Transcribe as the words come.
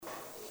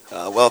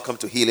Welcome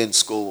to Healing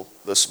School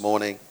this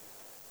morning.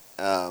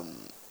 Healing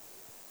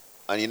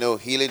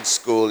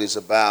School is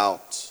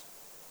about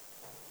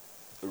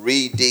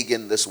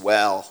redigging this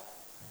well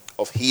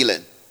of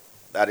healing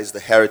that is the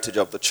heritage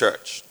of the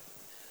church.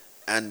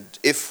 And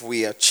if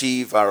we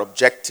achieve our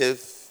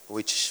objective,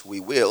 which we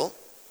will,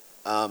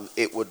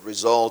 it would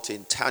result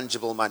in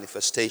tangible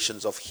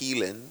manifestations of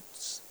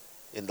healings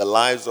in the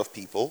lives of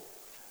people,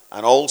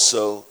 and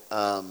also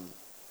a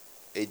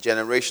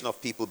generation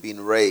of people being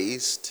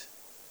raised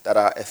that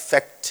are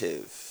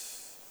effective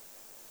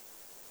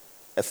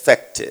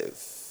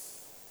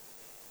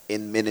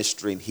in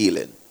ministering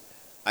healing.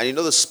 And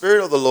the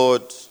Spirit of the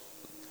Lord,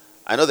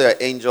 I know there are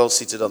angels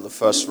seated on the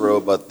first row,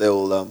 but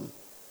they'll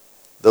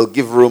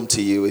give room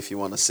to you if you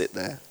want to sit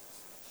there.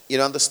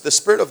 And the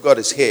Spirit of God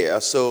is here,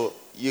 so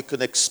you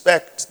can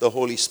expect the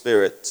Holy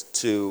Spirit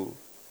to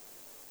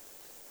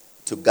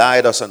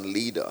guide us and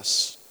lead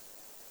us.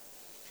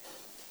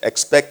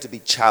 Expect to be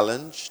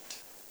challenged.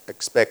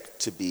 Expect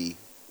to be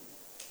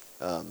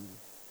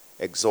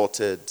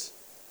exhorted,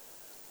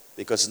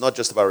 because it's not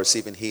just about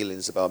receiving healing,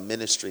 it's about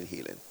ministering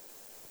healing.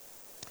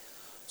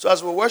 So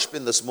as we're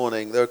worshiping this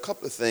morning, there are a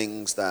couple of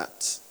things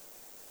that,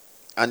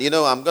 and we're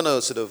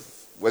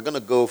going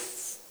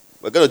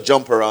to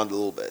jump around a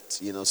little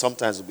bit.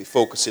 Sometimes we'll be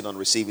focusing on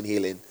receiving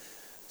healing,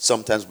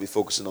 sometimes we'll be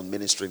focusing on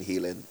ministering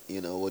healing.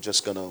 We're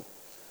just going to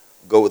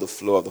go with the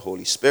flow of the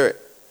Holy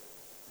Spirit.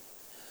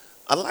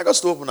 I'd like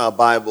us to open our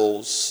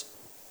Bibles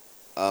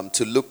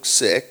to Luke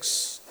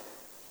 6:46.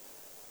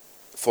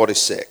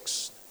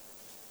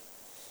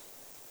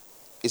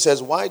 It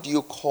says, "Why do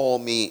you call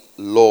me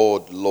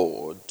Lord,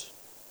 Lord,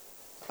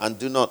 and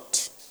do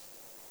not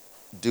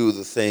do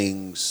the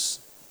things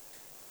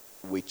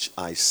which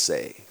I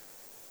say?"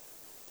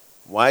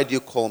 Why do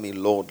you call me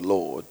Lord,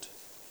 Lord,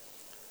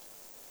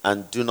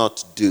 and do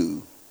not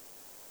do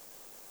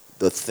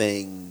the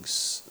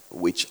things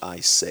which I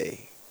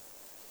say?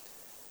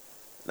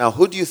 Now,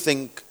 who do you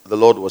think the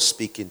Lord was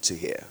speaking to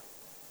here?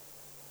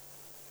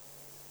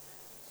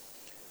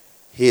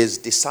 His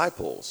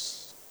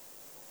disciples.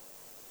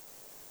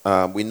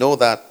 We know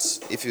that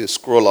if you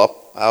scroll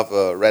up, I have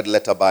a red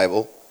letter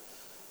Bible.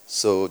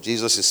 So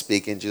Jesus is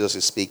speaking,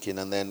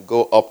 and then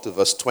go up to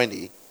verse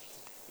 20.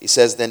 He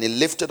says, "Then he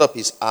lifted up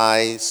his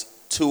eyes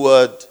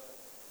toward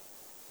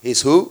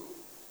his who?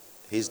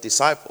 His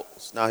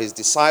disciples." Now his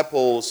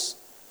disciples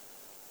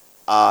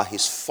are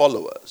his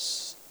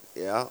followers.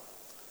 Yeah.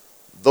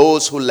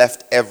 Those who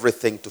left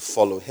everything to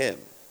follow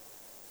him.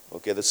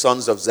 Okay, the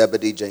sons of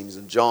Zebedee, James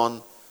and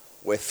John,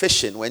 were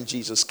fishing when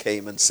Jesus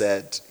came and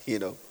said,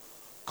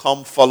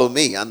 "Come follow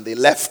me." And they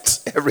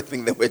left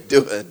everything they were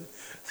doing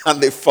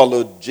and they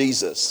followed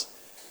Jesus.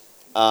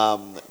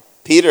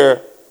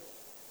 Peter,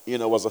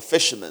 was a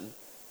fisherman,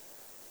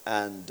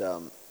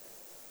 and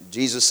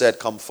Jesus said,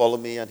 "Come follow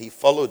me," and he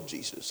followed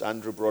Jesus.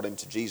 Andrew brought him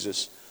to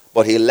Jesus,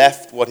 but he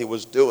left what he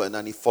was doing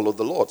and he followed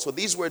the Lord. So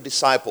these were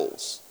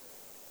disciples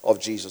of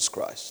Jesus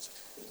Christ.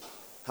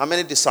 How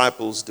many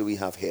disciples do we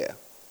have here?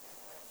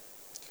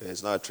 Okay,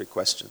 it's not a trick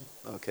question.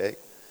 Okay.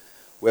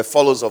 We're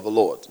followers of the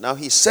Lord. Now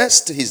he says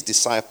to his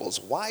disciples,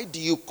 "Why do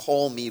you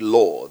call me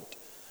Lord?"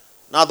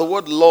 Now the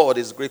word Lord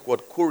is the Greek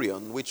word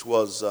kurion, which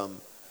was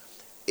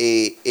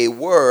a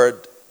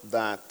word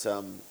that,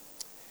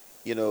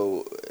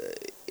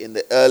 in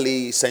the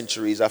early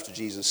centuries after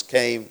Jesus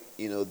came,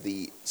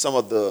 some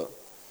of the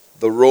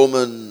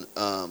Roman,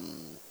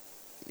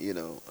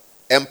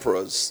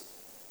 emperors,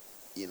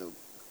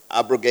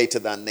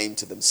 abrogated that name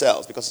to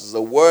themselves, because it's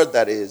a word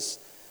that is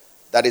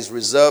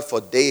reserved for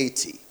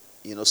deity.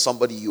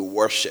 Somebody you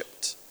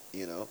worshipped.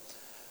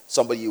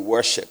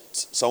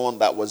 Someone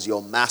that was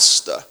your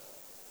master.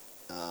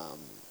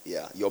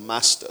 Your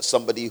master.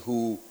 Somebody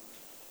who,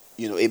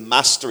 a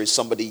master is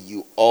somebody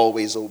you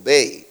always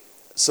obey.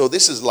 So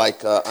this is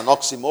like an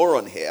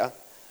oxymoron here,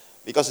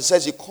 because it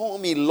says you call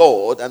me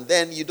Lord and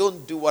then you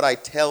don't do what I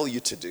tell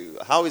you to do.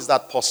 How is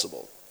that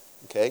possible?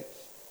 Okay.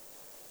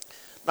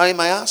 Now you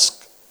might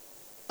ask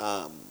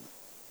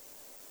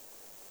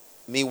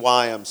me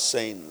why I'm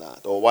saying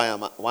that, or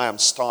why I'm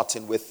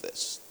starting with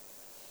this.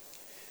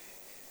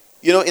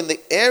 In the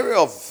area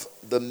of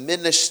the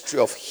ministry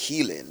of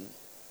healing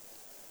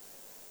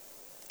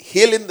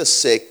the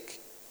sick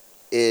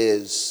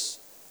is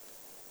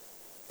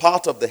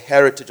part of the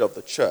heritage of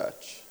the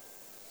church.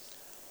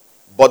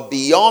 But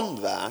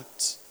beyond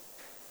that,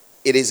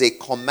 it is a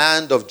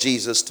command of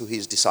Jesus to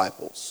his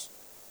disciples.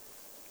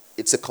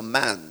 It's a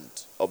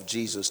command of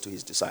Jesus to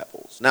his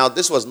disciples. Now,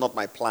 this was not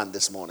my plan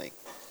this morning.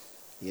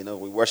 We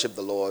worship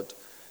the Lord,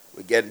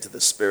 we get into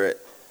the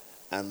Spirit,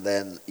 and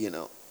then,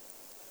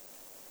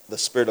 the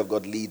Spirit of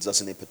God leads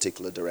us in a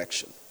particular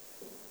direction.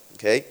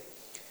 Okay?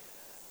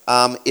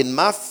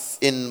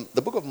 In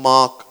the book of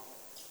Mark,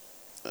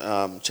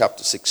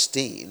 chapter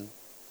 16,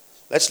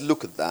 let's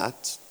look at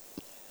that.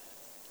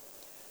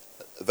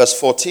 Verse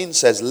 14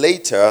 says,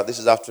 "Later," this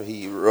is after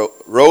he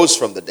rose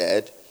from the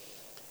dead,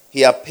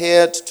 "he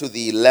appeared to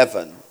the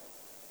 11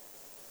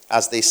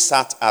 as they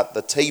sat at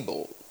the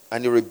table,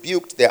 and he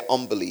rebuked their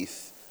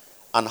unbelief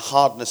and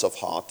hardness of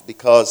heart,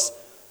 because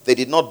they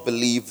did not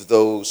believe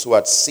those who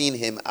had seen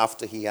him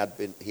after he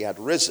had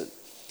risen.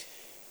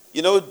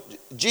 You know,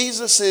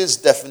 Jesus'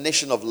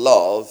 definition of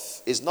love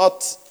is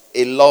not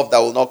a love that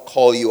will not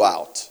call you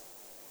out.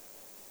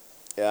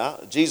 Yeah,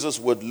 Jesus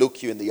would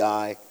look you in the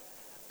eye,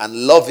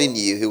 and loving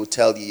you, he will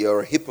tell you you're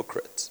a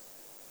hypocrite.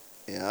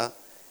 Yeah,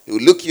 he will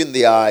look you in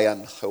the eye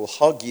and he will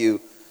hug you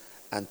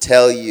and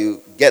tell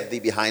you, "Get thee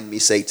behind me,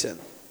 Satan."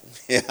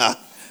 Yeah,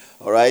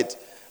 all right,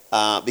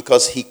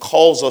 because he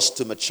calls us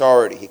to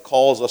maturity, he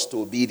calls us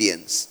to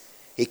obedience,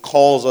 he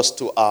calls us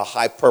to our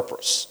high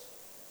purpose.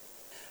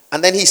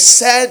 And then he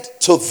said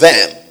to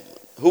them,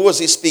 who was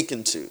he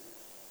speaking to?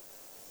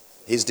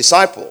 His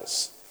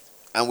disciples.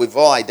 And we've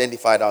all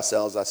identified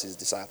ourselves as his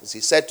disciples.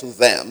 He said to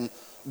them,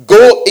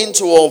 "Go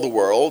into all the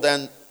world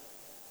and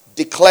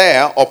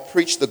declare or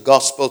preach the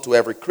gospel to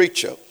every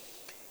creature.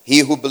 He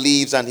who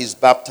believes and is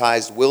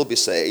baptized will be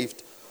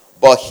saved,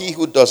 but he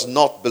who does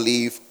not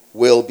believe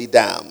will be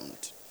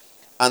damned.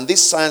 And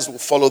these signs will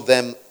follow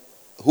them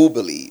who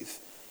believe.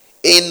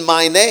 In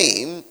my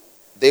name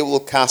they will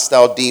cast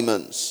out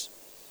demons.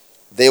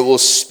 They will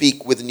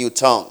speak with new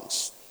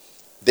tongues.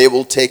 They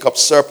will take up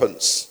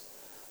serpents.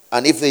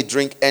 And if they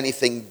drink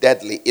anything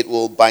deadly, it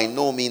will by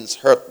no means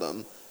hurt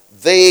them.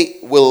 They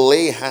will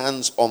lay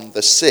hands on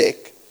the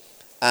sick,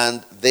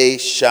 and they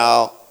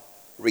shall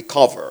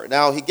recover."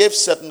 Now, he gave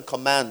certain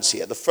commands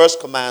here. The first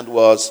command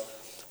was,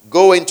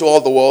 go into all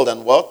the world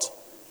and what?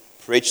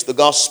 Preach the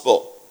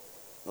gospel.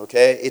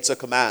 Okay? It's a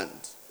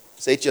command.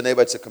 Say to your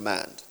neighbor, it's a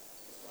command.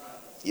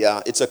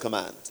 Yeah, it's a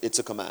command. It's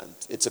a command.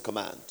 It's a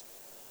command.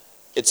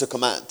 It's a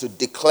command to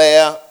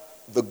declare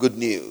the good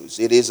news.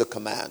 It is a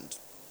command.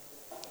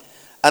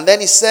 And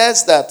then he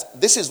says that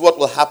this is what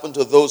will happen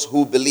to those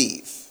who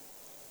believe.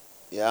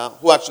 Yeah,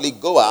 who actually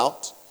go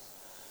out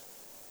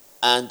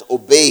and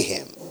obey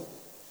him.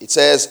 It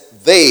says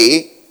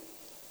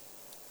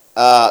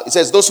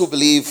those who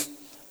believe,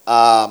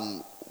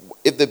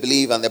 if they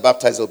believe and they're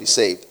baptized, they'll be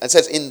saved. And it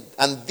says,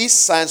 and these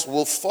signs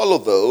will follow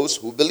those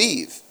who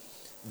believe.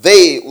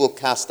 They will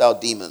cast out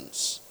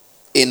demons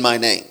in my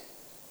name.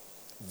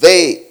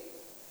 They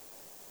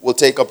will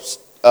take up,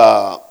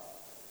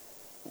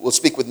 will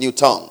speak with new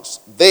tongues.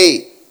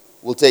 They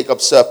will take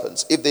up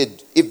serpents.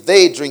 If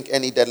they drink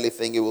any deadly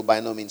thing, it will by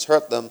no means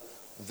hurt them.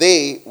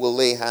 They will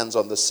lay hands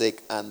on the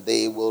sick and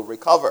they will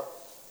recover.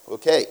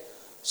 Okay,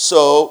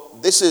 so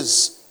this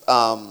is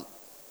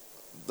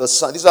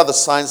these are the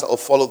signs that will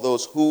follow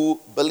those who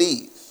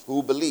believe,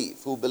 who believe,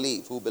 who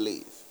believe, who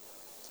believe.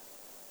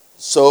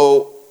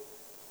 So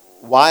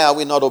why are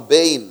we not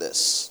obeying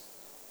this?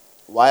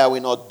 Why are we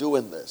not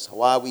doing this?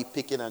 Why are we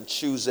picking and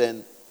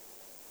choosing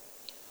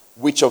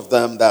which of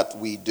them that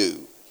we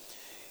do?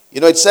 You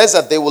know, it says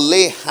that they will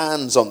lay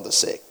hands on the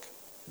sick.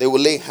 They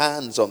will lay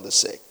hands on the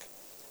sick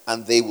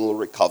and they will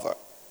recover.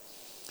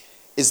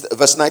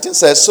 Verse 19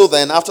 says, "So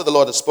then, after the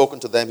Lord had spoken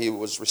to them, he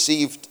was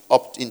received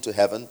up into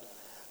heaven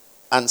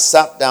and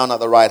sat down at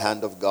the right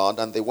hand of God.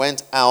 And they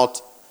went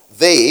out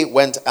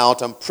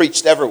and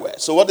preached everywhere."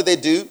 So what did they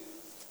do?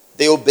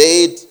 They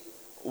obeyed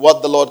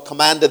what the Lord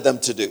commanded them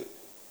to do.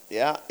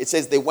 Yeah, it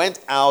says they went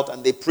out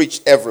and they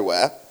preached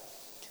everywhere.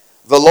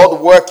 The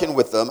Lord working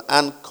with them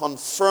and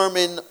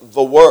confirming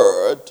the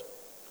word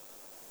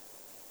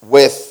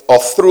with or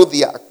through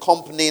the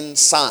accompanying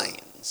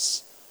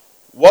signs.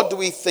 What do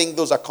we think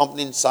those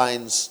accompanying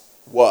signs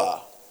were?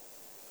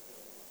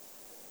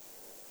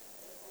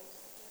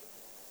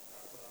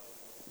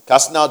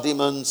 Casting out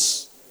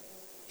demons,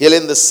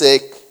 healing the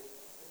sick,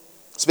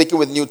 speaking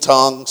with new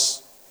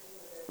tongues,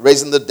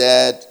 raising the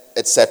dead,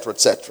 etc.,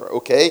 etc.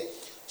 Okay?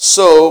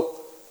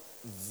 So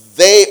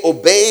they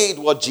obeyed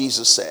what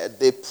Jesus said.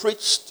 They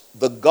preached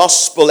the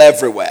gospel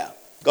everywhere.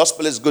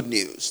 Gospel is good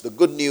news. The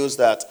good news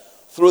that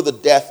through the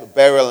death,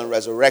 burial, and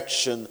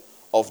resurrection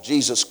of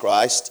Jesus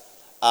Christ,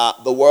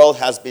 the world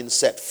has been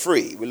set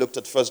free. We looked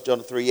at 1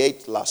 John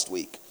 3:8 last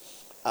week.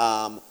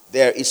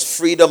 There is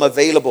freedom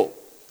available.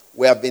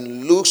 We have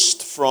been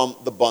loosed from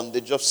the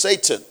bondage of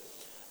Satan.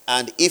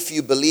 And if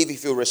you believe,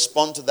 if you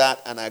respond to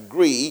that and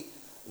agree,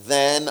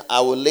 then I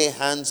will lay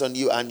hands on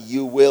you and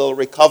you will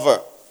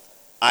recover.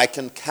 I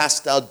can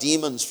cast out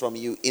demons from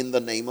you in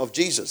the name of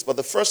Jesus. But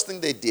the first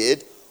thing they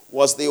did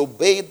was they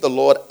obeyed the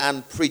Lord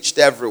and preached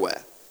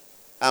everywhere.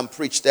 And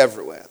preached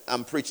everywhere.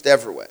 And preached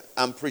everywhere.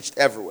 And preached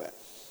everywhere.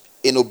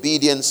 In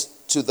obedience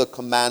to the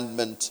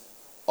commandment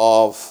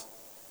of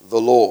the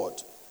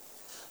Lord.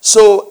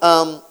 So,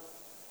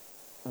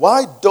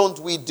 why don't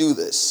we do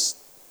this?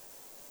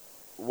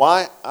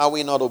 Why are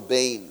we not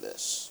obeying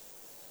this?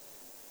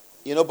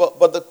 You know,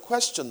 but the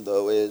question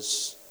though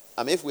is,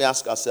 if we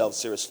ask ourselves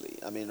seriously,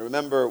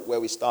 remember where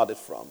we started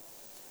from.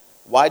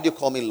 Why do you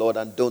call me Lord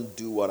and don't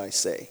do what I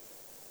say?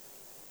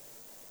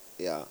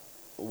 Yeah.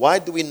 Why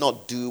do we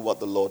not do what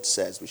the Lord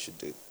says we should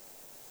do?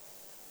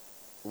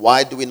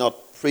 Why do we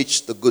not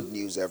preach the good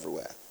news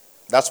everywhere?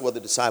 That's what the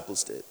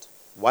disciples did.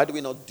 Why do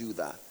we not do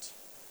that?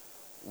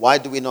 Why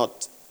do we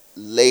not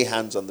lay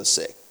hands on the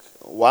sick?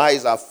 Why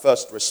is our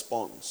first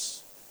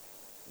response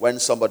when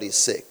somebody is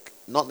sick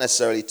not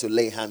necessarily to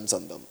lay hands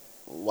on them?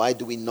 Why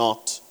do we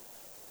not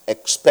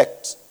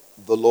expect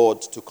the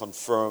Lord to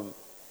confirm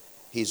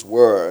his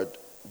word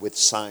with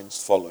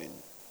signs following?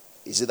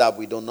 Is it that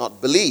we do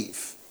not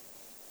believe?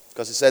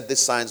 Because he said these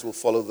signs will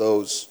follow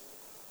those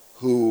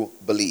who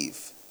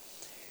believe.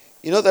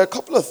 You know, there are a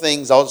couple of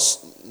things. I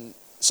was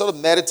sort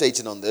of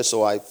meditating on this,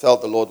 so I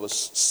felt the Lord was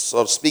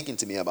sort of speaking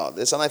to me about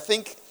this. And I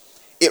think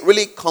it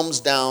really comes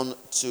down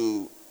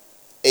to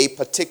a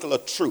particular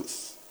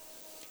truth.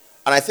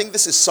 And I think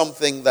this is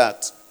something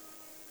that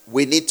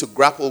we need to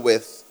grapple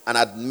with and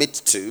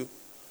admit to,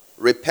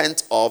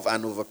 repent of,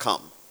 and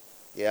overcome.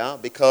 Yeah,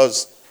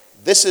 because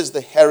this is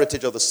the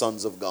heritage of the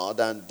sons of God,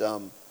 and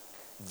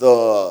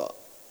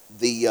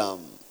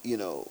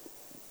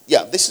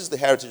this is the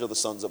heritage of the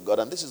sons of God,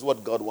 and this is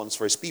what God wants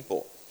for his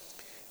people.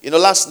 You know,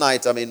 last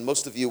night,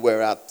 most of you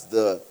were at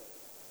the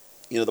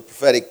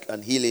prophetic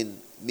and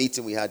healing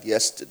meeting we had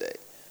yesterday.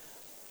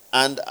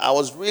 And I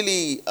was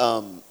really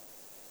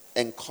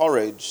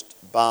encouraged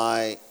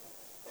by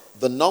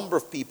the number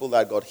of people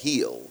that got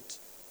healed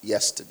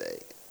yesterday.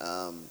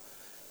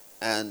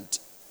 And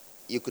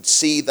you could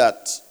see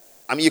that,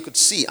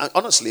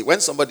 honestly,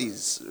 when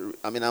somebody's,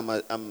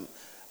 I'm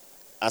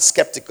as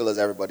skeptical as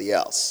everybody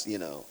else,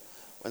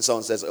 When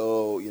someone says,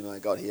 I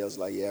got healed, it's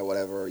like, yeah,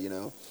 whatever,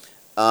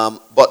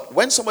 But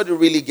when somebody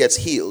really gets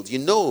healed,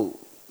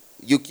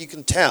 you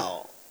can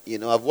tell.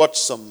 I've watched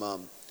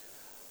some,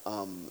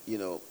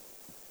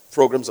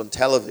 programs on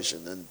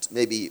television, and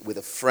maybe with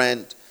a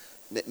friend,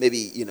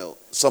 maybe,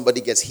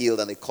 somebody gets healed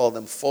and they call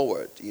them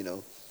forward,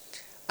 And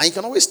you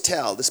can always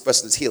tell this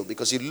person is healed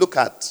because you look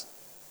at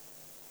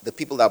the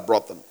people that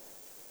brought them,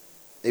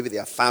 maybe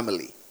their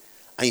family,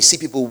 and you see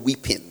people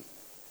weeping,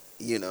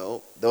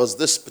 There was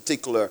this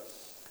particular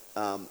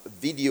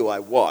video I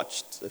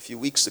watched a few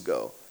weeks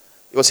ago.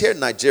 It was here in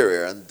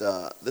Nigeria, and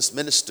this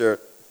minister,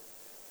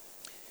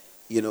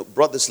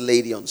 brought this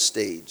lady on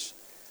stage.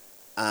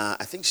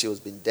 I think she was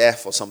been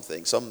deaf or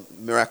something. Some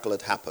miracle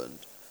had happened.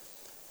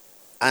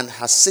 And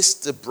her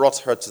sister brought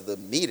her to the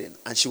meeting,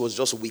 and she was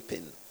just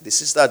weeping. The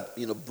sister,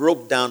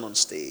 broke down on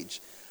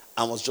stage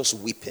and was just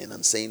weeping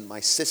and saying, my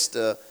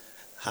sister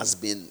has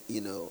been,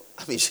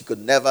 she could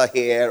never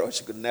hear or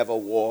she could never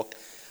walk.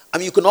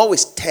 You can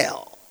always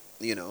tell,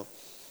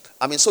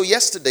 So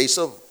yesterday,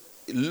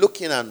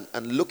 looking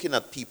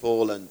at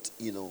people and,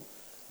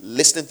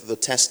 listening to the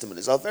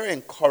testimonies, I was very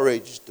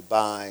encouraged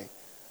by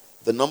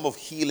the number of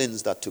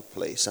healings that took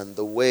place and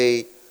the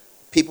way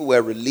people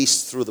were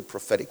released through the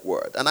prophetic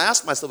word. And I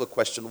asked myself a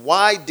question: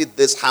 why did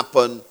this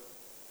happen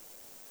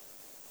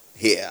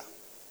here?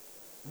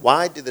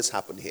 Why did this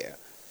happen here?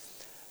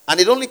 And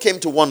it only came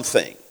to one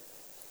thing.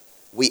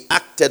 We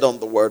acted on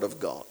the word of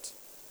God.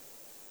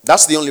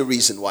 That's the only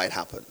reason why it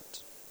happened.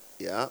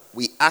 Yeah,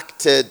 we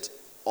acted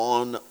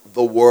on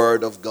the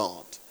word of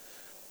God.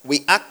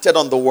 We acted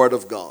on the word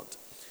of God.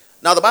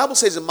 Now the Bible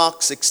says in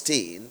Mark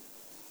 16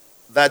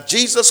 that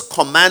Jesus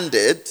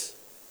commanded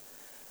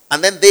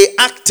and then they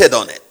acted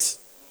on it.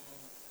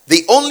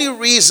 The only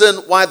reason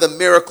why the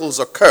miracles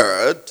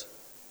occurred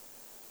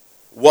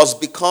was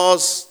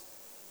because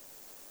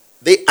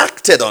they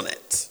acted on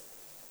it.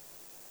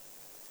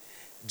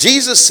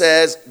 Jesus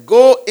says,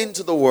 go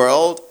into the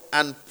world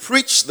and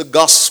preach the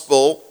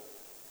gospel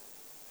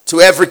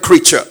to every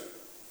creature.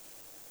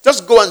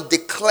 Just go and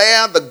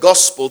declare the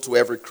gospel to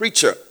every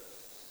creature.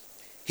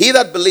 He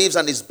that believes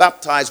and is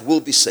baptized will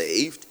be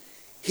saved.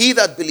 He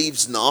that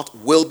believes not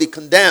will be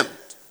condemned.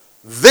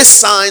 These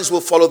signs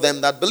will follow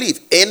them that believe.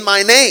 In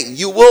my name,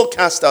 you will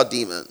cast out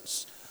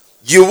demons.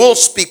 You will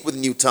speak with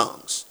new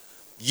tongues.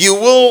 You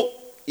will,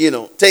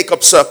 take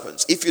up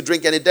serpents. If you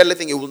drink any deadly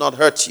thing, it will not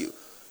hurt you.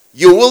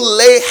 You will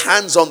lay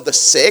hands on the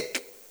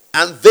sick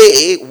and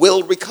they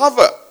will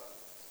recover.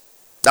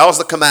 That was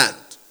the command.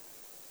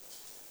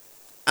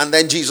 And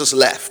then Jesus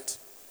left.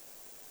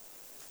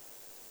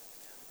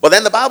 But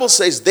then the Bible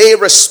says they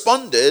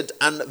responded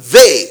and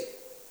they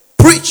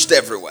preached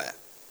everywhere.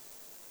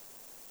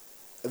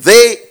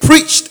 They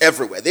preached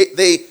everywhere.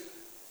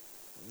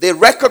 They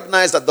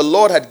recognized that the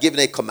Lord had given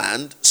a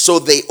command, so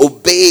they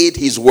obeyed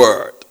his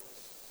word.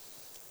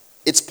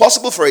 It's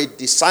possible for a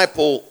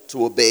disciple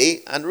to obey,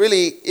 and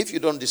really, if you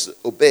don't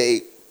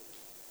disobey,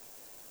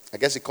 I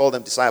guess he called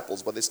them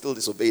disciples, but they still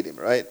disobeyed him,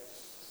 right?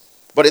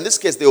 But in this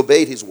case, they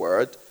obeyed his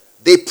word.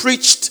 They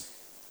preached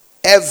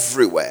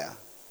everywhere.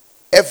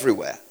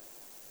 Everywhere.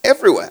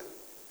 Everywhere.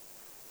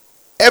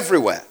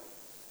 Everywhere.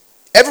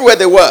 Everywhere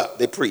they were,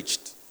 they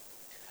preached.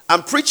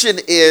 And preaching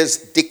is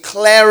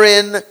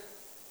declaring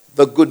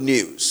the good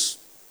news.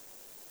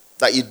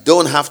 That you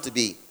don't have to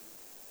be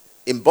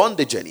in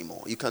bondage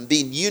anymore. You can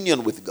be in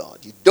union with God.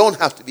 You don't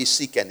have to be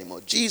sick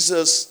anymore.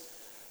 Jesus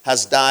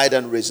has died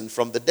and risen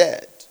from the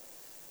dead.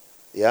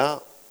 Yeah?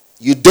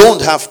 You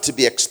don't have to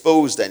be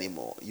exposed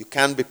anymore. You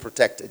can be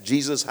protected.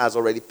 Jesus has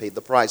already paid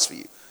the price for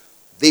you.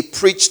 They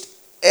preached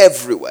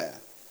everywhere.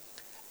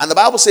 And the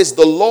Bible says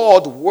the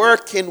Lord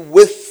working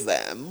with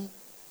them,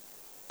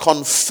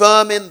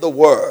 confirming the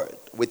word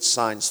with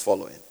signs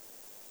following.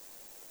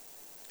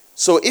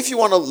 So if you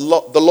want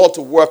the Lord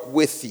to work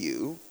with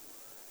you,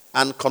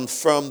 and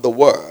confirm the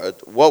word,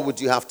 what would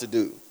you have to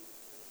do?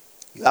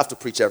 You have to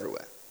preach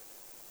everywhere.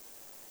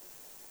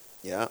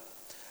 Yeah?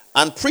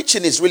 And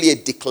preaching is really a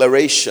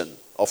declaration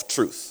of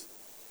truth.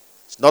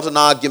 It's not an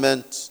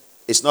argument.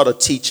 It's not a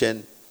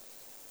teaching.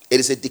 It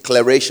is a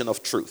declaration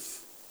of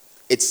truth.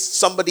 It's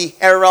somebody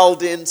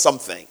heralding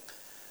something,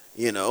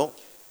 you know.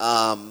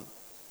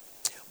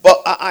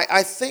 But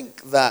I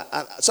think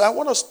that, so I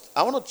want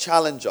to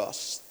challenge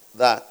us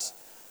that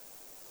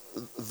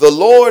the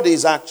Lord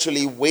is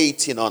actually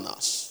waiting on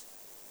us.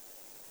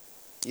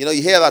 You know,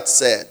 you hear that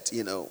said,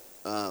 you know.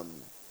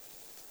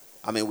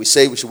 We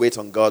say we should wait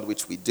on God,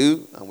 which we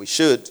do, and we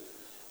should.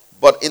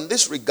 But in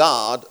this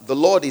regard, the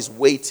Lord is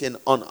waiting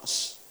on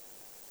us.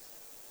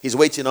 He's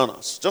waiting on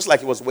us. Just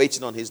like he was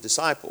waiting on his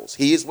disciples.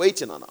 He is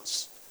waiting on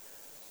us.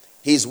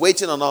 He's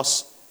waiting on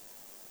us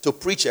to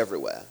preach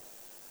everywhere.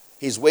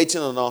 He's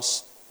waiting on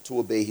us to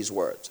obey his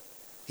word.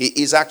 He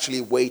is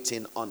actually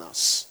waiting on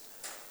us.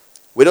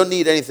 We don't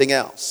need anything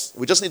else.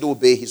 We just need to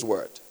obey his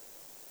word.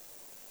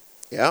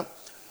 Yeah?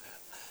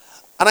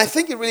 And I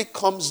think it really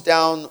comes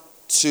down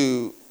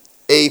to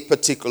a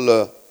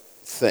particular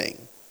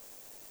thing.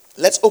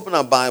 Let's open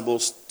our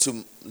Bibles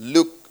to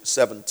Luke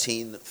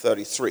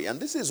 17:33. And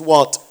this is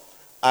what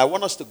I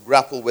want us to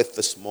grapple with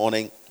this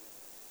morning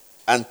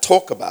and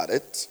talk about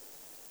it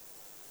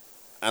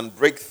and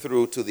break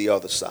through to the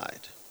other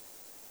side.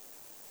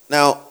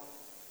 Now,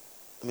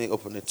 let me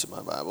open it to my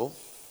Bible.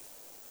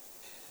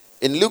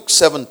 In Luke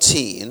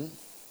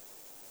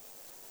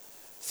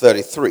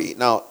 17:33.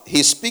 Now,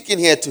 he's speaking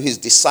here to his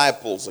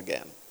disciples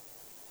again.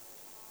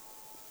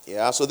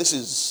 Yeah, so this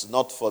is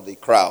not for the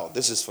crowd.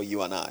 This is for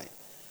you and I.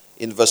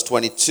 In verse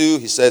 22,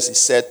 he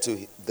said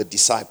to the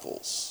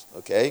disciples.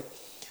 Okay?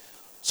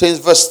 So in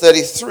verse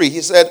 33,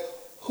 he said,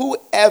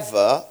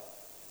 whoever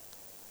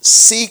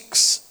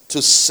seeks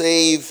to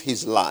save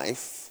his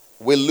life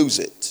will lose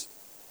it.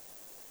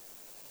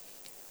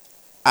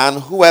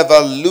 And whoever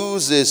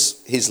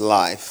loses his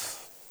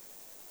life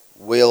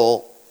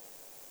will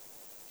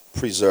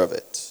preserve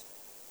it.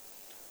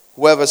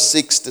 Whoever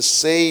seeks to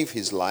save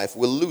his life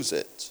will lose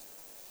it.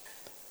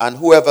 And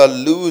whoever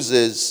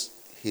loses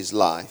his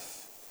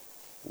life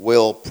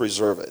will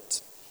preserve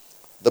it.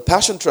 The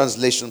Passion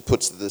Translation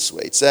puts it this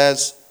way. It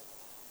says,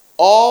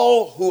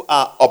 all who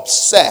are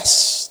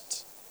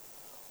obsessed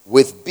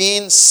with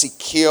being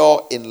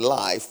secure in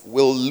life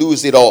will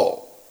lose it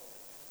all,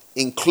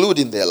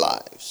 including their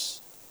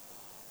lives.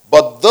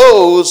 But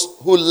those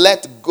who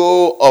let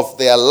go of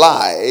their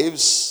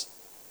lives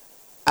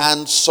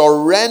and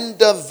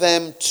surrender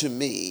them to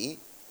me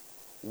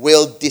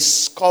will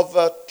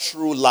discover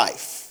true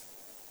life.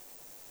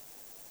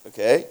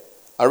 Okay?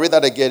 I'll read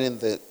that again in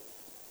the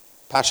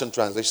Passion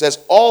Translation. It says,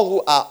 all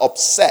who are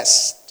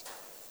obsessed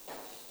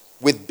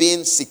with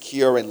being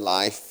secure in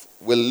life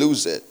will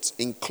lose it,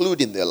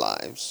 including their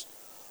lives.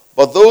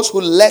 But those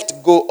who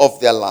let go of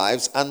their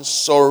lives and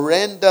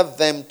surrender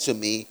them to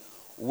me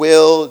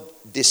will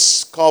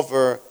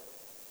discover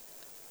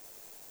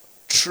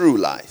true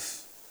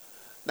life.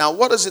 Now,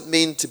 what does it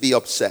mean to be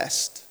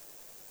obsessed?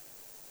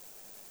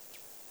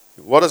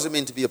 What does it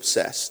mean to be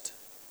obsessed?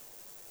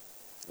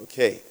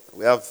 Okay,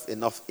 we have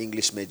enough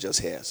English majors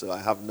here, so I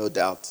have no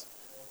doubt.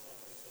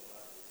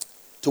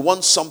 To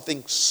want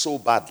something so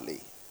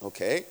badly.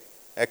 Okay,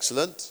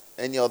 excellent.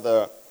 Any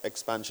other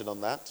expansion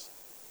on that?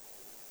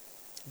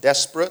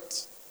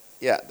 Desperate?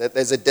 Yeah,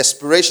 there's a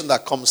desperation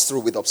that comes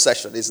through with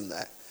obsession, isn't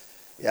there?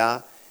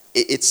 Yeah,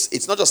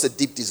 it's not just a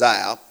deep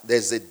desire.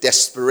 There's a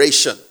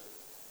desperation.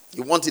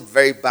 You want it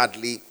very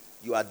badly.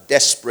 You are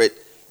desperate.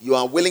 You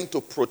are willing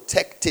to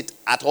protect it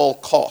at all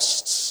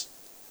costs.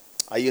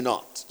 Are you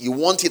not? You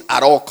want it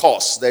at all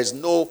costs. There's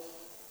no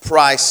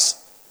price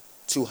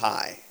too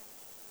high.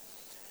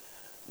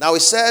 Now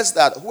it says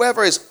that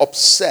whoever is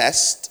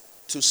obsessed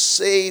to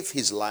save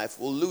his life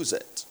will lose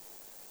it.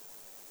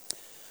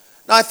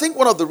 Now I think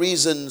one of the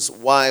reasons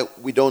why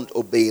we don't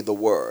obey the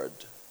word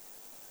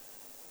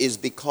is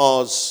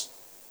because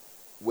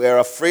we're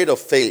afraid of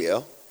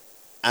failure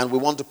and we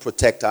want to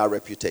protect our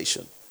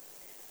reputation.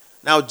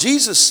 Now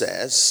Jesus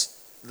says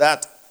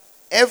that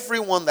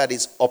everyone that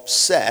is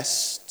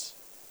obsessed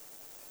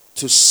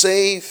to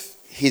save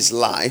his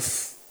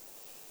life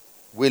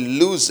will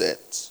lose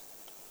it.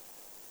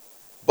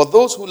 But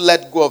those who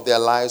let go of their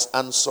lives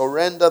and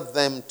surrender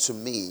them to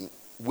me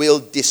will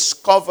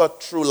discover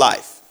true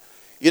life.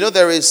 You know,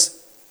 there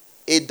is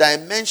a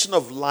dimension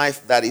of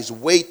life that is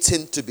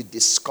waiting to be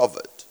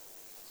discovered.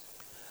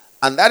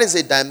 And that is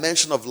a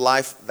dimension of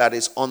life that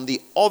is on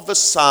the other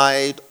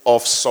side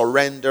of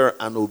surrender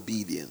and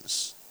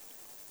obedience.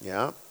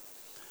 Yeah?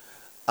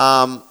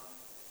 On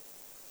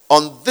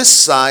this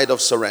side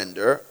of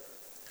surrender,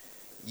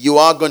 you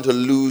are going to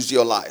lose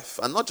your life.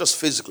 And not just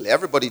physically.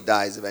 Everybody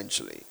dies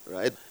eventually,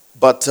 right?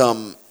 But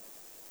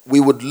we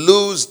would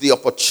lose the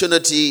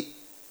opportunity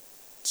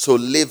to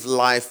live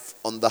life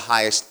on the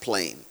highest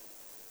plane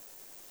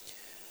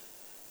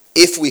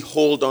if we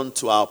hold on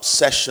to our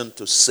obsession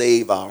to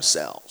save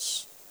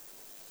ourselves.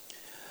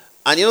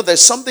 And you know,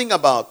 there's something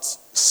about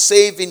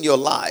saving your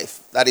life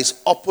that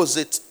is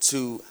opposite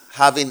to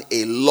having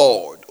a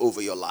Lord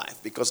over your life.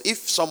 Because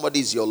if somebody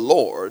is your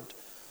Lord,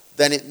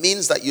 then it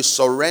means that you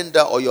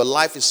surrender, or your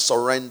life is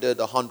surrendered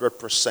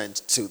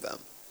 100% to them.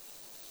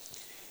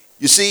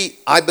 You see,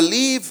 I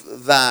believe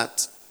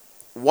that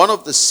one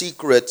of the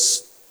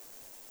secrets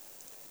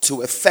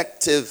to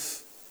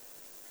effective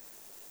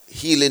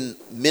healing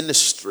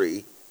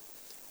ministry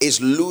is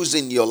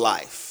losing your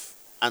life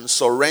and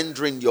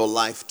surrendering your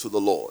life to the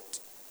Lord.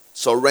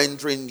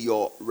 Surrendering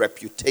your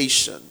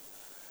reputation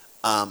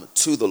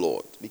to the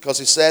Lord. Because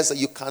it says that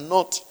you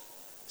cannot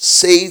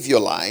save your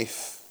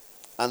life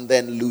and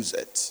then lose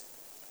it.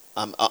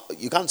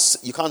 You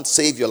can't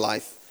save your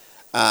life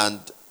and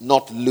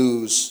not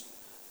lose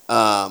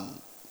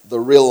the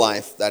real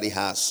life that he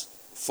has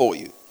for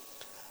you.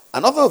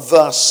 Another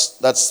verse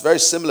that's very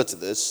similar to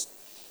this,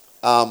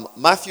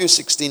 Matthew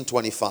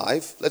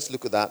 16:25. Let's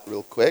look at that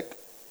real quick.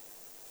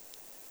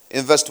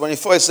 In verse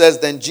 24 it says,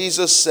 "Then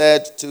Jesus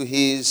said to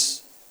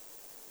his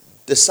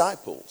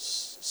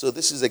disciples," so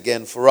this is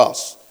again for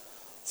us,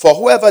 "For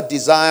whoever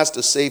desires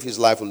to save his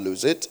life will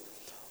lose it,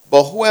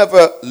 but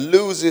whoever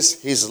loses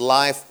his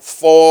life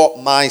for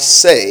my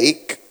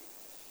sake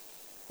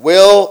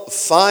will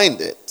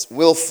find it."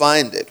 Will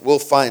find it. Will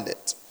find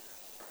it.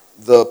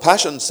 The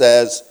Passion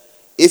says,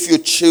 "If you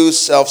choose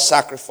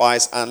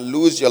self-sacrifice and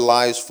lose your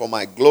lives for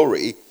my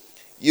glory,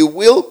 you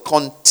will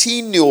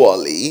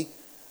continually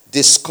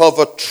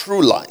discover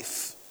true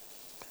life.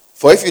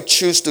 For if you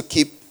choose to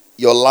keep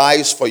your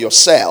lives for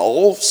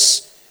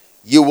yourselves,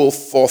 you will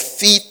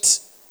forfeit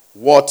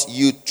what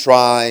you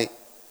try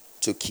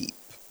to keep."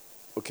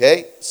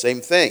 Okay?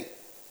 Same thing.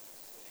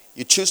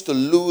 You choose to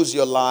lose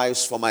your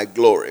lives for my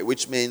glory,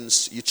 which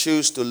means you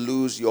choose to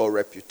lose your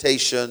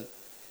reputation.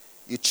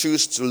 You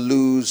choose to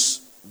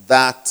lose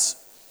that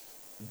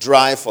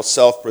drive for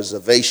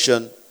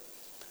self-preservation,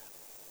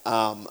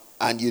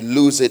 and you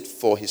lose it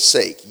for his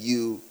sake.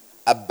 You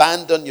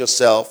abandon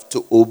yourself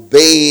to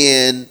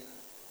obeying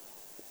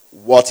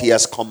what he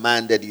has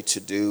commanded you to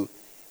do,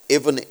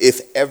 even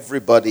if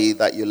everybody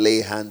that you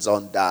lay hands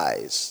on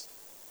dies.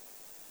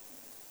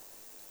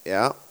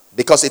 Yeah?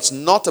 Because it's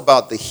not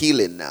about the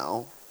healing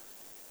now.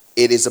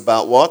 It is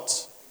about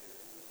what?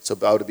 It's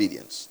about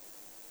obedience.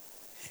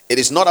 It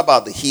is not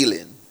about the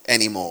healing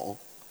anymore.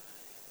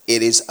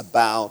 It is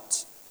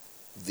about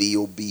the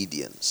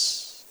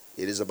obedience.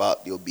 It is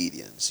about the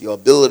obedience. Your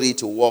ability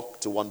to walk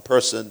to one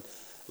person,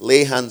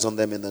 lay hands on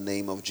them in the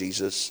name of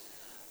Jesus,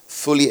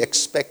 fully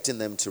expecting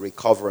them to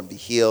recover and be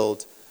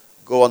healed,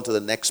 go on to the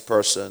next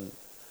person,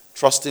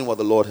 trusting what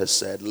the Lord has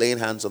said, laying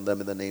hands on them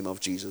in the name of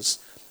Jesus.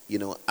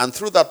 And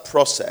through that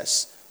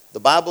process, the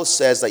Bible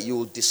says that you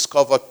will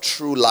discover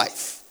true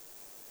life.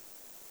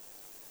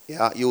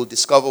 Yeah, you will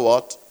discover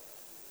what?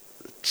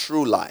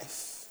 True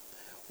life.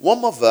 One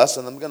more verse,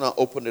 and I'm going to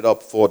open it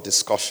up for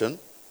discussion.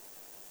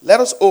 Let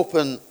us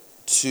open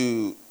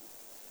to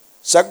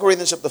 2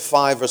 Corinthians chapter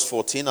 5, verse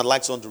 14. I'd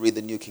like someone to read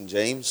the New King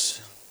James.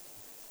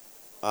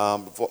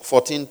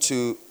 14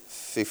 to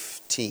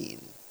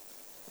 15.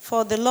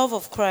 "For the love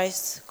of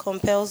Christ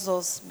compels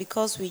us,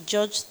 because we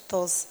judge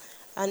thus,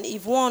 and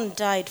if one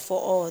died for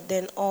all,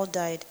 then all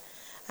died.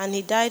 And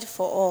he died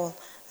for all,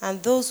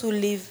 and those who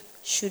live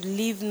should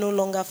live no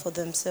longer for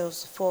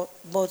themselves,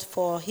 but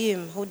for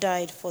him who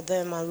died for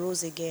them and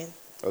rose again."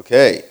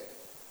 Okay.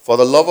 For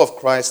the love of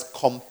Christ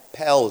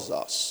compels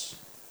us.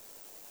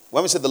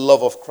 When we say the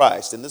love of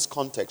Christ, in this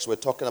context, we're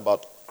talking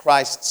about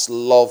Christ's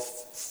love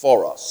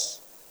for us.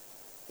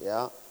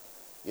 Yeah?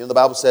 The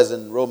Bible says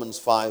in Romans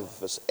 5,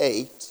 verse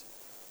 8,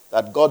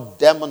 that God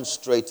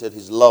demonstrated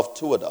his love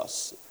toward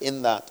us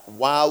in that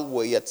while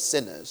we're yet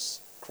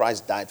sinners,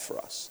 Christ died for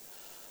us.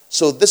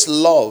 So this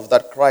love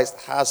that Christ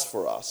has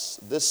for us,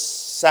 this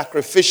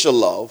sacrificial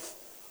love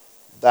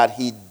that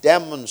he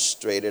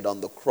demonstrated on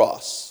the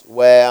cross,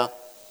 where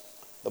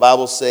the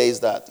Bible says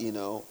that,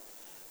 no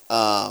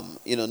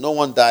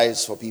one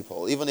dies for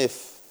people. Even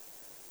if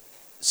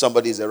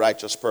somebody is a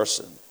righteous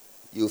person,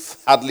 you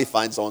hardly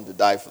find someone to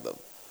die for them.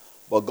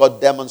 But God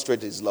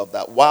demonstrated his love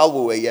that while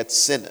we were yet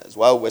sinners,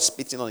 while we were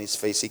spitting on his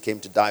face, he came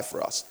to die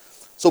for us.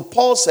 So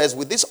Paul says,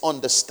 with this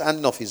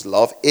understanding of his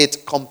love,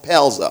 it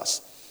compels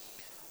us.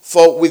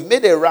 For we've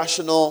made a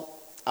rational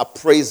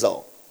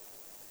appraisal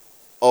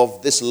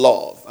of this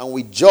love, and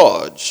we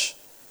judge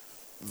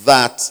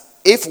that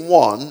if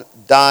one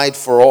died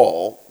for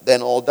all,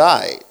 then all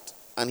died.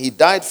 And he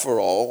died for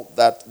all,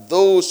 that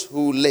those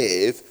who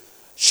live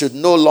should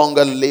no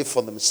longer live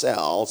for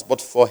themselves,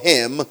 but for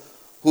him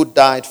who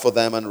died for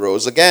them and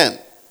rose again.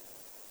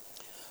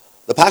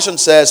 The Passion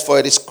says, "For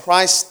it is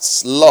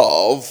Christ's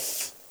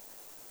love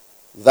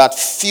that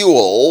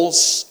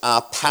fuels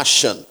our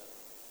passion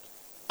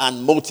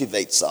and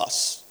motivates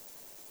us."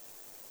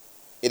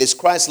 It is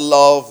Christ's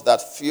love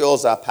that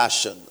fuels our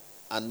passion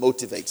and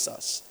motivates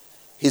us.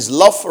 His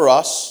love for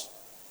us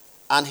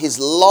and his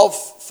love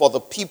for the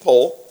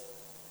people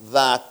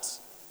that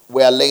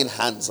we are laying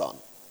hands on.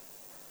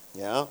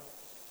 Yeah?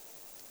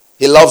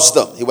 He loves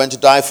them. He went to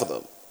die for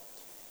them.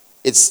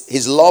 It's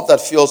his love that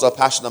fuels our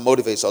passion and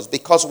motivates us,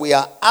 because we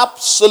are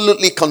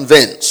absolutely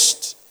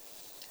convinced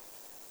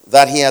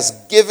that he has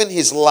given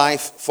his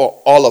life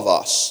for all of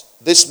us.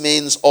 This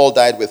means all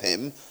died with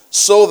him,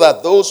 so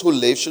that those who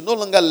live should no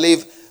longer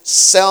live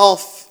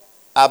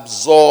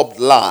self-absorbed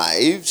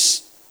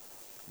lives,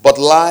 but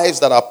lives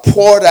that are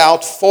poured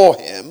out for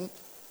him,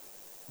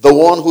 the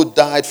one who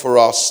died for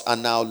us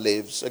and now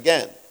lives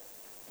again.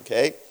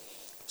 Okay?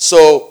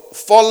 So,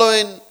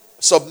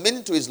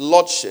 submitting to his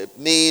lordship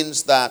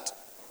means that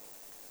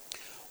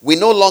we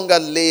no longer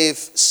live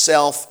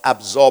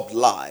self-absorbed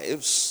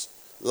lives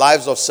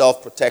of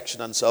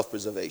self-protection and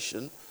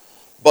self-preservation,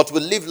 but we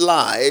live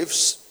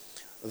lives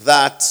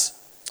that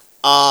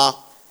are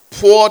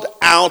poured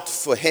out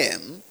for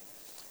him.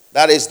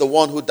 That is the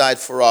one who died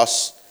for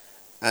us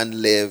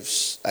and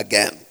lives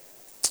again.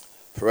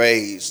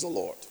 Praise the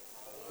Lord.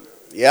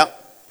 Yeah,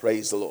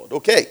 praise the Lord.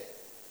 Okay.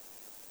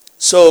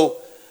 So,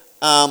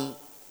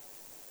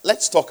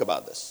 let's talk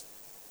about this.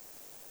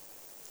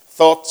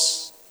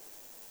 Thoughts?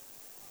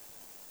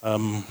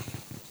 I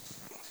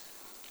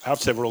have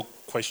several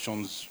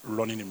questions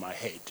running in my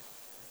head,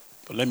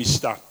 but let me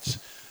start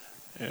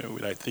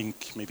with, I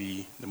think,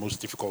 maybe the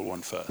most difficult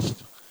one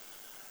first.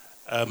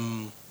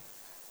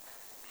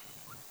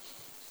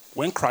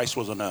 When Christ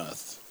was on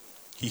earth,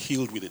 he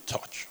healed with a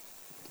touch.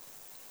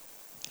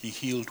 He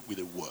healed with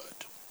a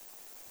word.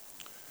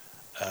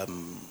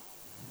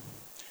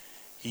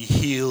 He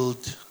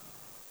healed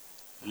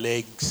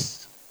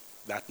legs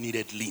that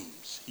needed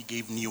limbs. He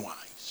gave new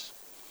eyes.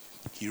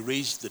 He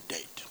raised the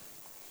dead.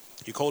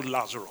 He called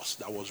Lazarus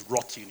that was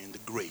rotting in the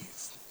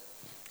grave,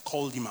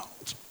 called him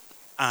out.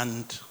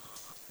 And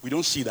we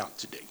don't see that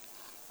today.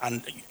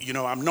 And,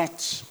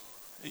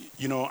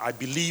 I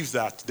believe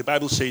that the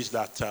Bible says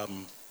that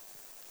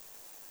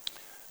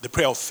the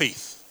prayer of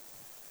faith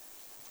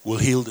will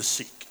heal the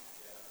sick.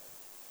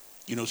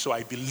 So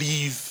I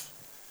believe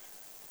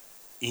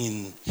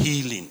in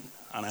healing.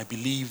 And I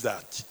believe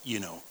that,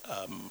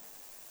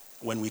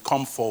 when we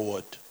come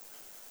forward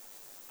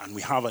and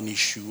we have an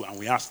issue and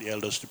we ask the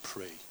elders to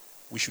pray,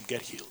 we should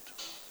get healed.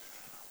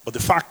 But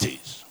the fact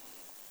is,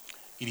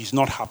 it is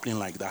not happening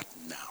like that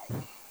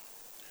now.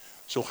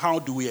 So how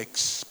do we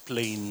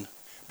explain?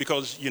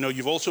 Because,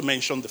 you've also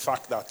mentioned the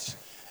fact that,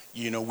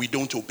 we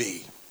don't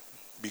obey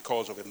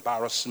because of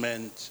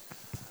embarrassment,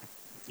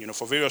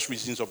 for various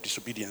reasons of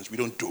disobedience, we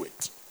don't do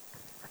it.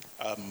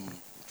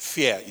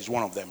 Fear is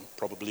one of them,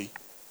 probably.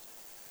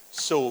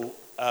 So,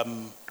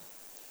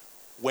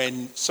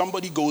 when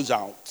somebody goes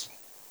out,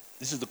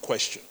 this is the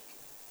question.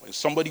 When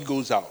somebody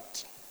goes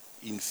out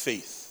in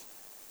faith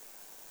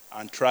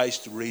and tries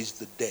to raise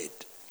the dead,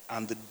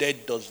 and the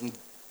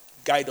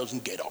guy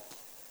doesn't get up,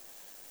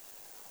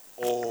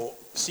 or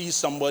sees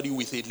somebody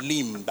with a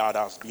limb that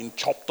has been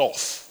chopped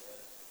off,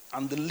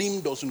 and the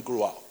limb doesn't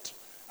grow out.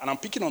 And I'm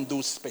picking on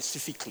those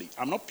specifically.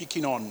 I'm not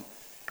picking on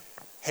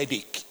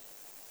headache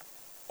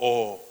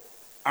or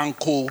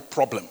ankle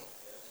problem,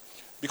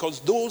 because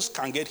those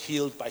can get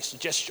healed by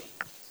suggestion.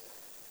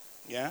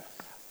 Yeah?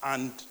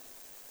 And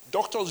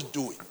doctors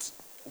do it.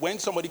 When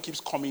somebody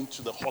keeps coming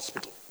to the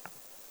hospital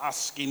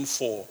asking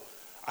for,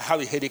 I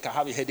have a headache,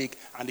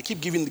 and they keep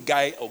giving the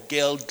guy or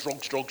girl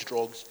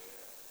drugs,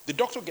 the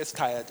doctor gets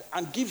tired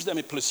and gives them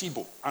a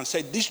placebo and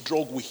said, this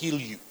drug will heal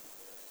you.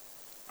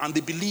 And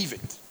they believe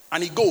it.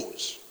 And it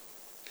goes.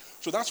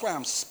 So that's why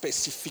I'm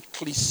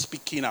specifically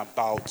speaking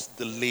about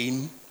the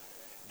lame,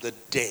 the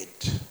dead.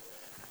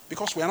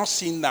 Because we are not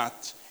seeing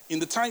that. In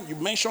the time you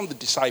mentioned the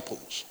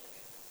disciples,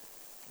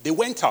 they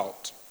went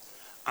out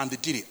and they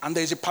did it. And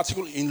there's a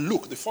particular, in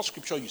Luke, the first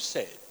scripture you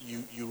said,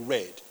 you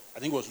read, I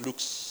think it was Luke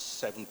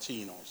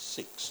 17 or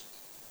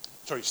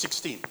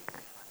 16.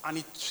 And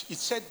it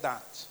said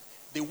that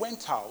they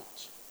went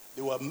out,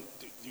 they were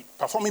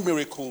performing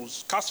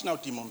miracles, casting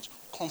out demons,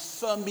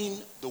 confirming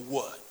the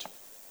word.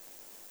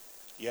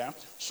 Yeah?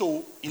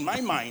 So in my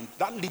mind,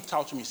 that leaped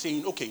out to me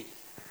saying, okay,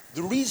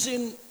 the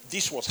reason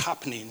this was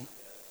happening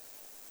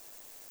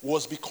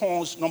was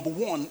because, number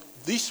one,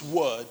 this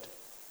word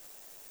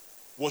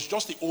was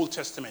just the Old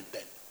Testament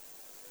then.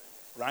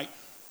 Right?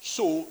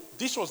 So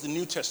this was the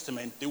New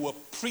Testament. They were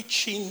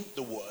preaching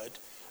the word.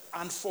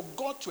 And for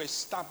God to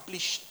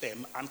establish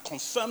them and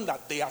confirm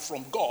that they are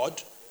from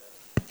God,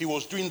 he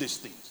was doing these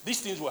things. These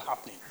things were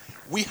happening.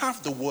 We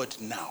have the word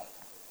now.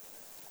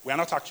 We are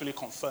not actually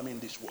confirming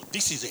this word.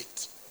 This is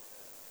it.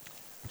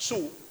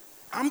 So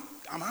I'm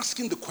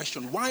asking the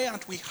question, why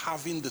aren't we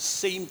having the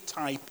same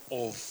type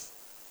of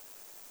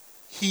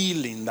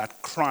healing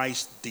that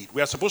Christ did?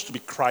 We are supposed to be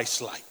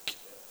Christ-like.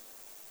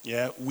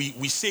 Yeah,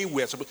 we say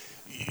we are supposed,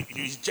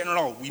 in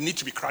general, we need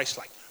to be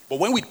Christ-like. But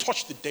when we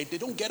touch the dead, they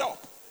don't get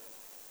up.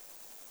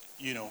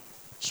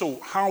 So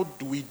how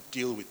do we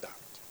deal with that?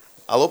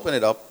 I'll open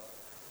it up.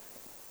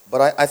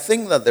 But I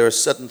think that there are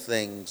certain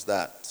things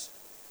that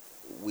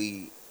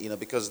we,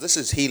 because this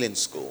is healing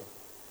school.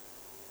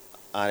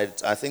 And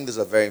I think these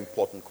are very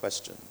important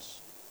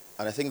questions.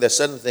 And I think there are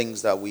certain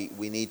things that we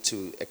need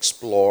to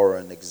explore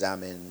and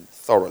examine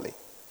thoroughly.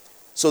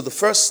 So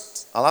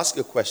I'll ask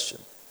you a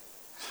question.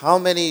 How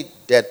many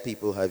dead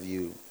people have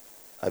you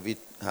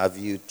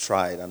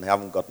tried and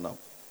haven't gotten up?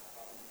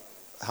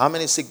 How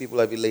many sick people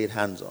have you laid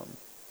hands on?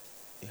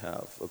 You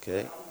have,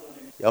 okay.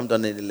 You haven't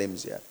done any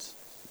limbs yet.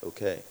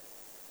 Okay.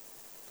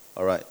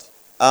 All right.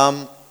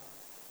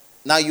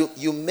 Now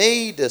you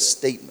made a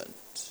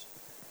statement.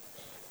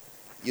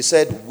 You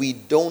said we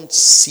don't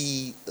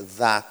see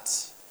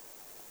that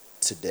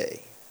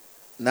today.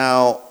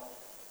 Now,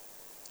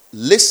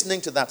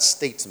 listening to that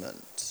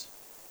statement,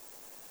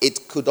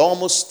 it could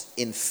almost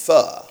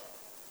infer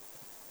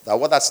that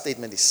what that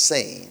statement is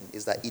saying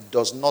is that it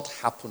does not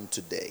happen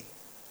today.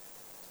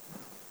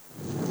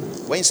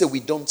 When you say we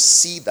don't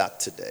see that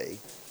today,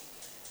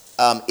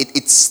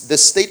 the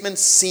statement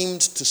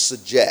seemed to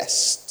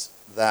suggest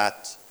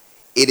that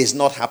it is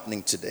not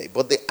happening today.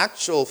 But the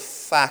actual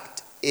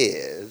fact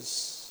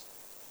is,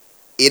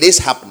 it is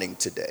happening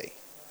today.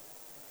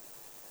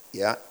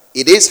 Yeah,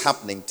 it is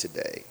happening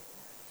today.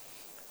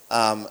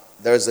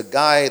 There's a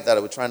guy that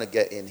we're trying to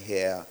get in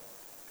here,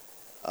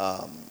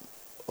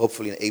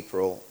 hopefully in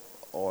April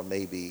or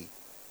maybe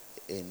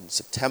in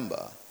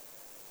September,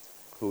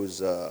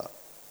 who's,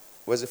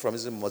 where's he from?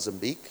 Is it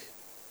Mozambique?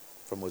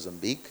 From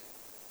Mozambique.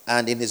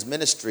 And in his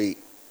ministry,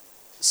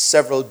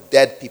 several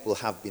dead people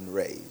have been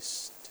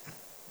raised.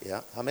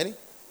 Yeah, how many?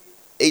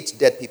 8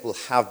 dead people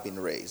have been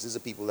raised. These are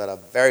people that are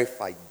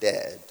verified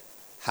dead,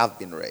 have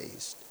been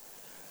raised.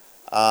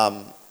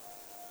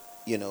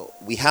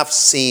 We have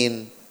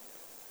seen,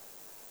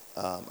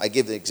 I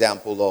give the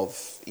example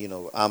of,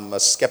 I'm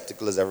as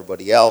skeptical as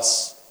everybody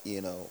else,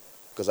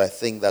 because I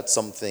think that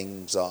some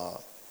things are,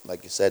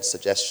 like you said,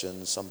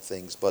 suggestions, some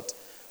things, but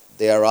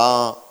there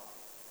are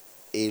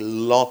a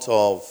lot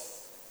of,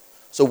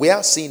 so we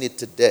are seeing it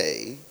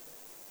today,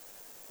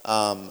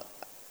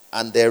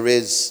 and there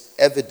is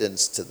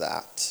evidence to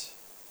that.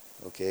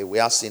 Okay, we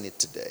are seeing it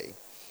today.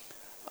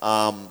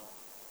 And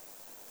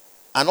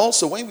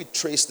also, when we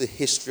trace the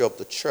history of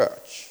the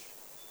church,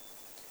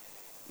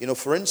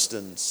 for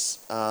instance,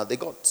 they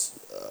got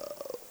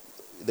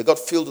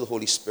filled with the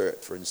Holy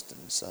Spirit, for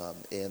instance,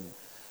 in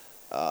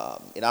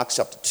Acts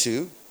chapter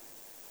 2,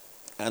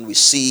 and we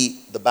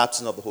see the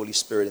baptism of the Holy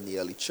Spirit in the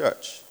early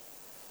church.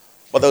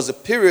 But there was a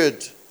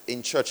period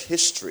in church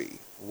history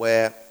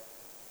where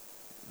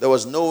it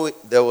was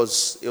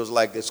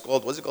like it's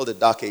called, what's it called, the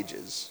Dark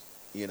Ages,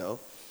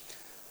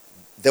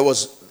 There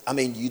was,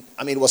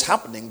 it was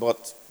happening,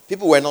 but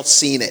people were not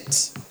seeing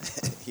it,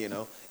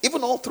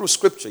 Even all through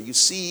Scripture, you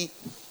see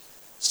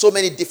so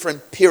many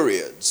different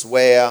periods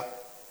where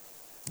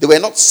they were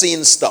not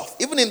seeing stuff.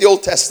 Even in the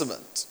Old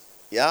Testament,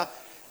 yeah?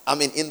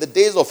 In the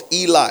days of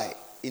Eli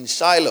in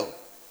Shiloh,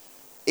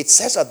 it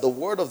says that the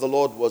word of the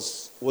Lord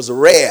was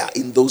rare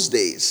in those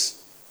days.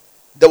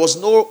 There was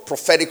no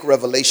prophetic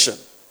revelation.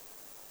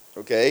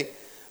 Okay?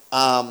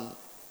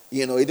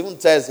 It even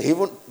says, he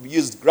even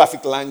used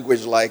graphic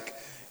language like,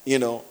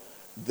 the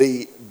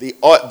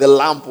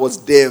lamp was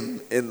dim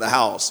in the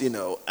house,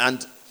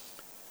 and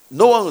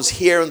no one was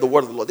hearing the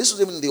word of the Lord. This was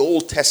even in the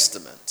Old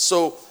Testament.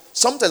 So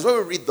sometimes when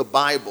we read the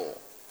Bible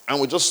and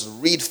we just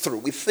read through,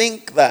 we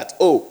think that,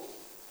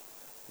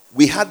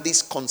 we had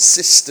this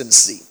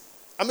consistency.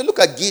 Look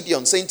at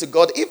Gideon saying to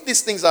God, if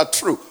these things are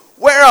true,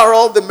 where are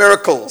all the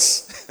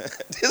miracles?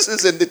 This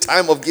is in the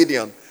time of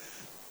Gideon.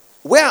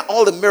 Where are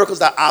all the miracles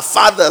that our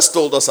fathers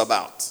told us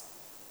about?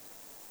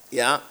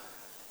 Yeah?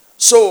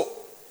 So,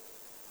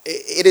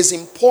 it is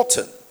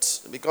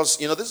important because,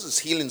 this is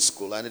healing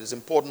school and it is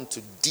important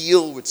to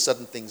deal with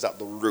certain things at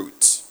the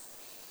root.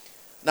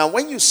 Now,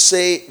 when you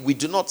say we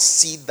do not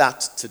see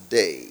that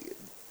today,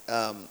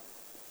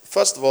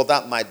 first of all,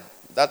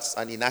 that's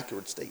an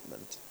inaccurate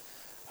statement.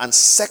 And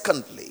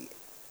secondly,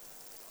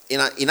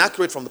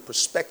 inaccurate from the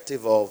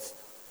perspective of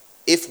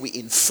if we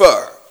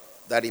infer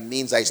that it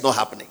means that it's not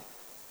happening.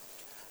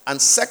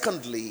 And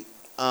secondly,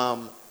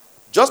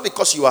 just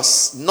because you are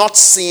not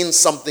seeing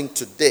something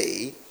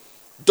today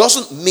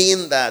doesn't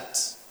mean that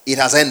it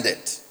has ended.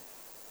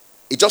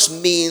 It just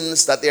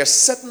means that there are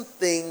certain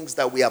things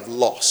that we have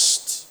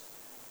lost,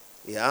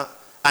 yeah,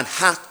 and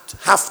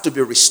have to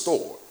be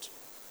restored.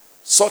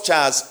 Such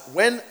as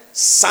when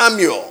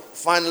Samuel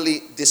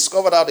finally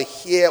discovered how to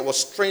hear,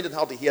 was trained in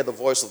how to hear the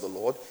voice of the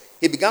Lord,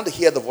 he began to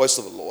hear the voice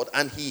of the Lord,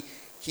 and he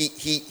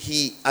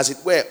as it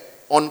were,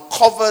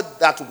 uncovered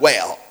that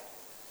well.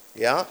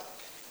 Yeah?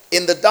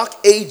 In the Dark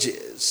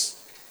Ages,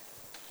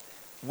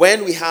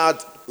 when we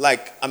had,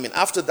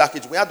 after Dark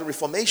Ages, we had the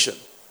Reformation,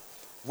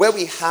 where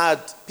we had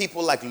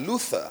people like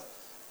Luther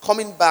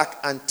coming back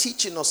and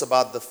teaching us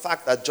about the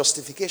fact that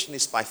justification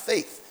is by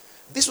faith.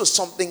 This was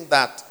something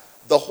that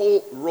the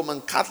whole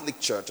Roman Catholic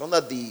Church,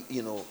 under the,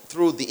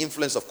 through the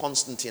influence of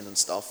Constantine and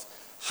stuff,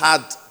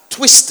 had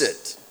twisted,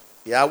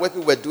 yeah, where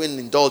people were doing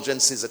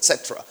indulgences,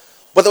 etc.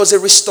 But there was a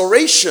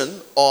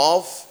restoration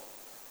of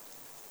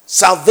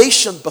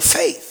salvation by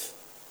faith.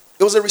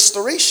 It was a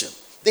restoration.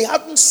 They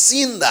hadn't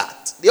seen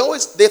that.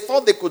 They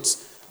thought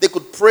they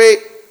could pray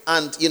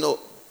and,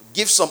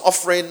 give some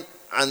offering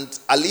and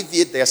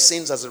alleviate their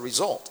sins as a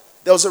result.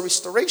 There was a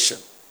restoration.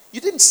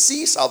 You didn't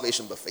see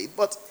salvation by faith,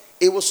 but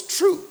it was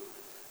true.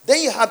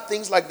 Then you had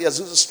things like the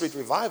Azusa Street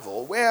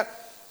Revival, where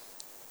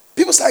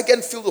people started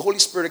getting filled with the Holy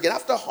Spirit again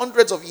after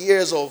hundreds of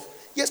years of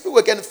Yes, people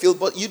were getting filled,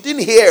 but you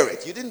didn't hear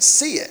it. You didn't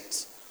see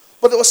it.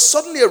 But there was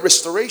suddenly a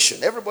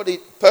restoration. Everybody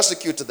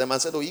persecuted them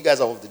and said, oh, you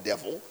guys are of the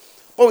devil.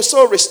 But we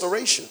saw a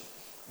restoration.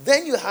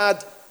 Then you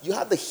had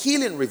the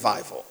healing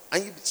revival.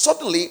 And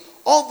suddenly,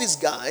 all these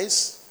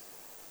guys,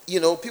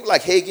 people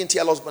like Hagin,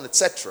 T.L. Osborne,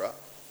 etc.,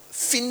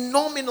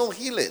 phenomenal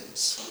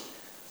healings.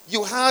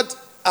 You had,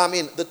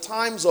 the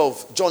times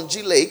of John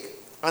G. Lake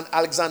and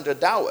Alexander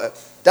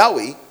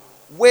Dowie,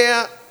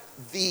 where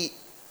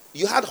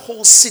you had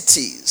whole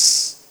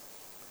cities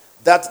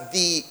that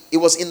it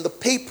was in the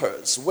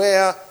papers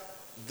where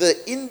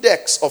the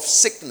index of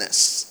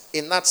sickness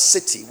in that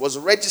city was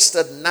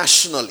registered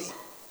nationally,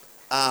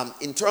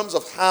 in terms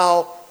of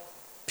how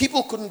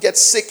people couldn't get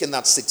sick in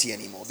that city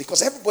anymore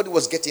because everybody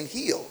was getting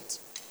healed.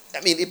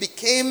 It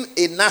became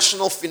a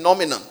national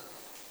phenomenon.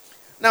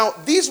 Now,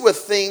 these were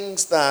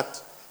things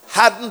that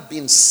hadn't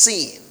been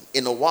seen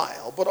in a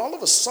while, but all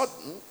of a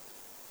sudden,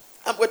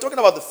 and we're talking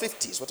about the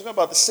 50s, we're talking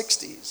about the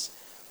 60s,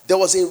 there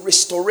was a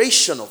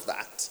restoration of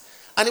that.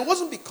 And it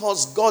wasn't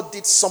because God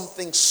did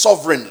something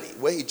sovereignly,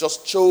 where he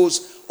just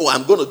chose, oh,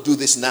 I'm going to do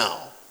this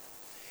now.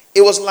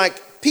 It was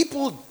like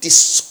people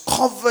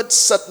discovered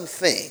certain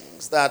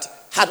things that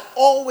had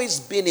always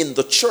been in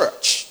the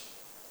church.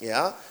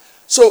 Yeah?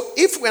 So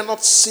if we're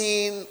not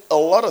seeing a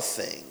lot of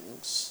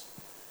things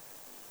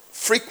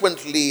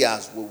frequently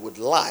as we would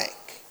like,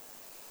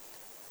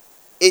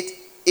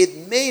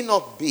 it may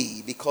not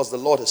be because the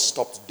Lord has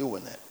stopped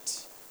doing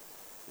it.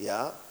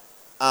 Yeah?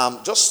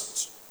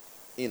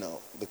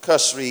 The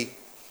cursory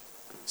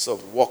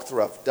sort of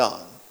walkthrough I've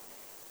done,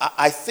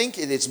 I think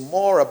it is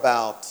more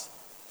about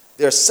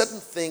there are certain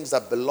things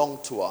that belong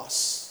to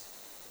us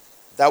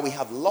that we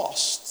have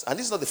lost. And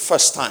this is not the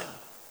first time.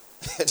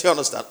 Do you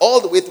understand?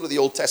 All the way through the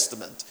Old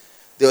Testament,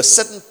 there are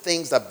certain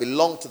things that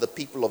belong to the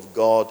people of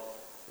God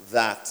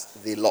that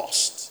they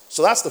lost.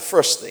 So that's the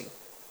first thing.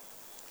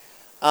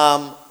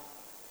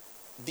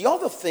 The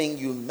other thing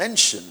you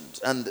mentioned,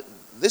 and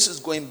this is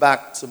going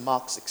back to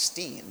Mark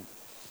 16.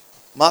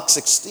 Mark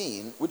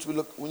 16, which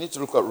we need to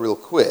look at real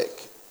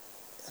quick.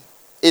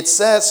 It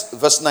says,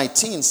 verse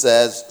 19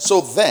 says,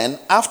 so then,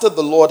 after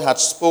the Lord had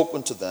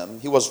spoken to them,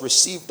 he was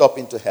received up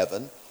into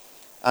heaven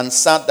and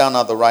sat down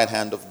at the right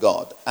hand of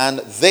God. And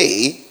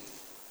they,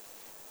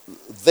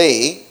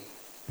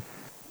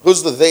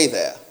 who's the they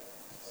there?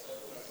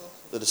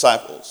 The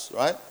disciples,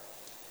 right?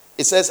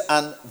 It says,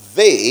 and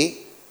they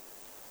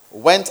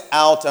went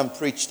out and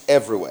preached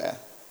everywhere,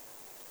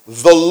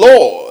 the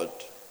Lord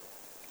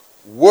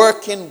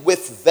working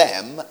with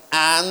them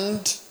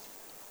and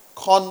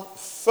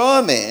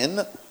confirming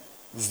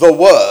the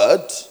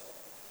word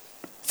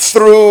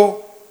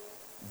through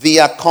the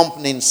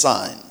accompanying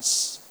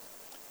signs.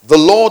 The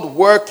Lord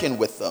working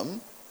with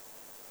them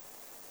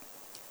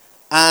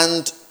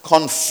and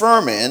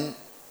confirming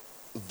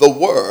the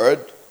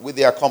word with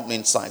the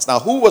accompanying signs. Now,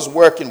 who was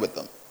working with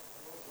them?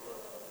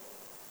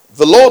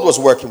 The Lord was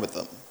working with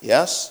them,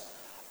 yes?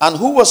 And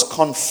who was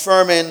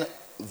confirming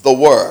the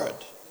word?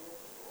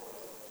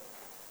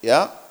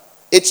 Yeah?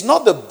 It's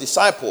not the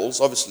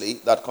disciples, obviously,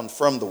 that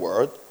confirmed the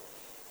word.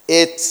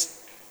 It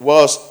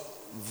was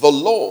the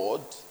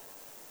Lord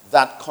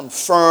that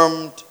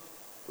confirmed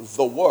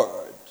the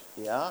word.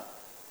 Yeah?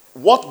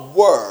 What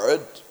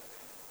word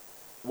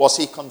was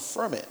he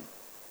confirming?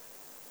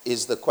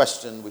 Is the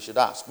question we should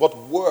ask. What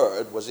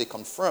word was he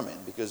confirming?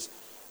 Because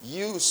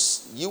you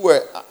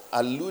were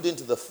alluding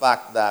to the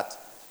fact that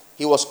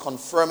he was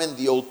confirming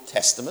the Old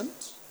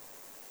Testament,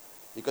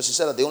 because he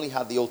said that they only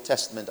had the Old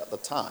Testament at the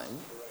time.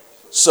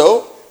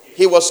 So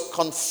he was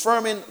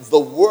confirming the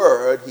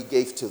word he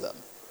gave to them.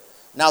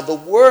 Now, the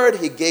word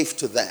he gave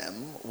to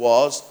them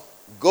was,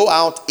 go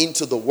out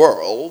into the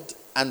world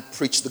and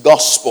preach the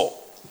gospel.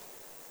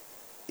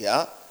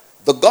 Yeah?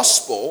 The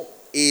gospel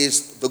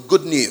is the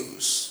good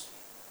news.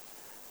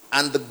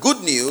 And the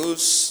good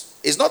news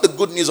is not the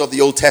good news of the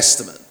Old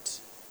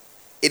Testament.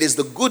 It is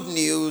the good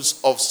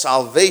news of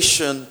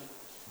salvation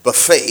by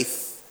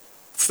faith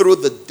through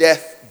the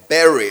death,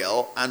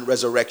 burial, and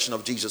resurrection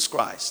of Jesus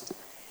Christ.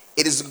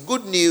 It is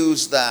good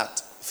news that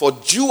for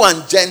Jew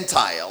and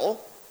Gentile,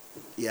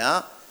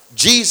 yeah,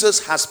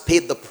 Jesus has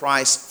paid the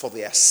price for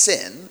their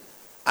sin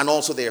and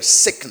also their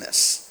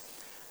sickness.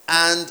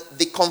 And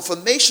the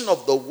confirmation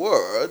of the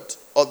word,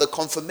 or the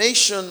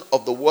confirmation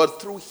of the word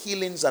through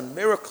healings and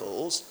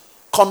miracles,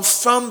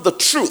 confirm the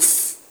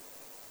truth.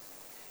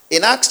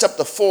 In Acts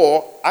chapter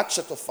 4, Acts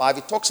chapter 5,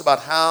 it talks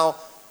about how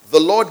the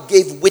Lord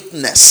gave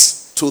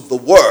witness to the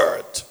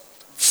word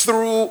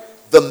through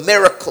the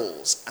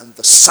miracles and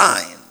the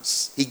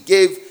signs. He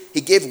gave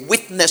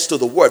witness to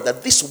the word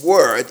that this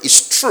word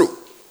is true.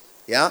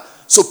 Yeah?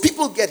 So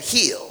people get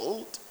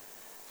healed,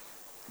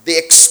 they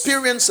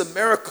experience a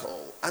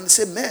miracle, and they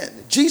say,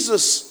 man,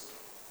 Jesus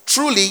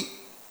truly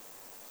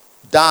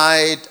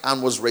died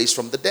and was raised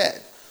from the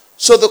dead.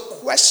 So the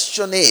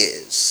question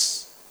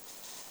is,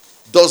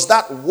 does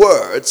that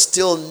word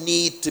still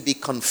need to be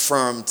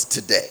confirmed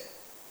today?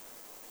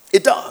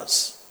 It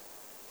does.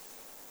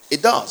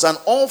 It does. And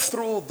all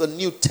through the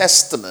New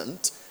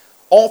Testament,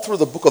 all through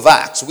the book of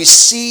Acts, we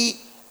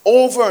see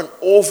over and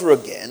over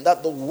again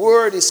that the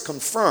word is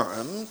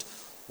confirmed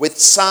with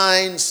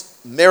signs,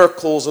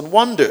 miracles, and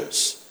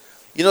wonders.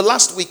 You know,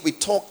 last week we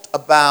talked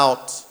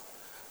about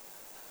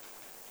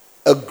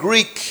a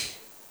Greek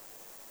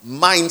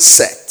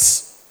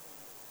mindset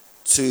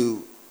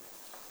to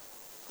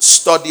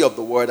study of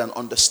the word and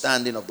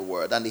understanding of the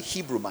word, and the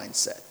Hebrew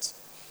mindset.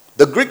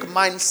 The Greek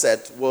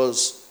mindset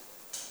was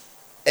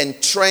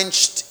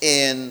entrenched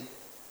in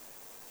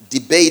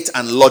debate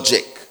and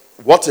logic.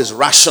 What is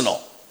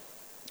rational?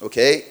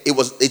 Okay?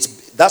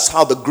 That's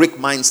how the Greek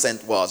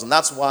mindset was. And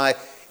that's why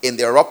in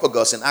the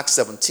Areopagus in Acts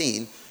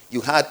 17,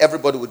 you had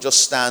everybody would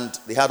just stand.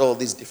 They had all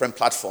these different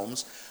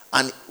platforms.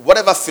 And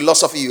whatever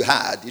philosophy you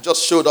had, you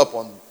just showed up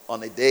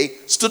on a day,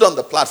 stood on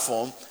the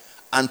platform,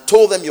 and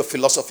told them your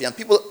philosophy. And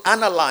people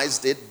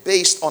analyzed it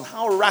based on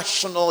how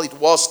rational it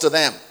was to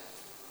them.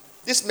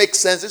 This makes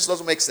sense. This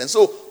doesn't make sense.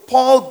 So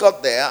Paul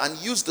got there and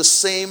used the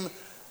same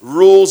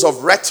rules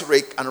of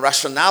rhetoric and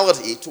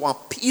rationality to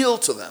appeal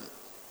to them.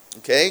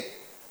 Okay?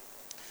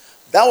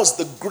 That was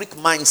the Greek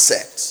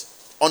mindset.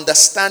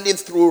 Understanding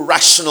through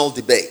rational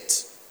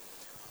debate.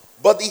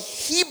 But the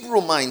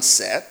Hebrew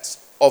mindset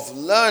of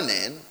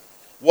learning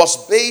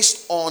was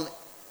based on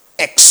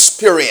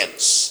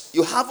experience.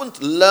 You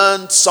haven't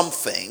learned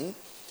something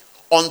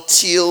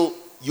until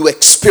you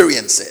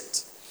experience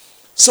it.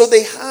 So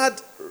they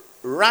had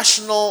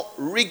rational,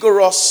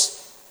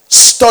 rigorous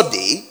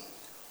study,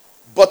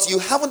 but you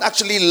haven't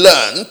actually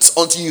learned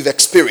until you've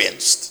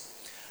experienced.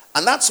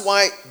 And that's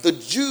why the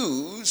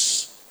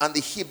Jews and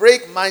the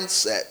Hebraic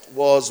mindset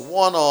was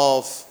one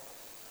of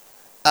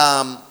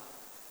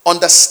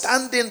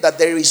understanding that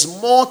there is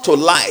more to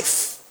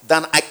life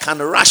than I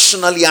can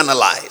rationally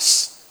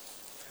analyze.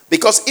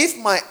 Because if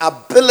my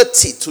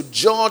ability to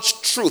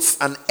judge truth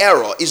and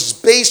error is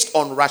based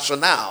on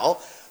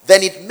rationale,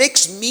 then it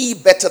makes me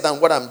better than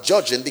what I'm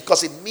judging,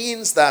 because it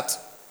means that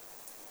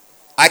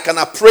I can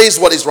appraise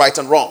what is right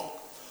and wrong.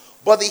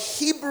 But the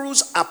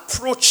Hebrews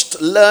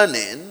approached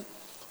learning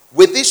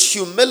with this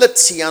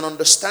humility and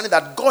understanding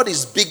that God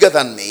is bigger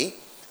than me.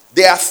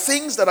 There are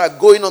things that are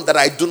going on that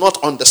I do not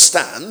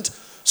understand.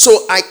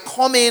 So I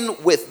come in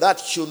with that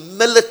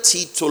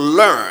humility to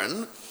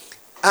learn,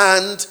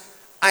 and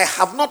I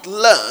have not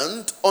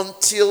learned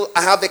until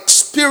I have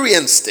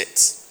experienced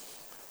it.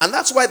 And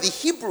that's why the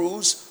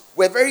Hebrews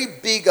were very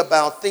big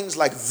about things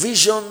like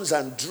visions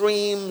and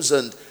dreams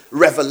and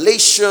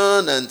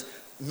revelation and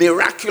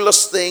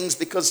miraculous things,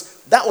 because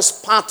that was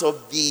part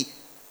of the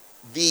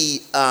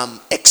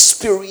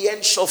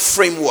experiential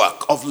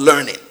framework of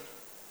learning.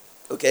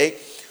 Okay?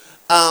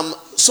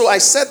 So I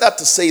said that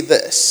to say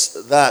this,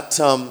 that,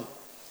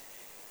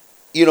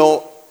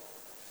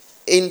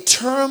 in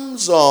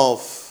terms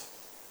of,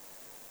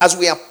 as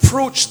we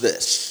approach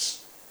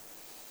this,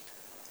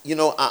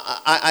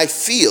 I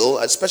feel,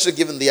 especially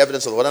given the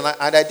evidence of the word, and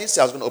I did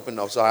say I was going to open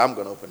up, so I am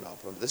going to open up.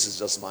 This is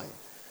just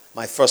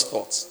my first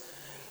thoughts.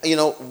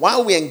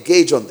 While we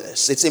engage on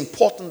this, it's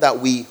important that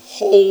we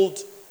hold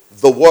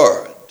the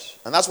word.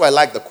 And that's why I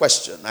like the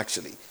question,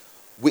 actually.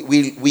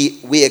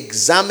 We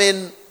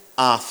examine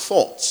our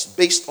thoughts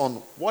based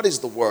on what is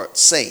the word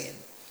saying.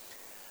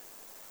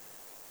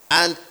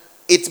 And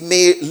it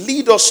may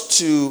lead us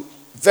to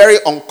very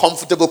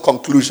uncomfortable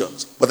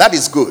conclusions. But that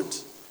is good. Do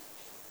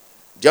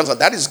you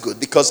understand? That is good,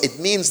 because it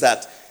means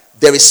that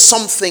there is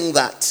something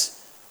that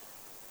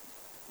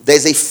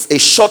there's a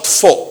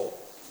shortfall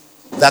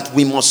that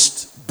we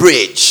must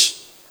bridge.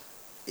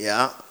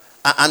 Yeah?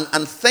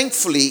 And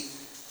thankfully,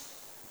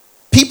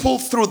 people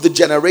through the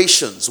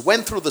generations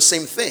went through the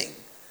same thing.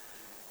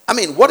 I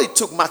mean, what it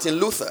took Martin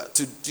Luther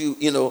to do,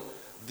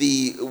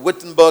 the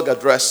Wittenberg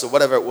Address or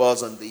whatever it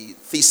was, and the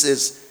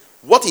thesis,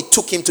 what it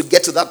took him to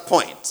get to that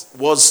point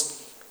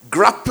was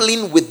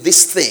grappling with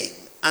this thing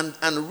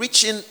and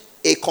reaching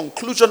a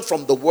conclusion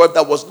from the word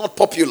that was not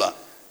popular.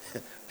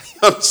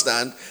 You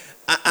understand?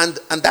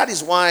 And that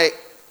is why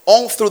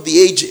all through the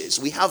ages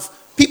we have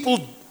people,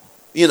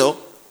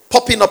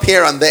 popping up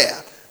here and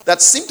there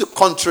that seem to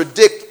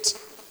contradict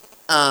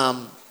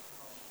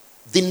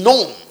the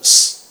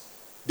norms,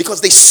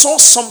 because they saw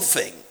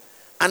something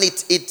and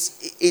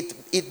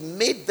it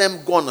made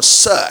them go on a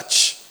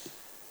search,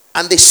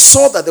 and they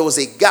saw that there was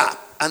a gap,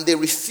 and they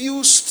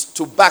refused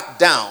to back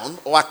down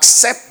or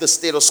accept the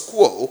status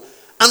quo,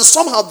 and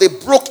somehow they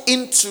broke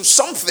into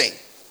something,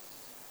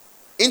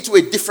 into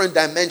a different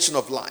dimension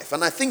of life.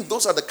 And I think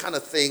those are the kind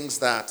of things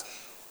that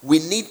we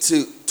need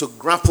to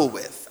grapple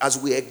with as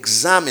we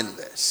examine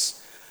this.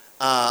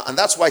 And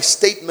that's why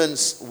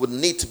statements would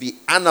need to be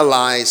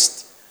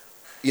analyzed,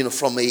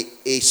 from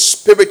a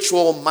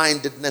spiritual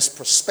mindedness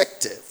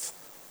perspective.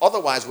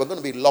 Otherwise, we're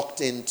going to be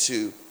locked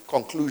into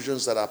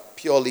conclusions that are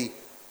purely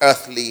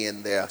earthly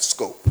in their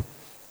scope.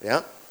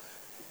 Yeah?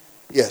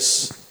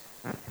 Yes.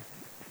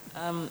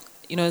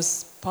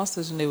 As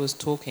Pastor Tunde was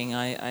talking,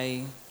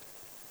 I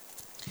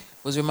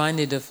was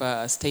reminded of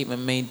a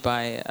statement made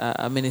by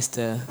a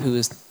minister who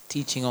was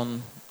teaching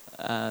on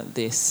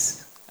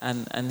this.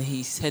 And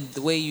he said,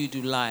 the way you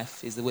do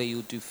life is the way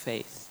you do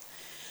faith.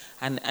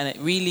 And it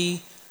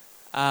really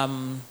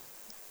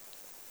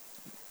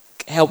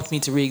helped me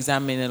to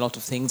re-examine a lot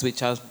of things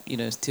which are,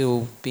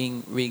 still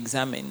being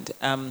re-examined.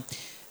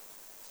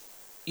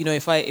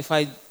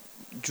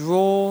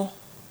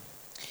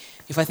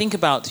 If I think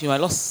about, I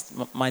lost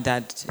my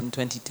dad in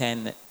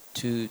 2010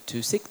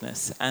 to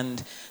sickness,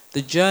 and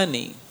the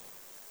journey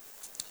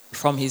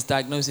from his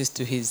diagnosis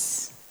to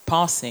his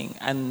passing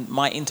and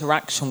my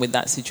interaction with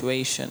that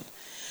situation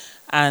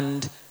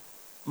and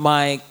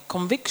my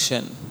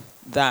conviction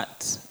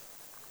that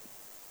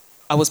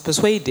I was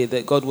persuaded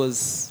that God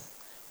was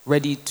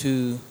ready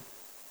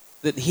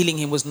that healing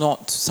him was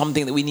not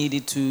something that we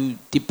needed to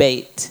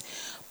debate.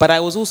 But I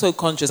was also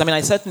conscious,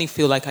 I certainly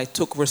feel like I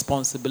took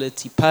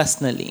responsibility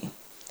personally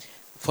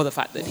for the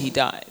fact that he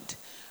died.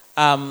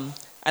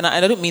 And I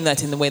don't mean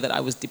that in the way that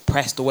I was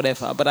depressed or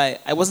whatever, but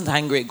I wasn't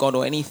angry at God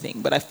or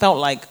anything, but I felt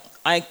like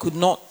I could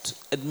not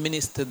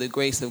administer the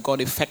grace of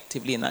God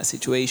effectively in that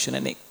situation,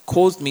 and it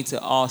caused me to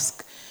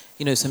ask,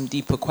 some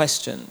deeper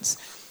questions.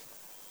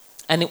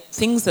 And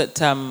things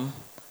that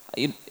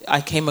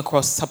I came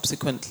across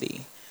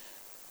subsequently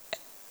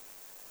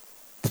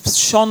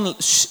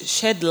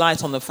shed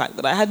light on the fact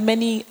that I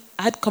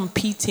had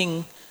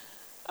competing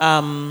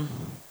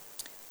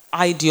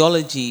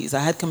ideologies. I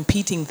had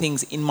competing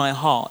things in my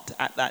heart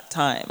at that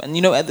time. And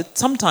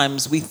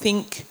sometimes we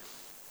think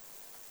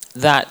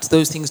that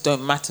those things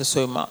don't matter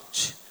so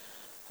much,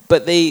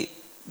 but they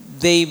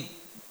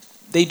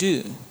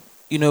do.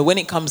 When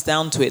it comes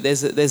down to it,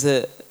 there's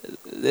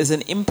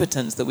an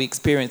impotence that we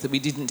experience that we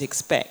didn't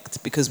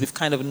expect, because we've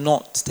kind of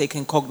not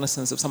taken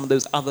cognizance of some of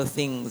those other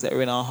things that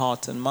are in our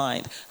heart and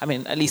mind.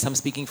 At least I'm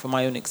speaking from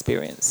my own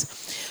experience.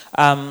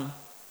 So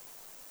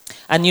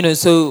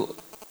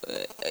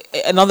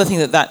another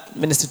thing that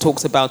minister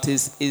talks about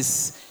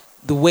is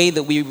the way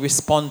that we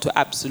respond to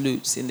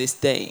absolutes in this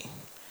day.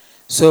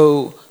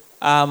 So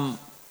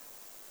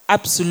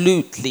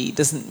absolutely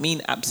doesn't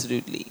mean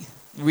absolutely,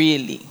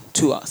 really,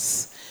 to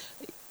us.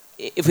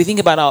 If we think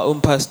about our own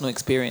personal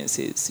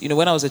experiences,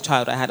 when I was a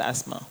child, I had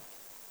asthma.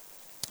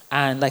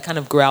 And I kind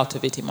of grew out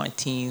of it in my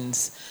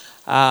teens.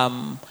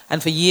 And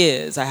for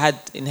years, I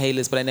had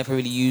inhalers, but I never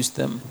really used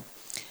them.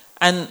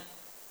 And,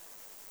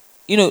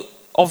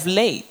 of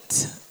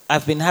late,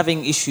 I've been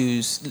having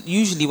issues,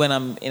 usually when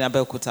I'm in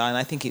Abeokuta, and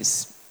I think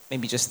it's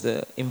maybe just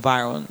the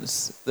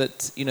environs,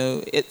 that,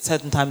 at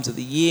certain times of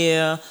the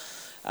year,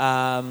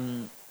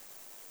 pollen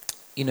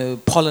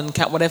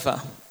count,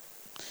 whatever.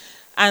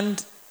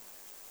 And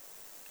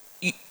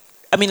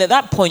at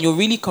that point, you're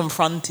really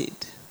confronted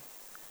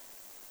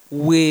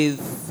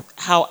with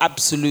how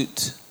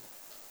absolute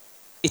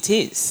it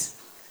is.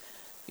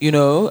 There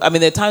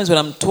are times when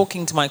I'm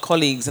talking to my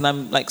colleagues and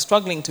I'm like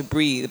struggling to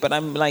breathe, but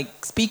I'm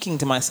like speaking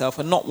to myself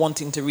and not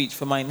wanting to reach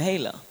for my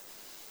inhaler.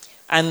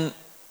 And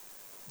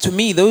to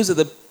me, those are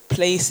the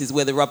places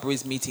where the rubber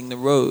is meeting the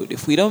road.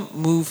 If we don't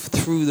move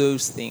through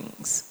those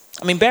things,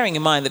 bearing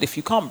in mind that if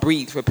you can't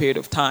breathe for a period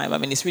of time,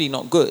 it's really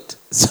not good.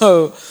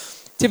 So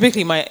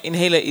typically my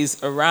inhaler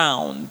is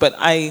around, but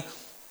I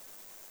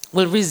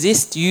will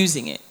resist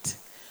using it.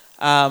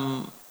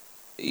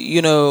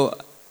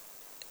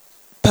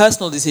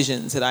 Personal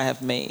decisions that I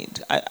have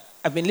made.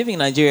 I've been living in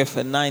Nigeria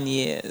for 9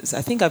 years.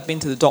 I think I've been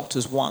to the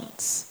doctors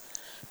once,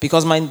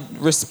 because my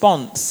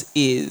response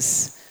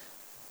is,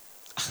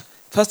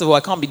 first of all, I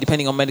can't be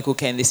depending on medical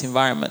care in this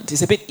environment.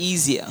 It's a bit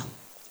easier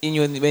when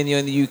you're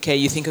in the UK.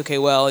 You think, okay,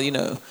 well,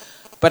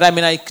 but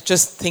I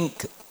just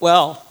think,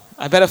 well,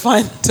 I better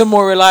find a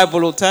more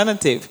reliable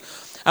alternative.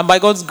 And by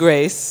God's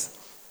grace,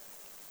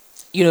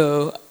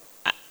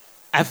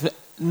 I've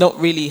not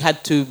really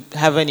had to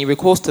have any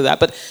recourse to that.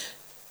 But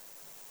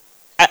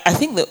I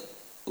think that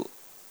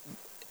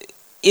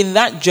in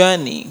that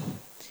journey,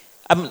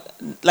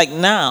 like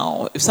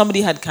now, if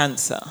somebody had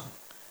cancer,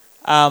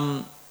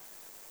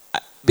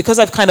 because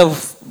I've kind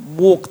of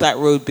walked that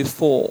road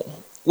before,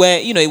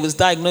 where, it was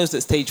diagnosed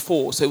at stage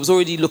 4, so it was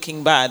already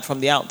looking bad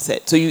from the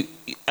outset. So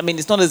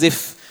it's not as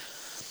if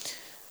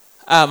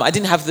I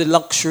didn't have the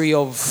luxury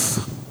of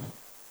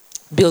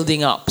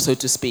building up, so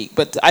to speak.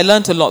 But I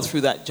learned a lot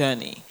through that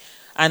journey.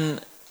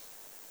 And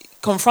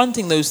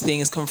confronting those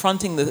things,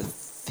 confronting the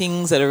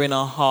things that are in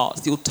our hearts,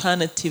 the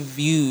alternative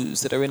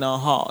views that are in our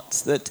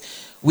hearts that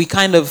we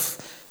kind of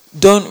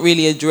don't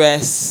really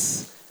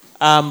address,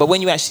 but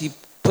when you actually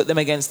put them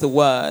against the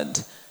word,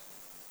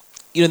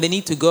 they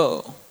need to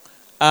go.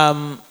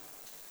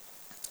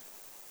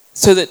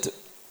 So that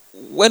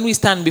when we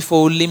stand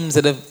before limbs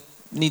that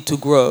need to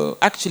grow,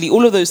 actually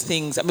all of those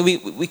things,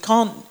 we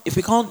can't, if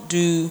we can't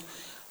do,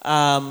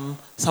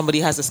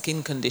 somebody has a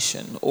skin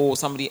condition or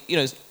somebody,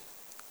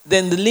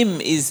 then the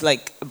limb is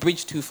like a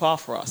bridge too far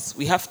for us.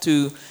 We have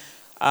to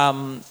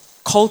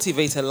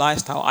cultivate a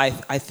lifestyle,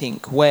 I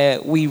think,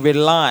 where we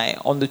rely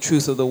on the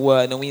truth of the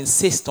word and we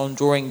insist on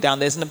drawing down.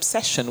 There's an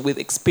obsession with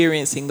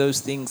experiencing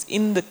those things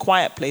in the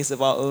quiet place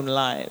of our own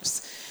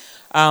lives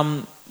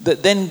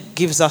that then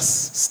gives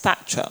us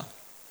stature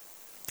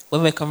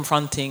when we're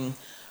confronting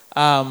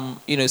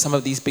some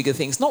of these bigger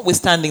things,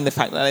 notwithstanding the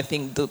fact that I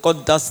think that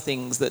God does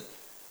things that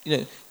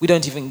we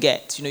don't even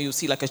get. You'll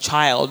see like a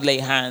child lay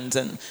hands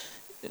and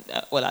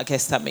well, I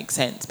guess that makes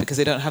sense because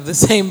they don't have the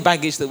same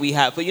baggage that we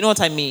have. But you know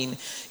what I mean?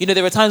 You know,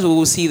 there are times where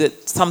we'll see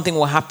that something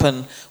will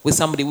happen with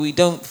somebody. We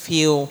don't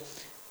feel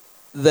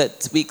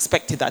that we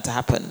expected that to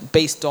happen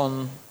based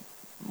on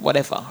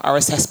whatever, our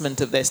assessment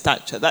of their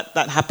stature.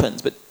 That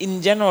happens. But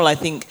in general, I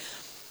think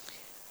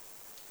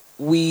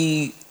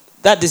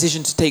that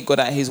decision to take God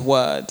at his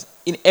word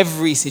in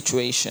every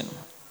situation,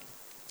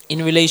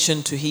 in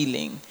relation to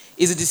healing,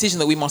 is a decision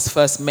that we must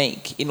first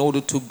make in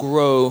order to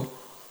grow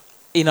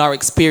in our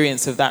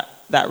experience of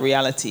that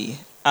reality.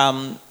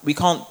 We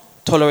can't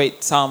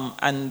tolerate some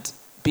and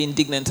be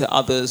indignant to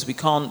others. We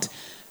can't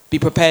be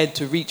prepared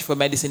to reach for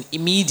medicine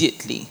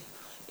immediately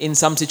in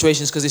some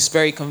situations because it's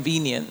very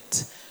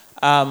convenient,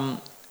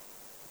 and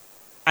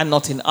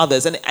not in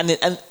others.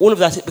 And all of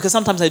that, because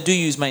sometimes I do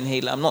use my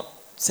inhaler. I'm not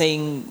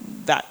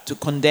saying that to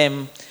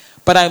condemn,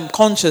 but I'm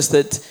conscious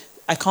that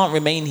I can't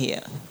remain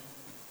here.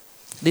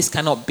 This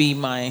cannot be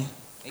my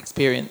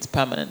experience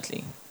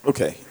permanently.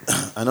 Okay,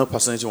 I know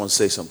Pastor Niti wants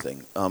to say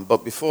something,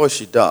 but before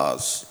she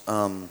does,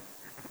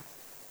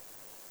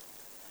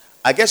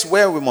 I guess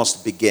where we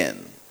must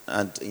begin,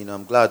 and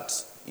I'm glad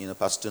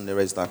Pastor Tunde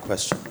raised that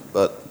question,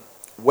 but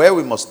where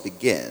we must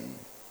begin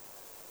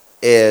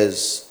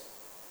is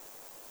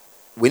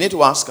we need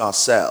to ask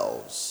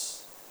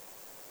ourselves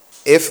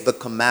if the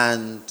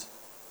command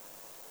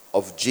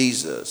of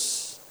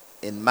Jesus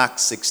in Mark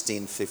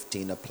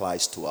 16:15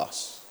 applies to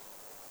us.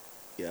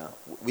 Yeah,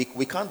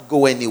 we can't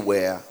go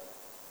anywhere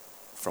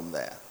from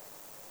there.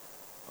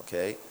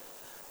 Okay?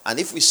 And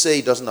if we say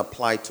it doesn't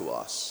apply to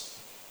us,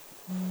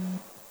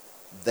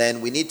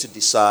 then we need to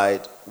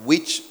decide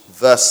which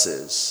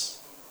verses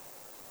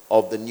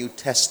of the New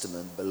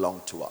Testament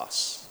belong to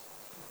us.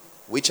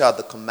 Which are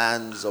the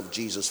commands of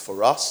Jesus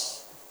for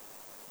us,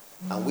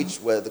 and which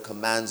were the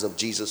commands of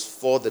Jesus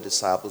for the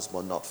disciples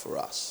but not for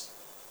us.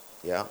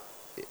 Yeah?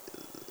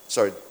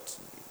 Sorry.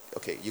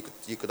 Okay,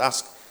 you could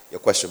ask your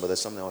question, but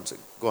there's something I want to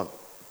go on.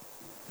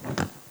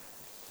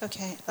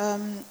 Okay,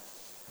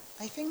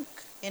 I think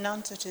in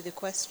answer to the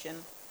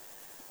question,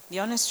 the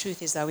honest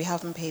truth is that we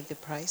haven't paid the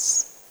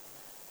price.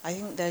 I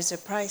think there's a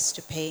price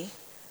to pay,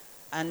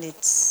 and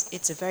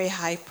it's a very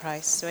high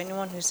price. So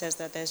anyone who says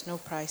that there's no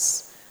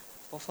price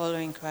for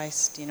following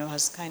Christ,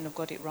 has kind of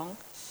got it wrong.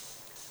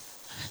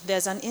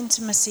 There's an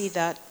intimacy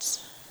that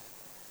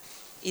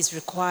is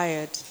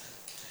required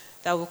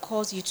that will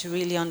cause you to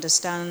really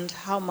understand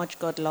how much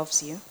God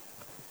loves you.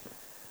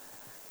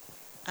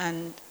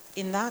 And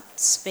in that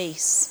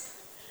space,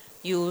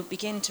 you will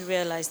begin to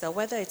realize that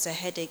whether it's a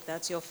headache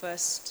that's your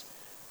first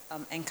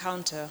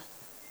encounter,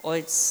 or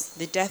it's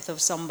the death of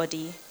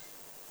somebody,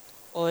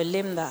 or a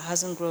limb that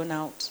hasn't grown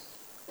out,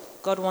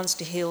 God wants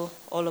to heal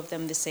all of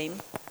them the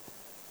same.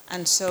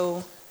 And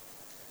so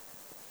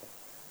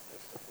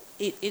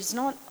it's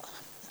not,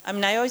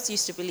 I always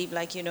used to believe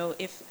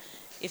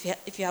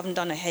if you haven't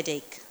done a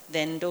headache,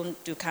 then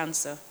don't do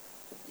cancer,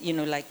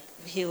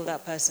 heal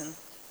that person.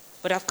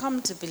 But I've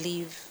come to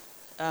believe,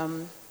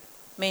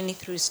 mainly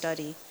through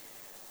study,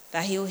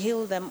 that he'll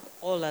heal them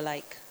all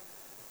alike,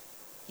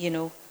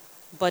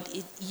 But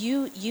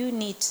you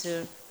need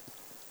to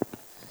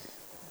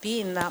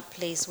be in that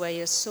place where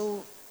you're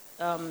so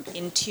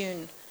in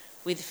tune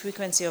with the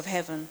frequency of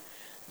heaven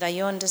that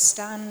you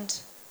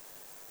understand,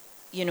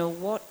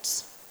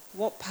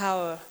 what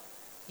power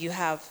you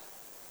have.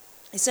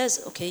 It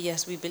says, okay,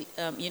 yes, we,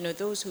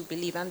 those who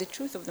believe, and the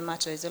truth of the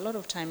matter is, a lot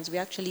of times we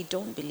actually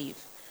don't believe.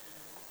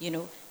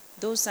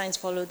 Those signs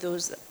follow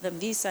those.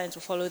 These signs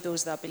will follow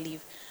those that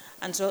believe.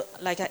 And so,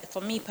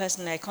 for me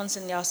personally, I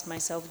constantly ask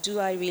myself, do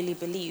I really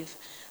believe?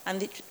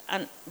 And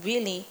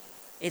really,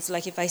 it's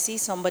like if I see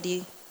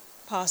somebody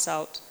pass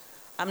out,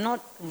 I'm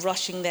not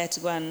rushing there to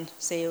go and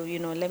say,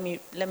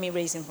 let me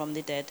raise him from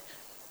the dead.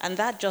 And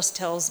that just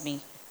tells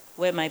me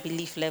where my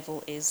belief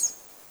level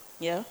is.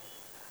 Yeah.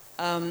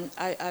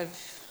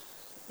 I've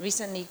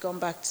recently gone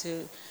back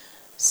to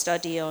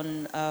study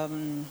on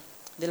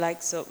the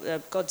likes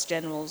of God's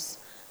generals,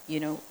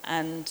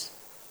 and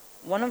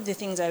one of the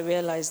things I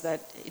realized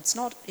that it's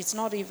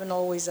not even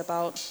always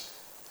about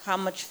how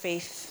much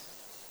faith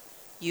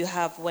you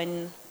have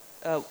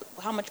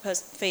how much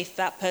faith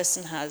that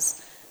person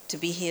has to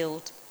be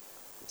healed.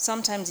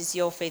 Sometimes it's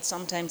your faith,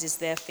 sometimes it's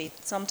their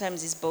faith,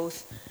 sometimes it's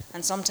both,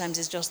 and sometimes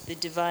it's just the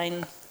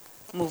divine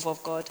move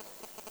of God.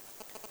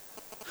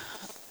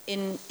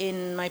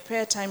 In my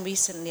prayer time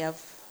recently,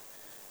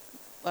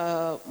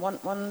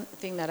 one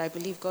thing that I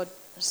believe God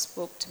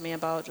spoke to me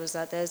about was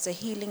that there's a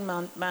healing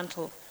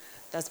mantle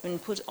that's been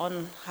put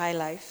on High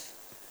Life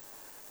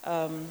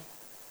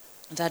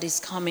that is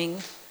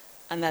coming,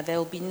 and that there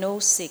will be no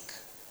sick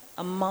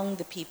among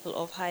the people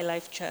of High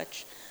Life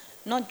Church,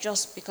 not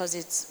just because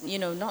it's,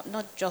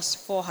 not just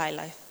for High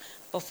Life,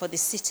 but for the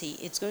city.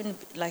 It's going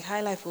to be,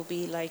 High Life will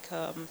be like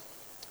a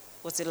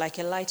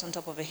light on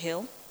top of a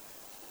hill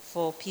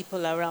for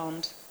people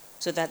around,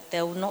 so that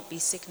there will not be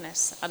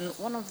sickness. And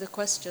one of the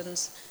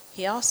questions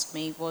he asked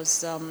me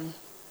was,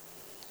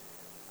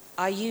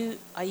 are you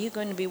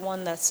going to be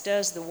one that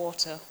stirs the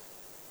water,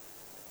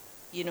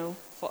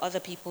 for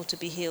other people to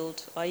be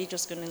healed? Or are you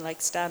just going to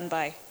like stand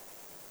by?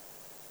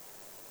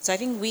 So I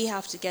think we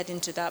have to get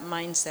into that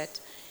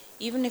mindset.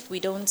 Even if we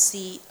don't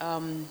see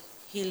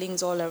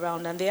healings all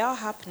around, and they are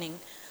happening,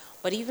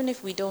 but even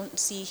if we don't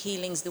see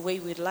healings the way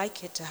we'd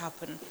like it to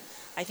happen,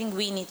 I think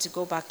we need to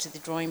go back to the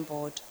drawing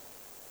board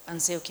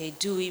and say, okay,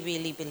 do we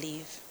really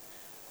believe?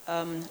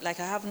 Like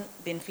I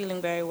haven't been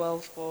feeling very well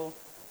for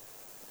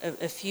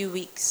a few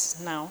weeks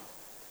now.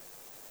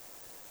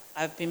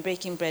 I've been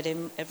breaking bread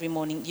every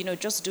morning,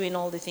 just doing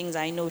all the things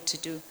I know to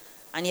do,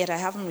 and yet I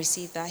haven't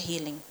received that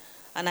healing.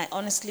 And I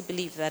honestly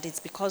believe that it's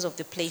because of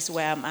the place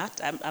where I'm at.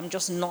 I'm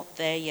just not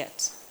there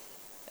yet.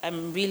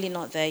 I'm really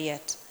not there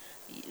yet.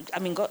 I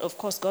mean, God, of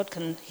course, God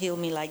can heal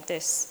me like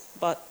this,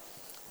 but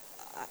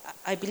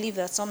I believe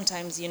that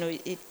sometimes,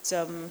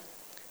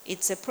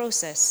 it's a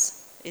process.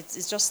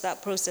 It's just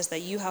that process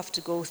that you have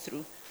to go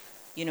through.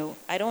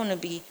 I don't want to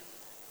be,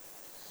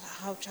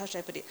 how should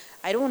I put it?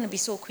 I don't want to be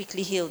so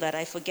quickly healed that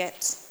I forget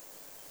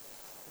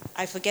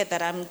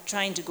that I'm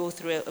trying to go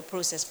through a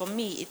process. For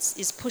me,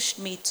 it's pushed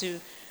me to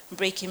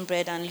breaking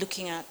bread and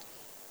looking at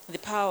the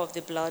power of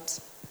the blood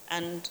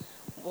and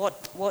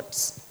what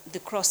the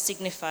cross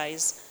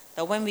signifies,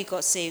 that when we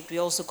got saved, we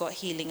also got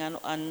healing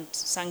and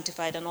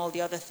sanctified and all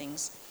the other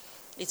things.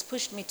 It's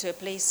pushed me to a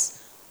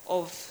place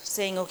of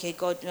saying, okay,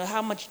 God,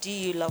 how much do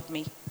you love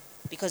me?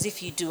 Because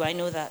if you do, I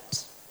know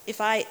that if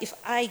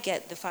I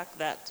get the fact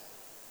that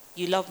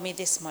you love me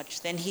this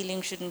much, then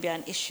healing shouldn't be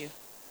an issue.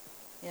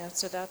 Yeah,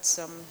 so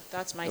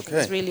that's my thing.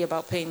 It's really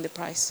about paying the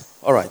price.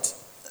 All right.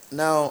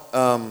 Now,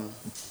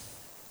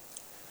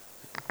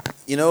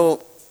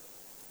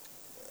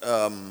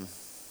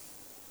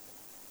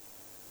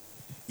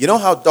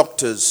 how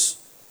doctors,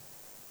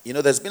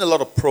 there's been a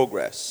lot of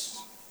progress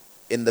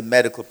in the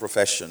medical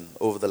profession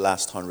over the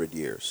last 100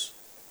 years.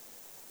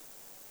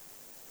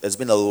 There's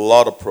been a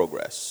lot of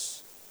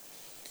progress.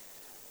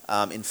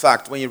 In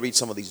fact, when you read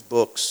some of these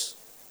books,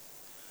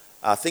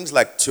 things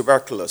like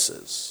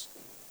tuberculosis,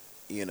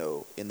 in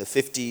the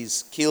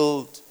 50s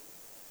killed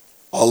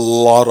a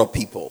lot of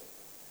people.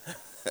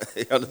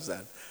 You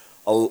understand?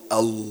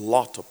 A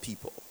lot of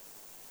people.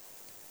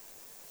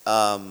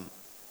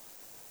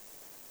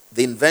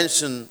 The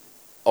invention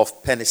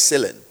of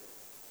penicillin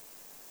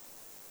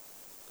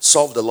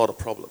solved a lot of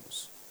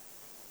problems.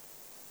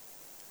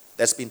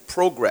 There's been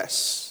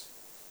progress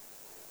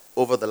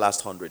over the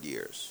last 100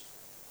 years.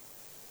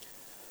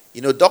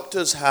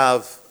 Doctors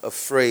have a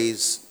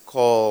phrase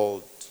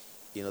called,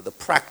 the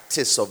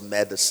practice of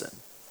medicine.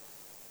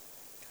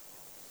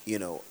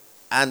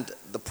 And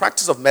the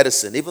practice of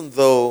medicine, even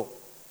though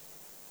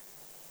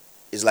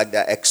it's like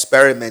they're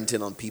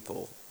experimenting on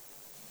people,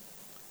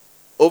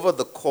 over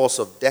the course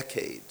of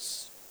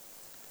decades,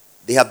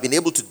 they have been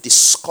able to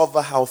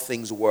discover how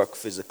things work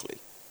physically.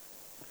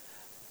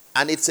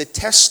 And it's a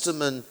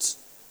testament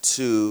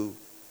to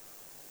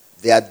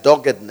their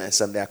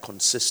doggedness and their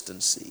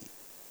consistency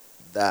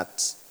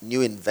that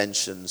new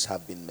inventions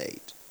have been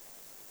made.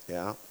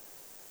 Yeah.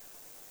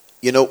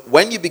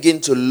 When you begin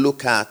to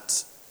look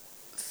at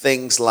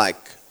things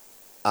like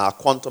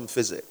quantum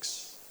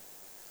physics,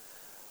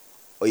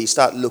 or you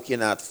start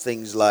looking at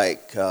things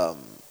like,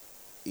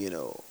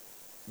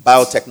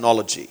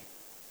 biotechnology,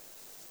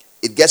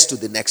 it gets to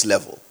the next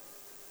level,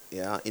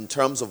 yeah, in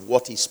terms of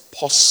what is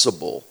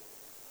possible.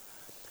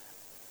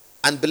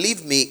 And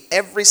believe me,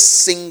 every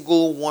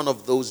single one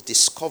of those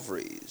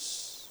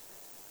discoveries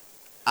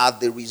are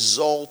the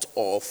result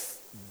of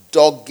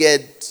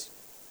dogged,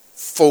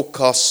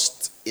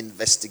 focused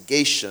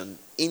investigation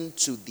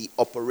into the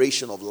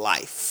operation of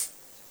life,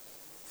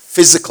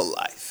 physical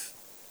life.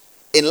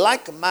 In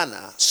like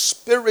manner,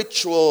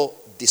 spiritual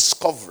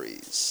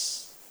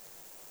discoveries,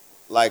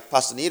 like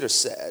Pastor Nita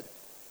said,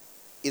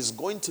 is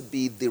going to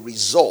be the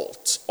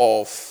result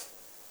of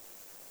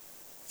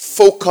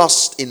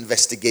focused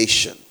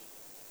investigation.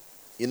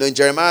 In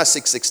Jeremiah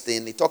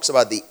 6:16, he talks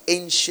about the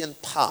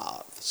ancient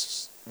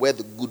paths where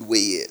the good way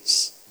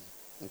is.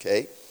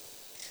 Okay?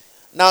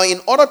 Now,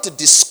 in order to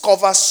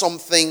discover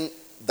something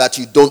that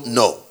you don't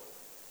know,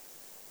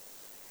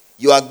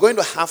 you are going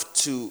to have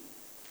to,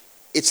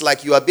 it's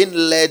like you are being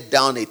led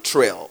down a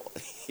trail.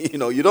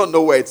 You don't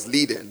know where it's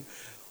leading,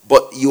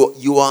 but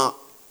you are,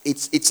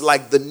 it's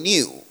like the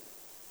new,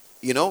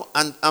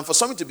 and for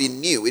something to be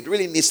new, it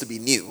really needs to be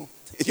new.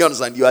 You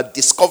understand? You are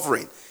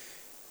discovering.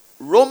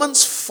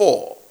 Romans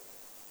 4.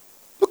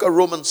 Look at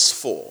Romans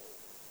 4.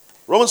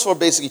 Romans 4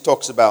 basically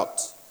talks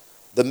about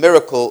the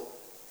miracle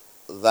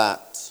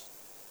that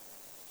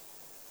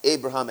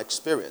Abraham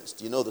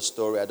experienced. You know the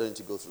story. I don't need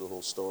to go through the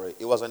whole story.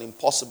 It was an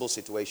impossible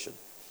situation.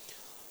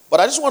 But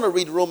I just want to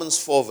read Romans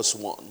 4 verse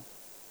 1.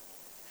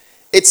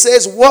 It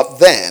says, "What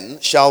then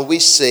shall we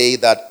say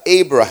that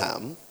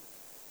Abraham,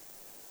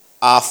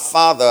 our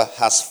father,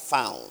 has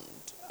found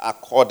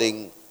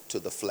according to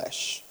the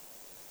flesh?"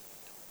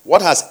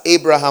 What has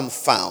Abraham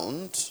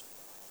found?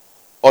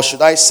 Or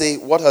should I say,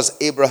 what has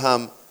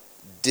Abraham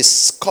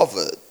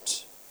discovered?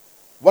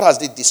 What has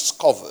he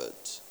discovered?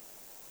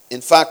 In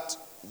fact,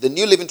 the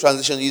New Living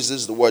Translation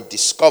uses the word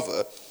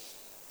discover.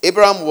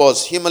 Abraham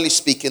was, humanly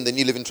speaking, the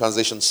New Living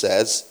Translation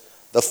says,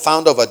 the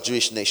founder of a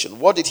Jewish nation.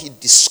 What did he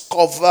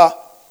discover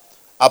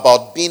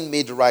about being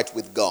made right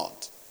with God?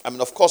 I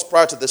mean, of course,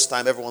 prior to this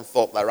time, everyone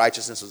thought that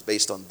righteousness was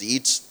based on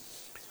deeds.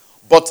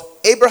 But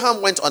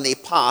Abraham went on a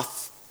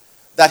path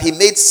that he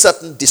made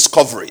certain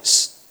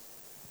discoveries.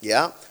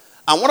 Yeah?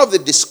 And one of the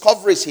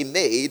discoveries he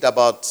made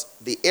about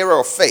the era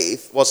of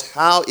faith was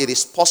how it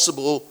is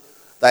possible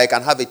that you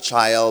can have a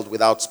child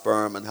without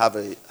sperm and have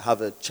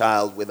a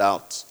child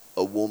without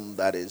a womb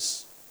that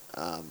is,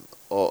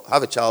 or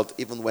have a child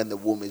even when the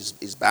womb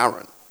is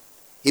barren.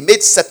 He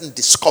made certain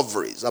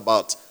discoveries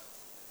about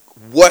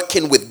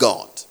working with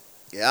God.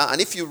 Yeah,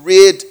 and if you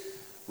read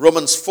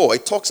Romans 4,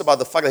 it talks about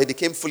the fact that he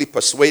became fully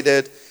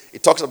persuaded.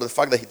 It talks about the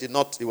fact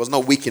that he was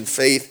not weak in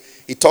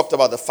faith. He talked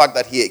about the fact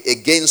that he,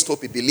 against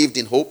hope, he believed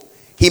in hope.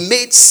 He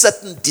made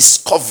certain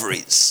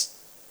discoveries.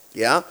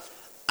 Yeah,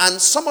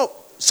 and some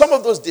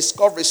of those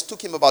discoveries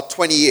took him about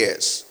 20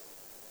 years.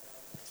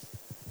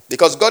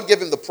 Because God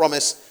gave him the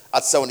promise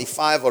at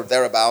 75 or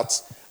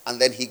thereabouts, and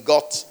then he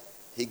got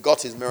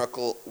his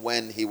miracle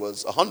when he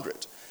was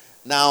 100.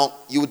 Now,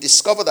 you would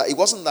discover that it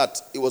wasn't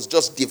that it was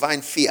just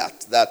divine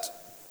fiat that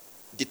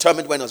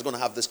determined when he was going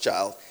to have this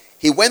child.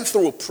 He went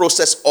through a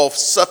process of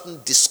certain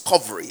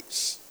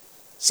discoveries.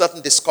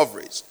 Certain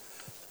discoveries.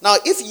 Now,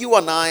 if you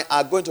and I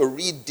are going to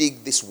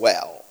re-dig this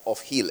well of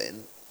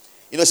healing,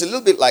 it's a little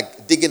bit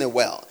like digging a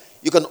well.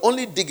 You can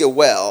only dig a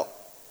well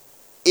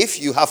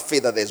if you have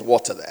faith that there's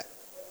water there.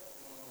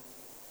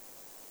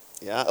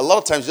 Yeah, a lot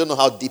of times you don't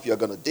know how deep you're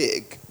going to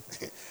dig.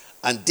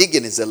 And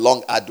digging is a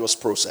long, arduous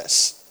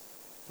process.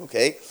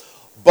 Okay?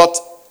 But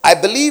I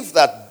believe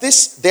that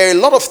there are a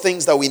lot of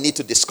things that we need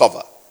to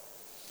discover.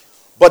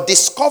 But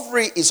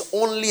discovery is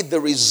only the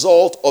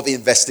result of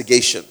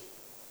investigation.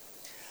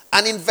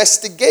 And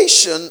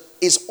investigation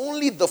is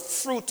only the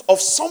fruit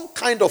of some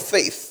kind of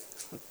faith.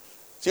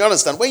 Do you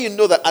understand? When you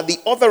know that at the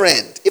other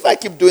end, if I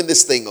keep doing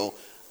this thing,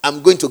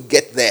 I'm going to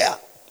get there.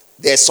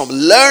 There's some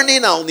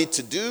learning I'll need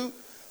to do.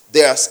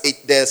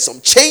 There's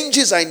some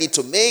changes I need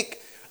to make.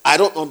 I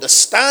don't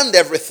understand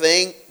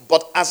everything,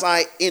 but as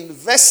I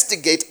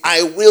investigate,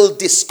 I will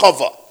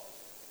discover.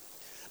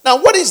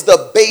 Now, what is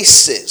the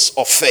basis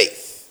of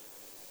faith?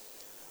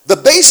 The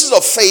basis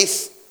of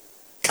faith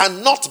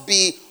cannot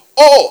be,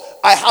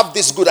 I have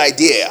this good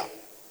idea.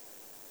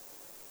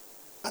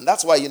 And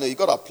that's why, you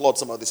got to applaud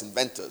some of these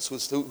inventors who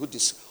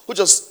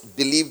just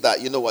believe that,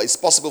 it's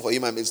possible for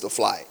human beings to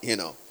fly,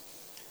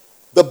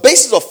 The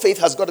basis of faith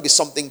has got to be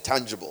something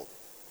tangible.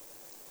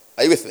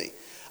 Are you with me?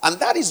 And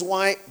that is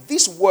why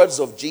these words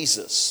of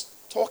Jesus,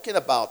 talking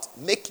about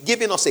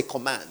giving us a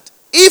command.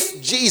 If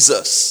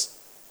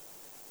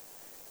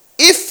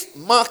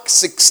Mark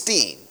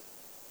 16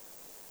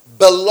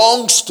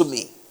 belongs to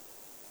me,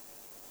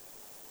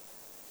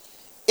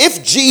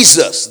 if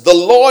Jesus, the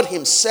Lord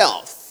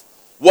himself,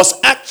 was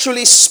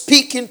actually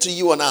speaking to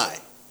you and I,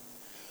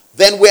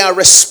 then we are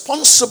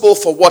responsible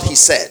for what he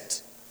said.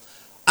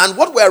 And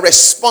what we are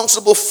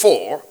responsible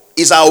for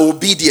is our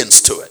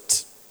obedience to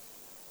it.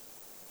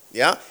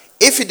 Yeah?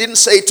 If he didn't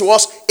say it to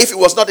us, if it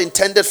was not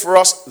intended for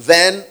us,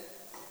 then,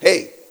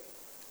 hey,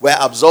 we're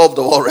absolved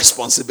of all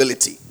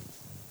responsibility.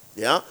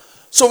 Yeah?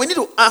 So we need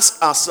to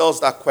ask ourselves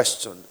that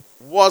question.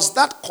 Was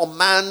that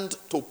command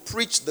to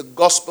preach the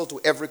gospel to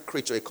every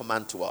creature a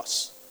command to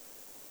us?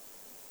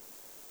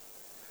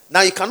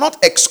 Now, you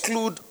cannot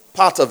exclude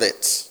part of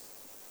it.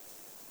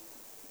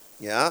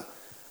 Yeah?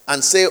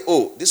 And say,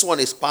 this one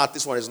is part,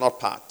 this one is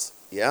not part.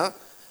 Yeah?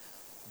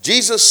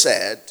 Jesus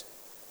said,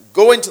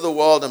 go into the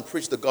world and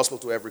preach the gospel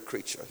to every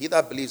creature. He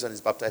that believes and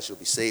is baptized shall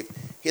be saved.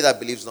 He that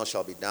believes not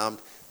shall be damned.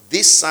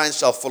 These signs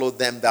shall follow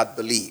them that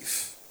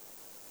believe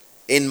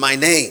in my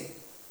name.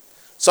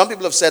 Some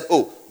people have said,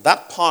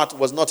 that part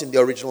was not in the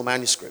original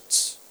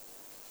manuscripts.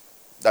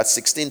 That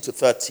 16 to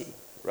 30,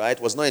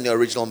 right, was not in the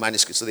original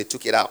manuscript, so they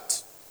took it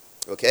out.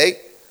 Okay?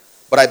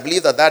 But I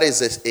believe that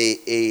is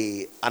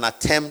an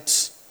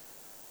attempt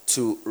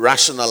to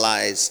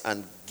rationalize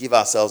and give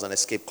ourselves an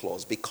escape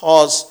clause.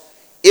 Because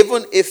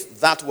even if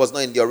that was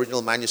not in the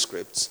original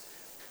manuscripts,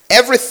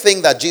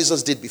 everything that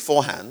Jesus did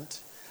beforehand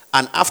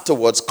and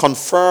afterwards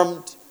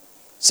confirmed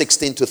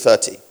 16 to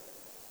 30.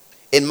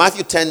 In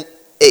Matthew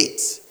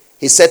 10:8,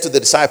 he said to the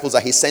disciples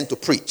that he sent to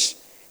preach,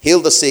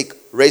 heal the sick,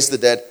 raise the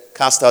dead,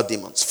 cast out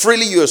demons.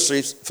 Freely you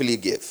receive, freely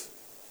give.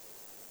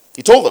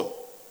 He told them,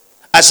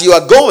 as you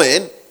are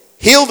going,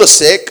 heal the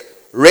sick,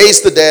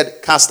 raise the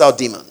dead, cast out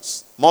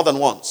demons. More than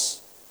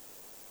once.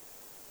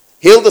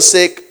 Heal the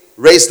sick,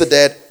 raise the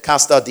dead,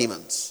 cast out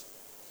demons.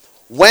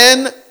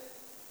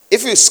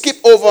 If you skip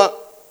over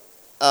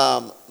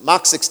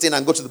Mark 16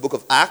 and go to the book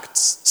of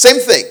Acts, same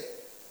thing.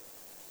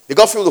 They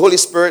got filled with the Holy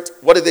Spirit.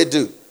 What did they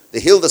do? They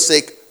healed the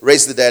sick,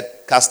 raised the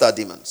dead, cast out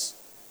demons.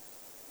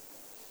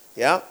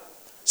 Yeah?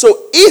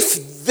 So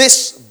if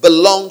this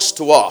belongs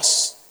to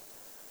us,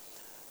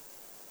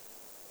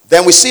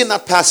 then we see in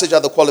that passage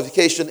that the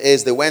qualification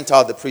is they went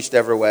out, they preached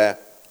everywhere,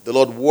 the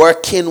Lord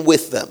working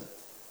with them.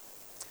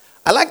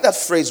 I like that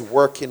phrase,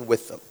 working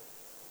with them.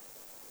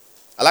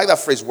 I like that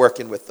phrase,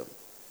 working with them.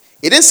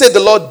 He didn't say the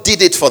Lord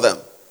did it for them.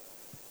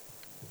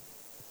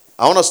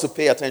 I want us to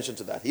pay attention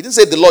to that. He didn't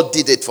say the Lord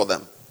did it for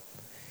them.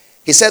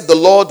 He said the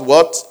Lord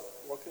what?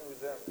 Working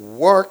with them.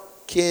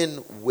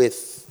 Working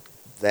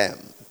with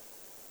them.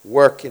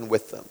 Working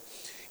with them.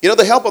 You know,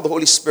 the help of the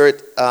Holy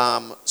Spirit,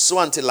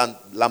 Suante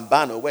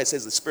Lambano, where it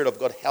says the Spirit of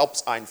God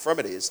helps our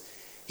infirmities,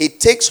 He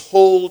takes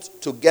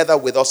hold together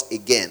with us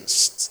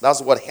against.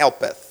 That's what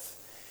helpeth.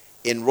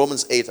 In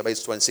Romans 8,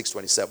 about 26,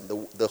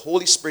 27. The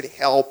Holy Spirit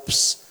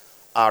helps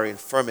our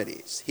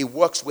infirmities. He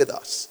works with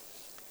us.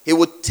 He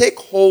would take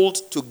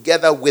hold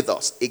together with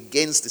us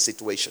against the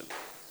situation.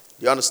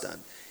 Do you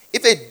understand?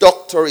 If a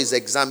doctor is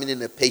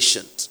examining a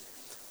patient,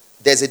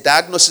 there's a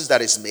diagnosis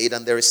that is made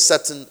and there is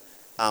certain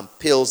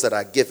pills that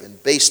are given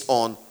based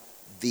on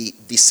the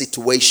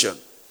situation.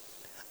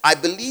 I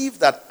believe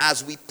that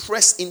as we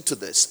press into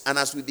this and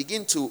as we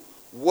begin to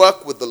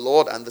work with the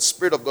Lord and the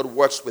Spirit of God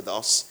works with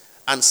us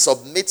and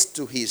submit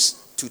to His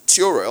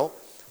tutorial,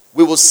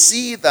 we will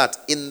see that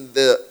in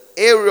the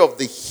area of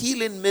the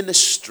healing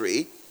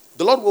ministry,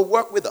 the Lord will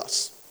work with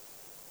us.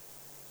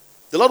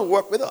 The Lord will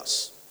work with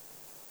us.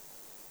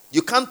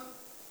 You can't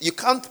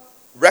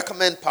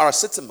recommend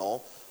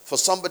paracetamol for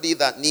somebody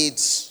that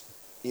needs,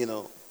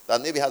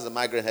 that maybe has a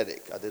migraine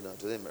headache. I don't know.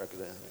 Do they migraine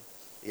headache?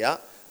 Yeah?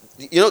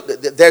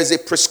 There is a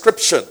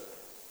prescription.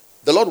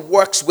 The Lord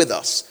works with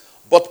us.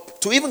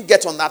 But to even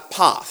get on that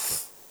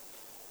path,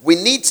 we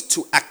need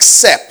to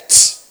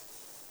accept.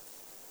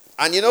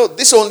 And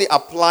this only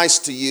applies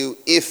to you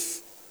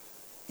if,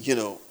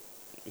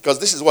 because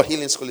this is what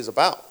Healing School is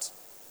about.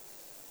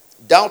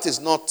 Doubt is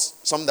not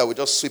something that we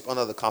just sweep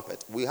under the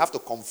carpet. We have to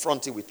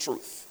confront it with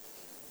truth.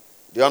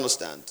 Do you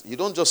understand? You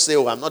don't just say,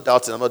 I'm not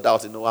doubting.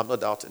 No, I'm not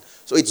doubting.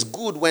 So it's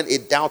good when a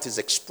doubt is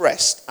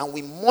expressed, and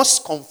we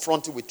must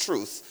confront it with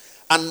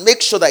truth and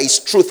make sure that it's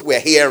truth we're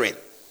hearing.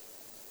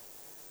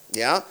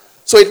 Yeah?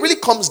 So it really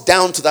comes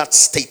down to that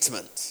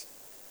statement.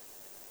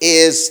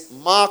 Is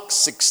Mark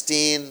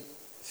 16,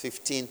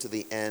 15 to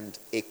the end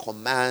a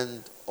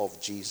command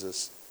of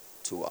Jesus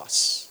to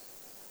us?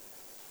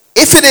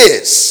 If it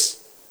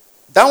is,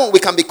 that one we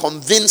can be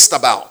convinced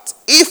about.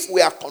 If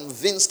we are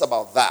convinced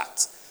about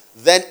that,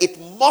 then it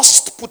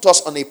must put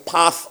us on a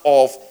path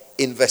of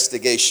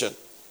investigation.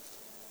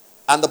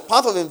 And the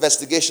path of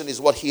investigation is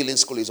what Healing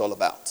School is all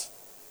about.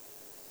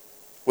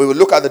 We will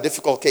look at the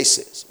difficult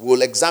cases. We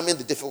will examine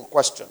the difficult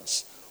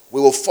questions.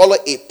 We will follow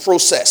a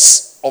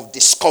process of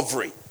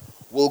discovery.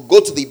 We'll go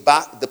to the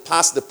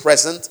past, the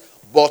present,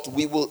 but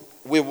we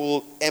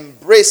will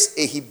embrace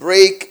a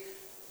Hebraic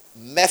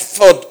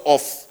method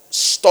of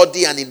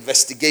study and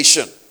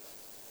investigation.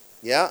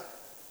 Yeah?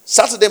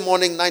 Saturday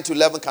morning, 9 to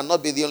 11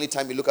 cannot be the only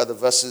time you look at the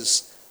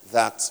verses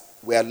that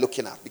we are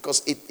looking at,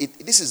 because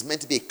this is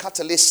meant to be a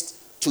catalyst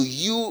to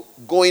you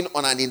going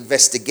on an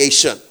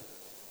investigation.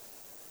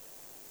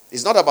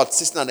 It's not about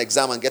sitting an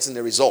exam and getting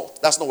the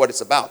result. That's not what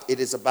it's about.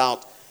 It is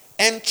about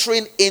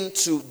entering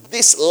into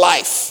this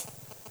life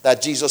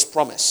that Jesus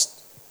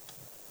promised.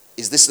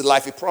 Is this the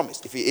life He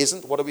promised? If He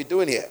isn't, what are we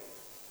doing here?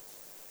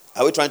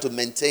 Are we trying to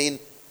maintain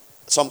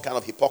some kind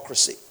of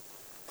hypocrisy?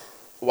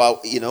 Well,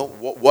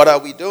 what are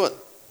we doing?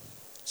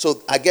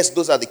 So I guess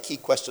those are the key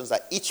questions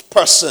that each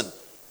person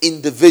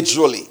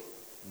individually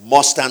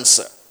must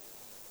answer.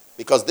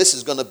 Because this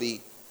is going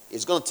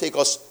to take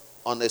us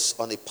on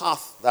a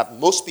path that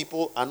most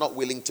people are not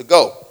willing to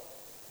go.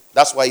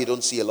 That's why you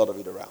don't see a lot of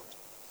it around.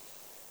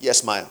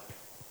 Yes, Maya.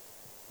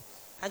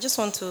 I just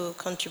want to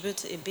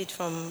contribute a bit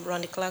from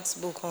Randy Clark's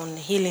book on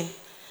healing.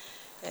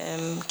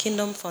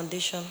 Kingdom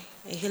Foundation,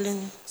 a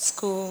healing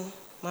school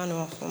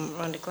manual from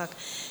Randy Clark.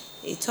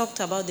 He talked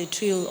about the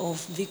thrill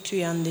of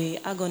victory and the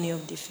agony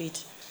of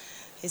defeat.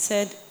 He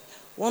said,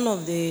 one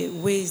of the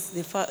ways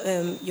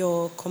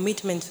your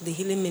commitment to the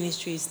healing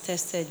ministry is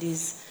tested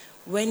is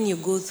when you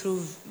go through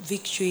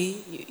victory,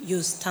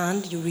 you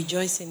stand, you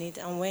rejoice in it,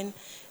 and when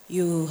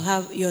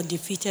you're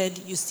defeated,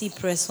 you still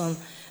press on.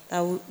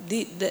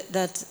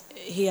 That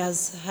he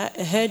has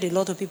heard a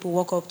lot of people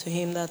walk up to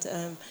him that,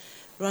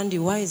 Randy,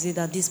 why is it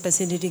that this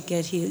person didn't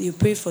get healed? You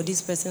prayed for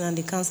this person and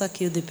the cancer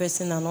killed the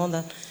person and all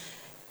that.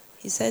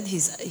 He said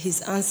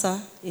his answer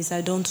is,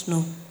 I don't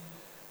know.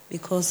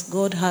 Because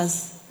God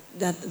has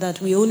that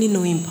we only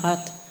know in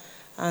part.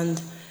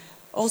 And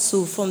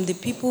also from the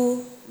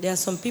people, there are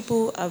some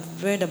people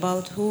I've read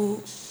about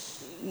who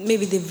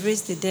maybe they've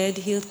raised the dead,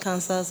 healed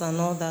cancers and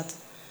all that.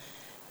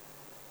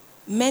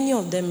 Many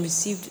of them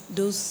received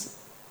those,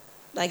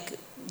 like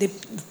the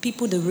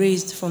people they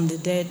raised from the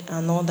dead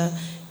and all that,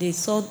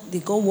 they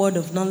got word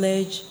of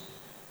knowledge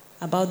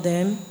about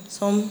them.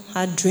 Some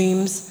had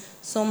dreams,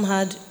 some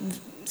had,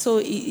 so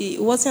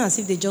it wasn't as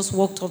if they just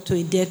walked up to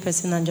a dead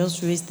person and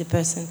just raised the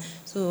person.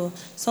 So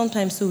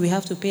sometimes too, we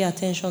have to pay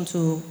attention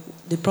to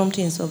the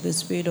promptings of the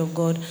Spirit of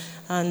God.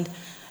 And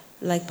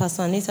like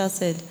Pastor Anita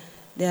said,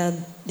 there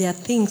are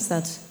things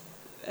that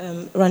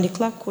Randy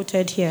Clark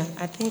quoted here.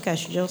 I think I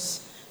should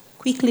just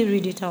quickly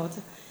read it out.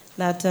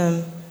 That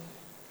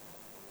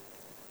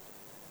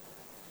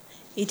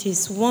It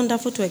is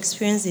wonderful to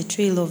experience the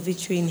thrill of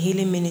victory in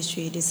healing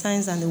ministry, the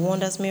signs and the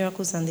wonders,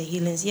 miracles and the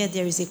healings. Yet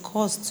there is a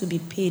cost to be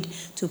paid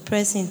to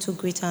press into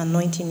greater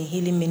anointing in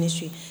healing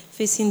ministry,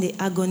 facing the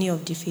agony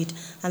of defeat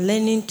and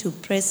learning to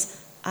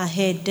press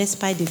ahead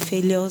despite the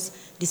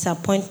failures,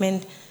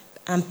 disappointment,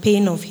 and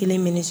pain of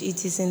healing ministry.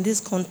 It is in this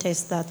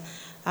context that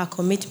our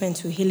commitment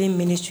to healing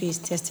ministry is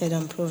tested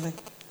and proven.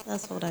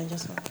 That's what I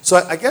just want. So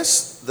I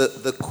guess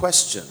the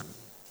question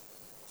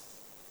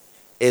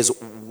is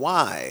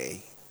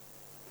why.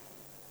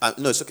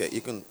 No, it's okay.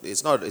 You can.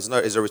 It's not. It's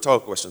a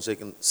rhetorical question, so you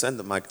can send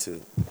the mic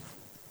to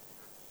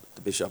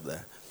the bishop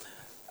there.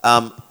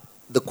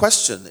 The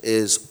question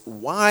is,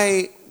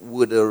 why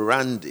would a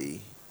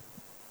Randy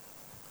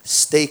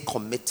stay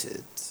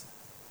committed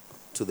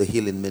to the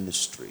healing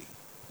ministry?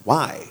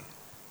 Why?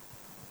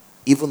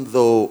 Even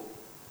though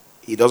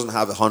he doesn't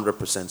have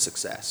 100%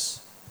 success.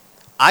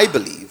 I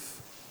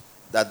believe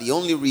that the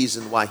only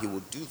reason why he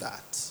would do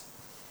that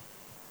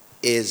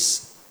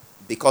is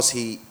because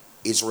he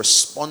is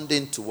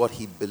responding to what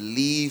he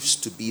believes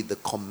to be the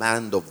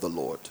command of the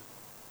Lord.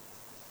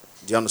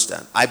 Do you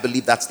understand? I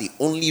believe that's the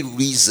only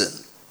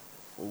reason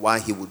why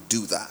he would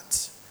do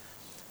that.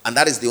 And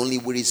that is the only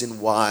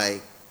reason why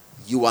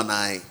you and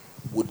I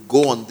would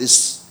go on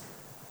this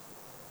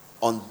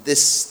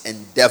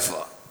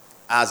endeavor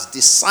as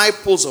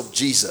disciples of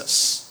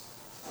Jesus,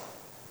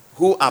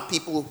 who are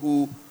people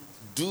who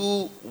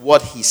do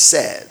what he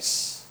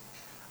says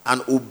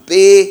and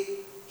obey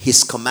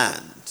his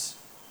command.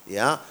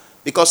 Yeah?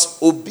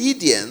 Because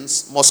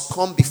obedience must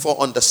come before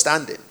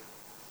understanding.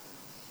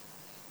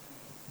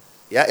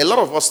 Yeah, a lot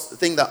of us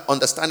think that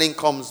understanding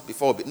comes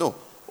before. No,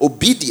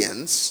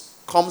 obedience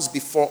comes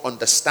before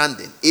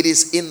understanding. It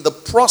is in the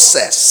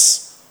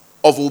process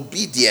of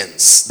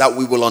obedience that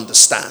we will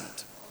understand.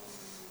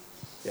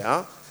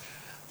 Yeah?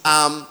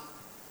 And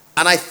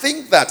I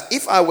think that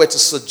if I were to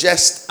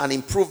suggest an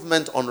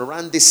improvement on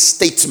Randy's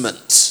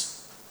statement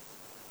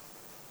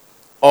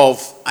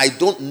of I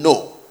don't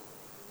know,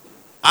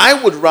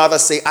 I would rather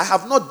say I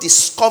have not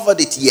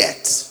discovered it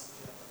yet.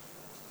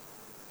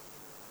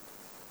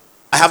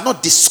 I have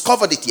not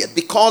discovered it yet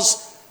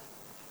because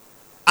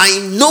I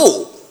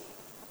know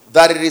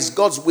that it is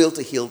God's will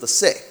to heal the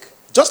sick.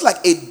 Just like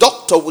a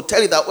doctor would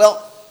tell you that,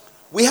 well,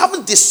 we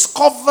haven't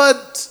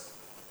discovered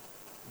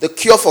the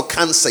cure for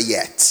cancer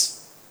yet,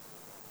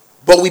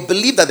 but we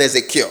believe that there's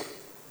a cure.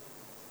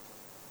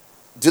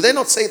 Do they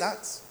not say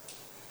that?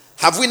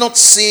 Have we not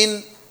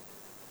seen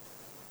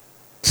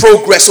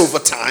progress over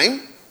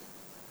time?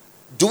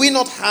 Do we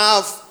not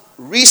have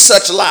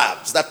research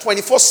labs that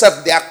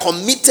 24/7 they are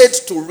committed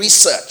to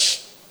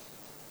research?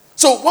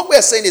 So what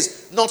we're saying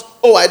is not,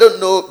 oh, I don't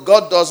know,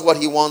 God does what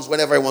he wants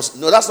whenever he wants.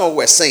 No, that's not what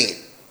we're saying.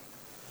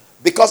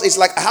 Because it's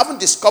like I haven't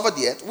discovered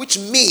yet, which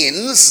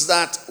means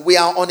that we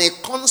are on a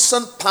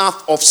constant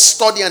path of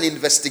study and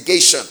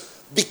investigation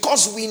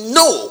because we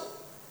know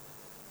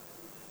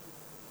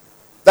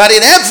that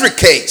in every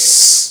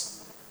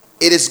case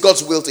it is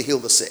God's will to heal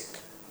the sick.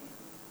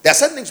 There are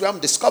certain things we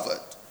haven't discovered.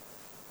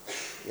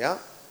 Yeah?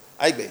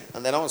 Aibe,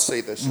 and then I want to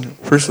say this.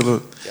 First of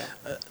all,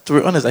 to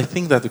be honest, I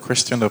think that the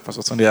question that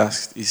Pastor Sunday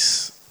asked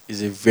is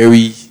a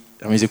very,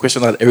 it's a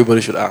question that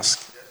everybody should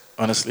ask,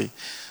 honestly.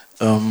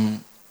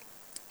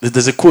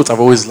 There's a quote I've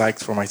always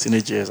liked from my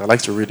teenage years. I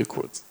like to read the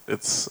quote.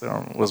 It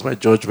was by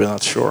George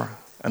Bernard Shaw.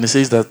 And it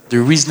says that the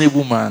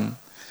reasonable man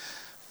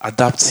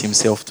adapts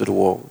himself to the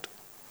world.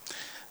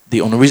 The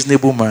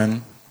unreasonable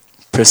man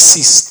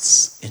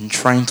persists in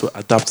trying to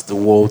adapt the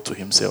world to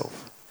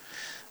himself.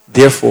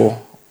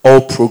 Therefore,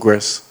 all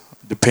progress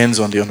depends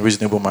on the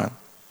unreasonable man.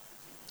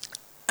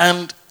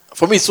 And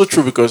for me, it's so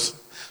true because,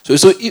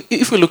 so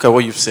if we look at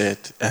what you've said,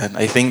 and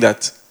I think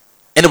that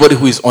anybody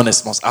who is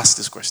honest must ask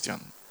this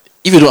question.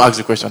 If you don't ask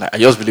the question, I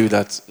just believe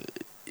that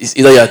it's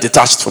either you're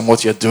detached from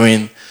what you're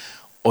doing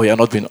or you're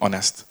not being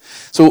honest.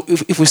 So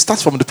if we start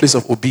from the place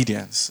of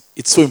obedience,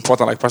 it's so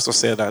important, like Pastor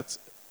said, that,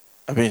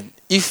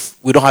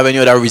 if we don't have any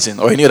other reason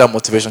or any other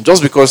motivation,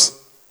 just because,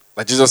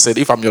 like Jesus said,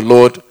 if I'm your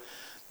Lord,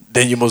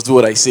 then you must do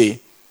what I say.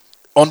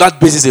 On that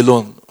basis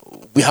alone,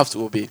 we have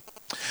to obey.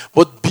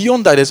 But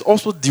beyond that, there's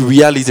also the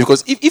reality,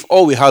 because if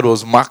all we had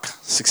was Mark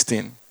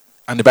 16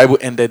 and the Bible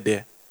ended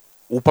there,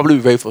 we'll probably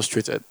be very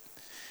frustrated.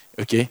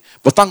 Okay?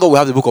 But thank God we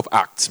have the book of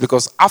Acts,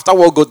 because after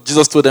what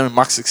Jesus told them in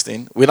Mark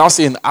 16, we now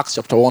see in Acts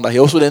chapter 1 that he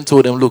also then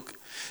told them, look,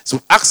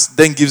 so Acts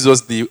then gives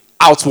us the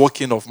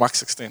outworking of Mark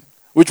 16,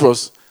 which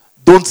was,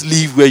 don't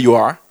leave where you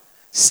are,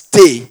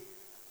 stay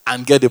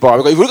and get the power.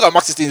 Because if you look at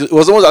Mark 16, it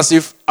was almost as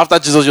if after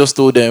Jesus just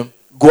told them,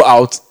 go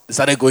out, they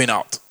started going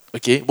out.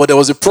 Okay? But there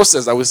was a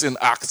process that we see in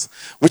Acts,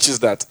 which is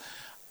that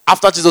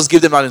after Jesus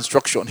gave them that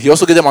instruction, he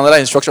also gave them another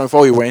instruction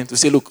before he went to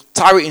say, look,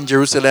 tarry in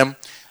Jerusalem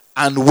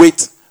and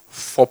wait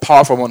for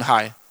power from on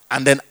high.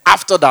 And then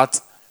after that,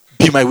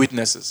 be my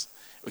witnesses.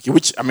 Okay,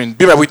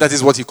 be my witnesses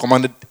is what he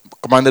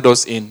commanded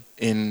us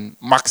in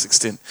Mark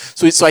 16.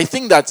 So I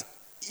think that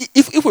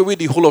if we read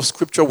the whole of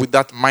Scripture with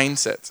that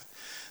mindset,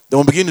 then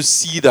we'll begin to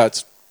see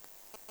that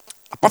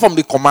apart from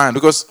the command,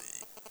 because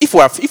if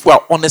we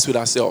are honest with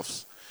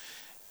ourselves,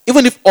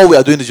 even if all we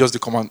are doing is just the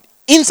command,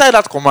 inside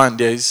that command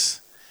there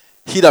is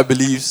he that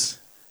believes.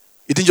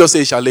 He didn't just say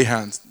he shall lay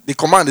hands. The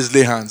command is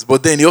lay hands.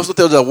 But then he also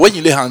tells that when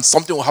you lay hands,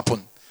 something will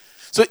happen.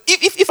 So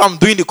if I'm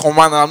doing the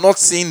command and I'm not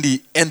seeing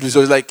the end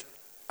result, it's like,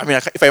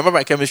 if I remember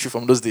my chemistry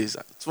from those days,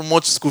 so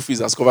much school fees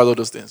has covered all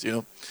those things,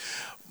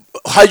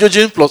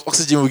 Hydrogen plus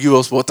oxygen will give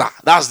us water.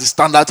 That's the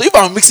standard. So if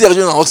I'm mixing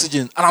hydrogen and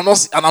oxygen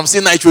and I'm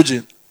seeing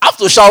nitrogen, I have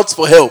to shout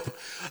for help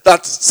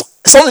that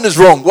something is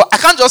wrong. Well, I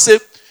can't just say,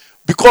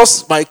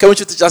 because my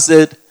chemistry teacher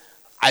said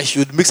I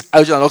should mix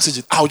hydrogen and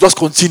oxygen, I'll just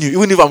continue,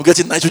 even if I'm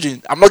getting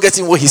nitrogen. I'm not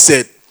getting what he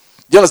said. Do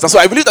you understand? So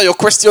I believe that your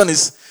question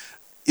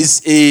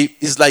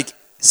is like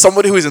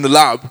somebody who is in the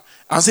lab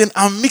and saying,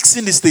 I'm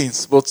mixing these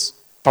things, but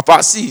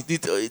Papa, see, the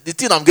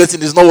thing I'm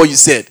getting is not what you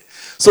said.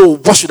 So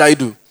what should I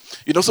do?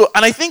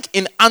 And I think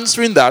in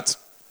answering that,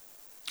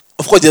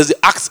 of course, there's the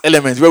Acts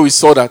element where we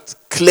saw that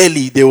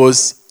clearly there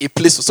was a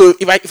place. So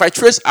if I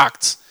trace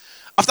Acts,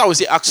 after we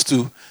see Acts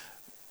 2,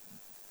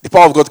 the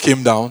power of God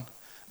came down.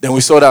 Then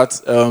we saw that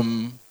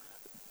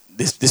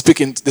they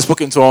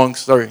spoke in tongues.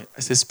 Sorry, I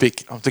say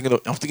speak. I'm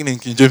thinking in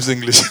King James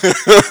English.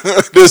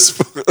 they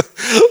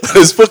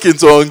spoke in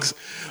tongues.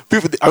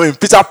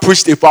 Peter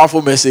preached a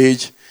powerful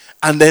message.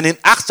 And then in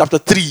Acts chapter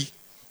 3,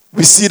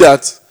 we see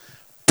that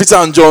Peter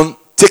and John,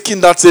 taking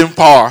that same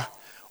power,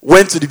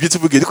 went to the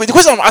beautiful gate. The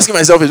question I'm asking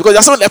myself is,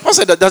 because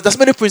there's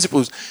many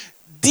principles.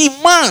 The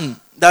man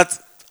that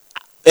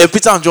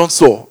Peter and John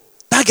saw,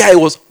 that guy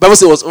Bible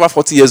says was over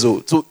 40 years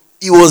old. So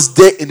he was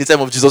there in the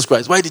time of Jesus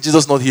Christ. Why did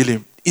Jesus not heal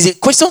him? It's a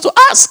question to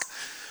ask.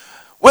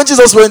 When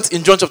Jesus went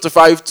in John chapter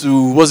 5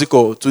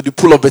 to, to the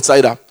pool of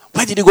Bethsaida,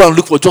 why did he go and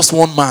look for just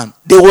one man?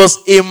 There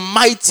was a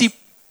mighty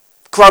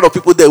crowd of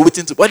people there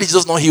waiting to. Why did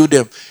Jesus not heal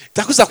them?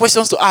 Those are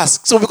questions to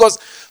ask. So because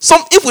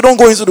if we don't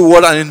go into the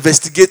word and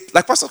investigate,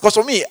 like Pastor, because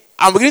for me,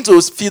 I'm beginning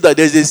to feel that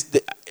there's this,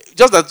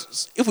 just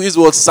that if we use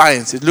the word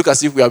science, it looks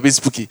as if we are being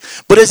spooky.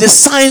 But there's a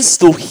science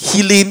to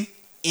healing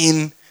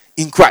in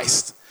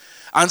Christ.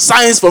 And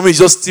science for me is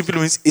just simply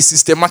means a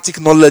systematic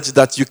knowledge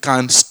that you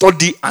can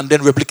study and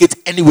then replicate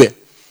anywhere.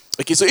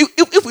 Okay, so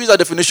if we use that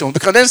definition, we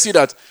can then see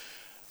that,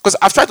 because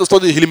I've tried to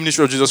study the healing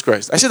ministry of Jesus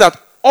Christ. I see that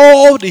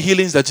all the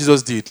healings that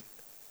Jesus did,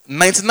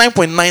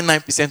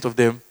 99.99% of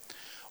them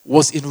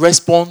was in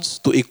response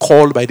to a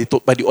call by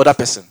the other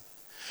person.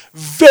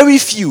 Very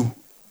few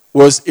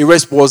was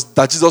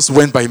that Jesus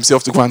went by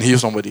himself to go and heal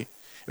somebody.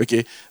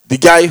 Okay, the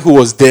guy who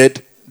was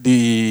dead,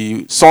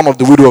 the son of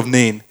the widow of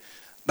Nain,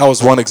 that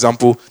was one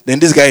example. Then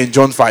this guy in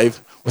John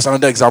 5 was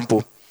another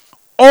example.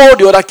 All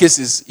the other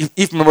cases,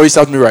 if memory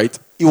serves me right,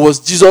 it was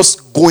Jesus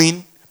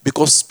going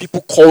because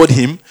people called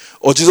him,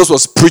 or Jesus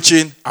was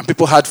preaching and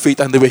people had faith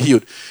and they were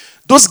healed.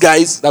 Those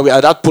guys that were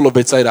at that pool of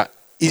Bethsaida,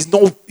 it's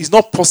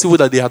not possible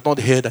that they had not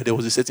heard that there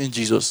was a certain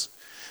Jesus.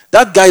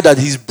 That guy that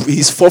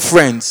his 4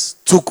 friends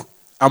took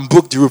and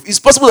broke the roof, it's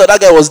possible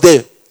that guy was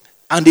there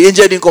and the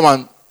angel didn't come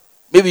and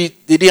maybe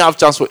they didn't have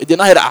chance for it. They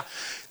didn't hear that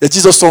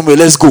Jesus somewhere,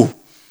 let's go.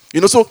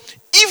 So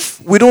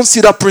if we don't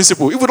see that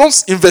principle, if we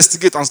don't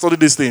investigate and study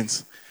these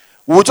things,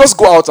 we'll just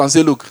go out and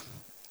say, look,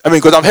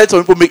 because I've heard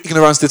some people make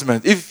ignorant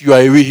statements. If you are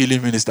a real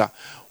healing minister,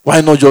 why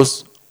not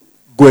just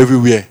go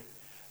everywhere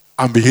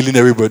and be healing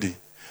everybody?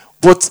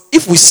 But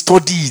if we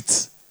study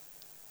it,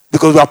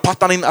 because we are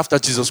patterning after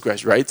Jesus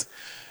Christ, right?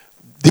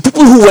 The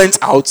people who went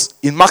out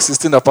in Mark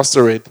 16 that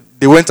Pastor read,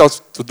 they went out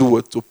to do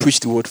what? To preach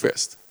the word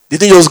first. They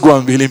didn't just go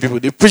and be healing people.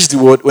 They preached the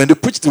word. When they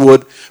preached the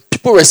word,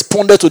 people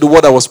responded to the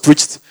word that was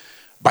preached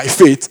by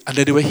faith, and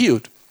then they were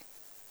healed.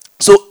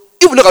 So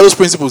if we look at those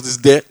principles, is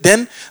there,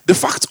 then the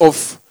fact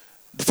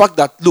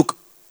that, look,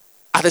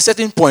 at a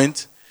certain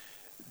point,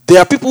 there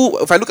are people,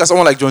 if I look at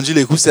someone like John G.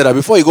 Lake, who said that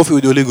before he got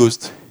filled with the Holy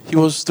Ghost, he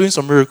was doing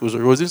some miracles, or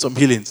he was doing some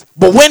healings.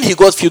 But when he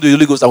got filled with the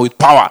Holy Ghost and with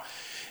power,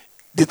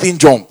 the thing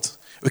jumped.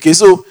 Okay,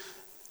 so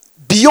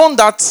beyond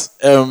that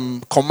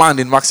command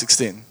in Mark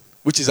 16,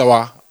 which is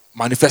our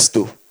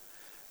manifesto,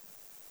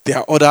 there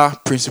are other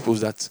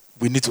principles that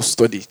we need to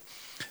study.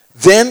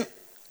 Then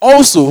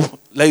also,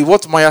 like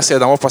what Maya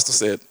said and what Pastor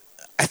said,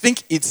 I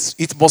think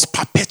it must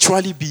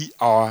perpetually be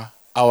our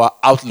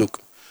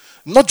outlook.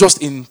 Not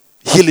just in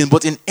healing,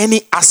 but in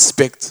any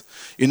aspect.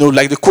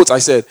 Like the quote I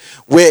said,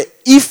 where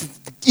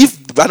if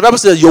the Bible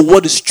says your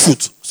word is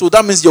truth, so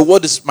that means your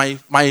word is my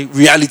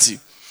reality.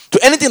 To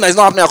anything that is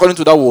not happening according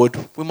to that word,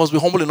 we must be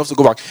humble enough to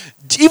go back.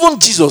 Even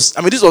Jesus,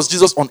 this was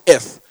Jesus on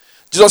earth.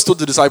 Jesus told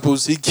the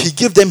disciples, he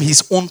gave them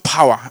his own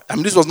power.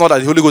 this was not that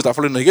the Holy Ghost had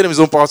fallen. He gave them his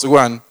own power to go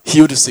and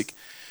heal the sick.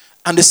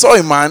 And they saw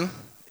a man,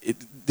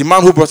 the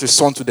man who brought his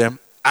son to them,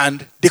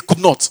 and they could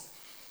not.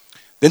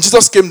 Then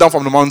Jesus came down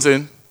from the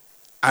mountain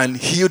and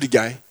healed the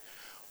guy.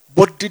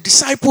 But the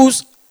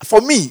disciples, for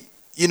me,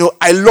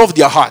 I love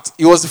their heart.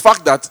 It was the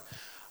fact that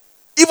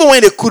even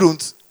when they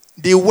couldn't,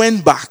 they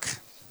went back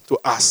to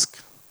ask,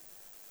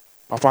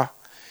 Papa,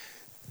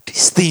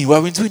 this thing, we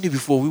have been doing it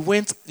before. We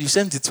went, you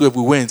sent the 12,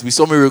 we went, we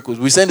saw miracles.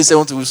 We sent the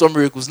 70, we saw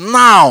miracles.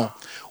 Now,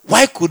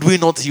 why could we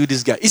not heal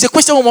this guy? It's a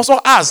question we must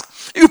all ask.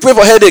 If you pray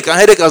for headache and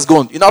headache has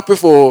gone, you now pray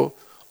for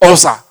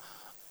ulcer.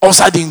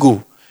 Ulcer didn't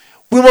go.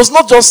 We must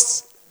not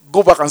just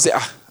go back and say,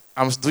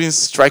 I'm doing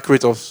strike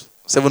rate of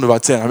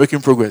 7/10. I'm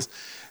making progress.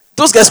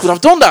 Those guys could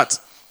have done that.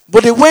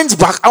 But they went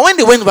back. And when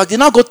they went back, they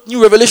now got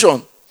new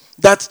revelation.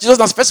 That Jesus,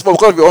 not first of all,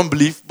 because of your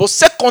unbelief. But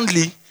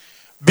secondly,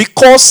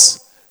 because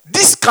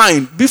this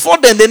kind, before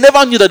then, they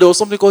never knew that there was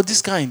something called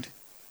this kind.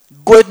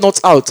 Go it not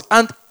out.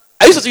 And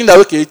I used to think that,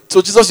 okay, so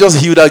Jesus just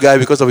healed that guy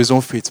because of his own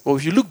faith. But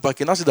if you look back,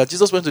 you now see that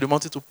Jesus went to the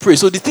mountain to pray.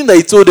 So the thing that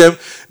he told them,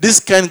 this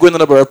kind going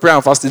on about prayer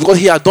and fasting, because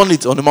he had done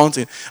it on the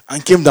mountain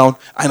and came down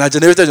and had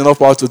generated enough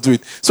power to do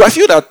it. So I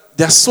feel that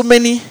there are so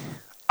many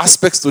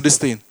aspects to this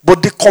thing.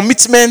 But the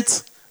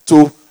commitment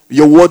to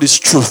your word is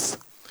truth,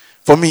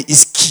 for me,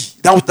 is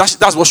key.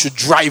 That's what should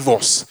drive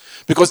us.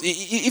 Because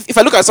if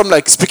I look at something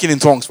like speaking in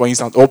tongues, for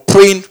instance, or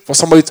praying for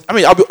somebody,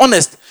 I'll be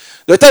honest.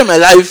 There was a time in my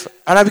life,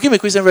 and I became a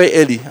Christian very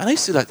early, and I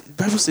used to say that, the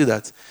Bible says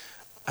that,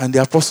 and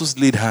the apostles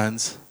laid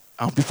hands,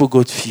 and people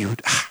got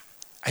filled.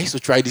 I used to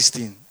try this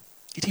thing.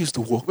 It used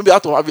to work. Maybe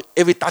out of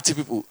every 30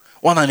 people,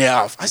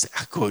 1.5. I said,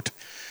 God,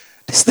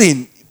 this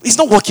thing, it's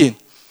not working.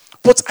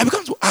 But I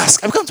began to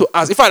ask. In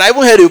fact, I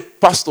even heard a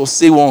pastor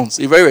say once,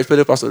 a very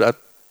respected pastor, that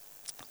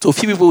to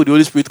few people with the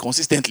Holy Spirit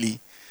consistently,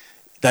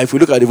 that if we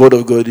look at the word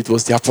of God, it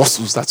was the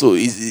apostles. That's all.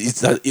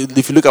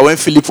 If you look at when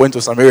Philip went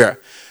to Samaria,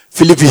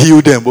 Philip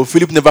healed them, but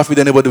Philip never filled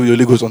anybody with the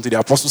Holy Ghost until the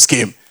apostles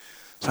came.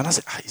 So I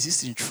said, is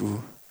this thing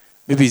true?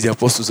 Maybe it's the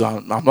apostles.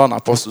 I'm not an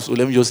apostle, so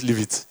let me just leave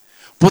it.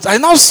 But I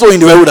now saw in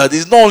the Bible that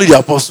it's not only the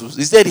apostles.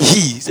 He said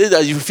he said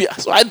that you feel.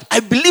 So I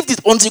believed it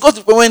until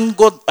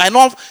I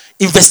now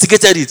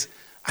investigated it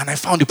and I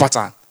found the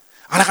pattern.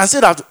 And I can say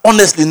that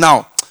honestly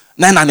now,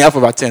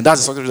 9.5/10.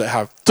 That's the success I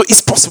have. So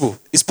it's possible.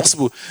 It's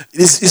possible.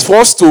 It's for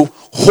us to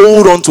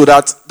hold on to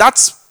that.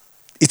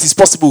 It is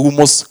possible. It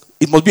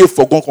must be a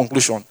foregone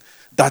conclusion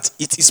that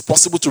it is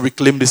possible to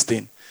reclaim this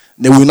thing.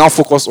 Then we now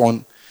focus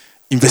on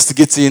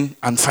investigating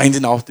and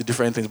finding out the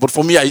different things. But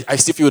for me, I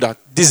still feel that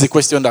this is a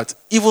question that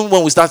even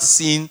when we start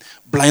seeing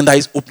blind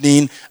eyes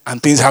opening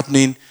and things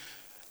happening,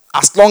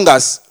 as long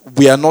as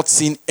we are not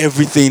seeing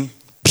everything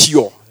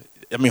pure,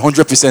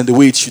 100% the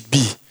way it should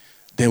be,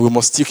 then we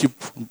must still keep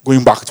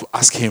going back to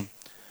ask him,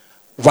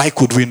 why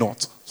could we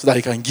not? So that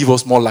he can give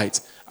us more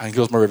light and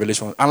give us more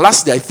revelation. And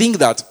lastly, I think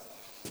that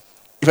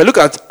if I look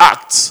at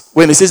Acts,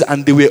 when it says,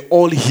 and they were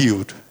all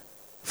healed,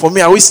 for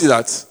me, I always see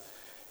that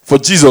for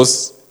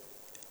Jesus,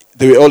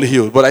 they were all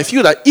healed. But I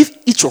feel that if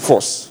each of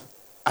us,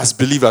 as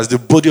believers, the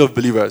body of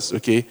believers,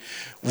 okay,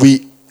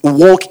 we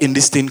walk in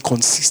this thing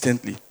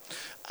consistently,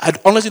 I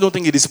honestly don't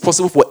think it is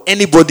possible for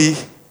anybody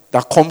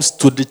that comes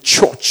to the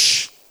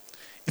church.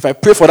 If I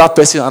pray for that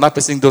person and that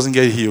person doesn't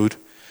get healed,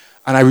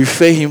 and I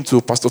refer him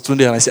to Pastor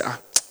Tunde and I say,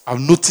 I've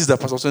noticed that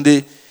Pastor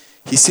Tunde,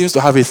 he seems to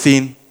have a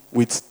thing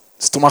with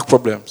stomach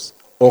problems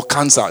or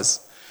cancers.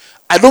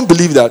 I don't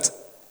believe that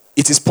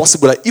it is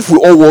possible that if we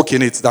all walk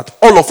in it, that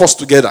all of us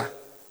together,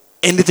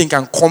 anything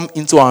can come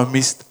into our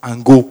midst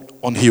and go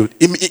unhealed.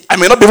 I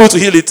may not be able to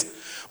heal it,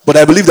 but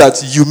I believe that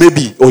you may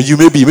be,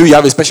 maybe you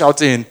have a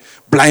specialty in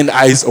blind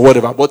eyes or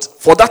whatever. But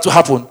for that to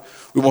happen,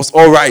 we must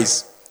all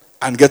rise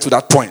and get to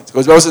that point.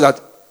 Because we also say that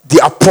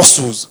the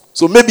apostles,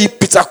 so maybe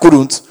Peter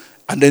couldn't,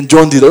 and then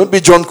John did, or maybe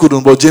John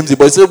couldn't, but James did.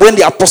 But so when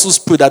the apostles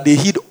prayed, that they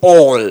healed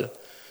all.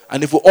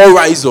 And if we all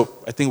rise up,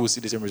 I think we'll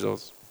see the same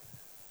results.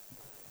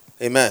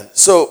 Amen.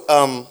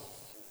 So,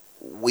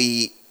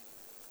 we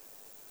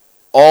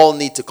all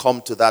need to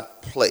come to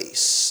that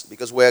place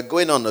because we're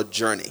going on a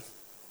journey.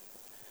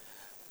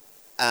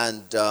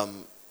 And,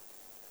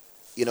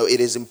 it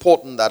is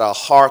important that our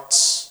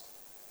hearts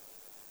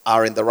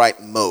are in the right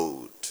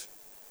mode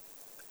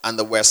and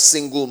that we're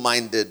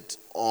single-minded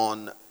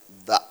on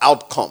the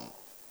outcome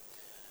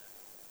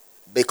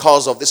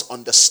because of this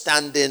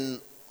understanding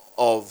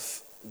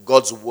of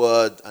God's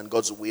word and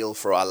God's will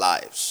for our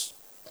lives.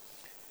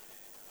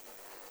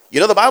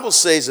 The Bible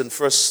says in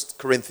 1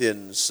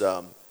 Corinthians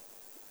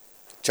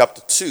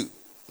chapter 2,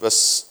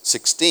 verse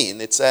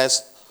 16, it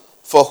says,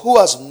 for who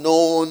has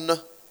known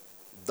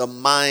the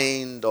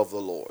mind of the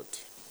Lord,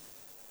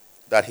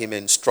 that he may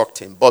instruct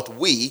him? But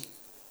we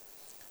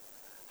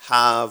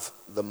have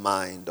the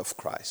mind of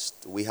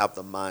Christ. We have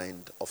the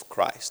mind of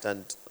Christ.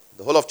 And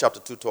the whole of chapter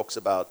 2 talks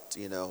about,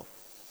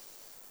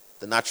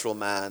 the natural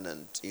man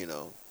and,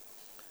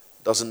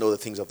 doesn't know the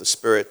things of the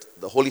Spirit.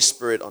 The Holy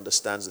Spirit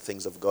understands the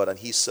things of God, and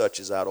he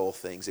searches out all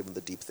things, even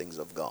the deep things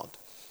of God.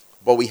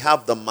 But we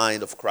have the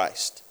mind of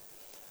Christ.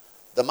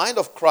 The mind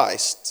of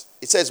Christ,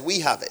 it says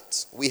we have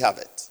it. We have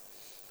it.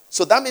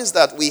 So that means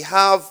that we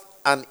have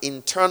an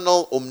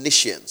internal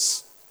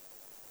omniscience.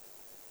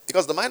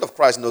 Because the mind of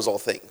Christ knows all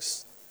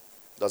things.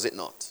 Does it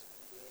not?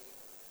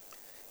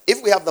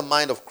 If we have the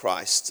mind of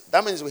Christ,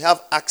 that means we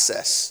have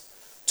access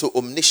to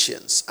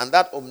omniscience. And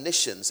that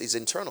omniscience is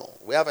internal.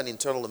 We have an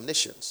internal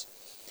omniscience.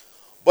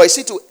 But you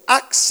see, to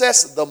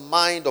access the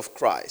mind of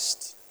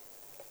Christ,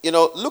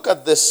 look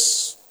at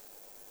this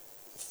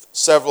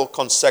several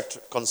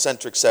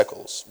concentric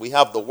circles. We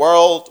have the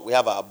world, we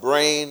have our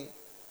brain,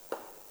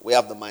 we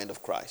have the mind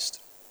of Christ.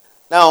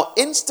 Now,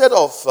 instead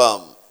of,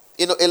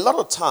 a lot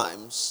of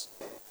times,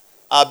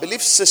 our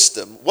belief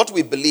system, what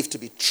we believe to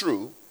be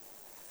true,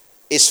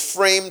 is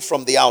framed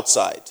from the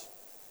outside.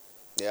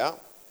 Yeah?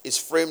 It's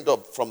framed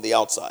up from the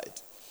outside.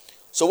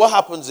 So what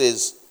happens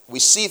is we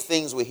see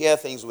things, we hear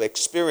things, we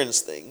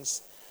experience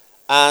things,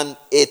 and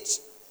it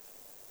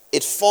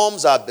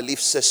forms our belief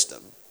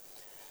system.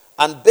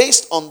 And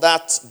based on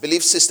that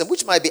belief system,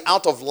 which might be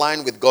out of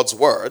line with God's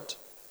word,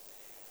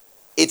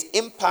 it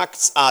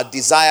impacts our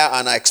desire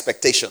and our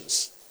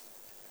expectations.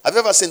 Have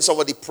you ever seen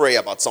somebody pray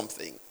about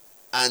something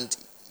and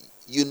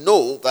you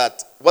know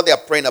that what they are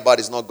praying about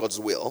is not God's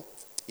will?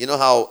 You know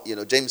how,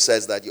 James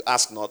says that you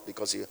ask not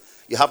because you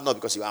have not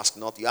because you ask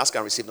not. You ask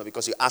and receive not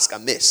because you ask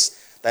amiss,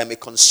 that you may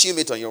consume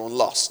it on your own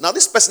loss. Now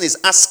this person is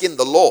asking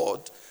the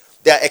Lord.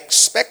 They are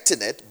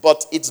expecting it,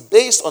 but it's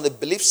based on a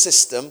belief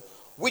system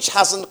which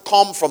hasn't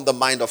come from the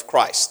mind of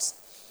Christ.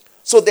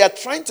 So they are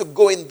trying to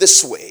go in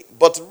this way,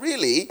 but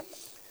really,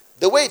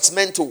 the way it's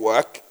meant to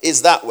work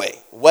is that way,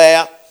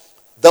 where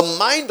the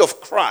mind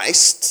of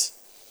Christ,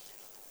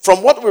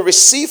 from what we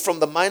receive from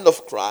the mind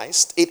of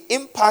Christ, it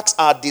impacts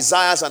our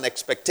desires and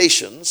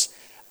expectations,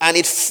 and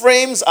it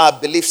frames our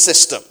belief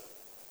system.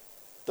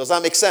 Does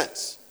that make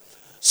sense?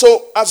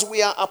 So as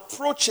we are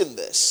approaching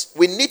this,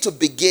 we need to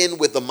begin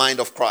with the mind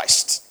of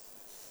Christ.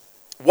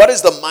 What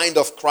is the mind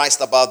of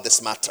Christ about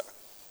this matter?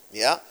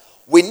 Yeah?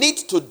 We need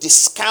to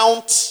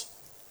discount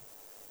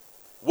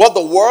what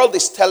the world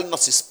is telling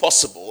us is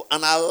possible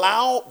and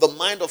allow the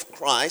mind of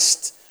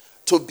Christ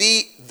to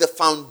be the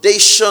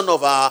foundation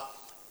of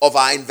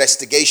our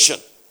investigation.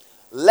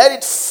 Let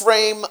it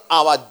frame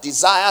our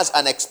desires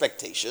and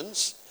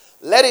expectations.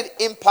 Let it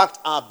impact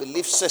our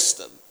belief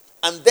system.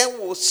 And then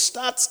we'll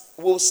start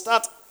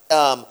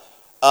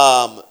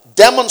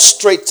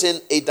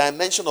demonstrating a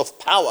dimension of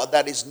power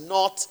that is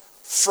not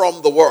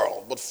from the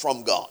world, but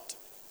from God.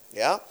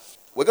 Yeah?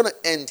 We're going to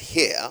end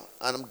here,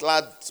 and I'm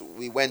glad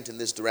we went in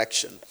this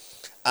direction.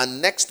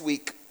 And next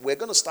week, we're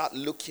going to start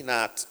looking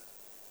at,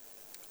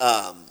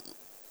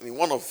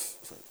 one of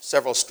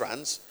several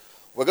strands.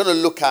 We're going to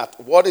look at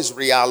what is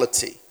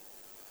reality.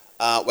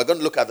 We're going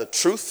to look at the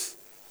truth,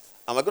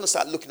 and we're going to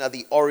start looking at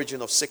the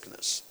origin of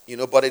sickness.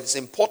 But it's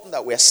important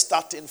that we're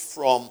starting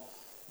from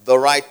the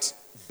right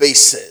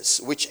basis,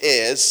 which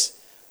is,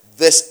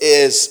 this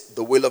is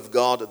the will of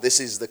God, this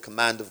is the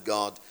command of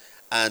God,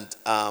 and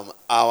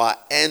our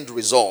end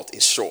result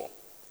is sure.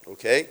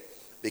 Okay?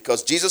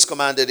 Because Jesus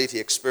commanded it, he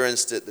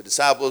experienced it, the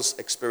disciples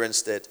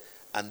experienced it,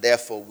 and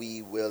therefore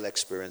we will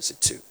experience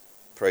it too.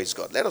 Praise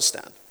God. Let us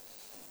stand.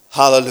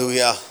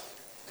 Hallelujah.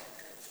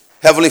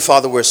 Heavenly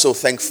Father, we're so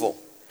thankful.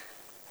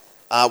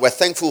 We're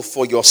thankful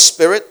for your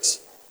spirit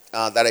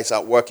that is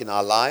at work in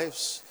our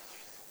lives.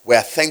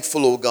 We're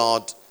thankful, oh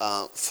God,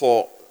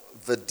 for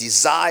the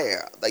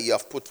desire that you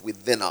have put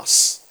within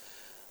us.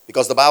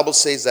 Because the Bible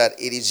says that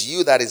it is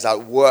you that is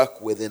at work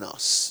within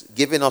us,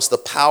 giving us the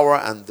power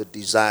and the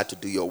desire to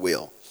do your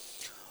will.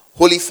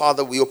 Holy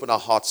Father, we open our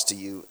hearts to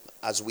you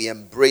as we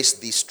embrace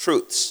these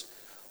truths.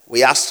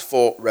 We ask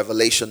for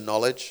revelation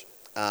knowledge.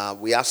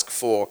 We ask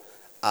for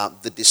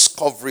the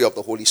discovery of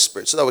the Holy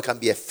Spirit so that we can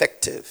be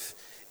effective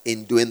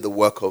in doing the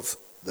work of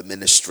the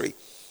ministry,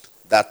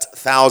 that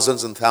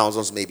thousands and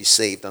thousands may be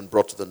saved and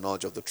brought to the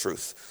knowledge of the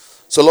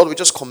truth. So Lord, we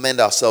just commend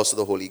ourselves to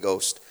the Holy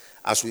Ghost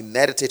as we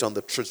meditate on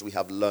the truths we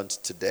have learned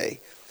today.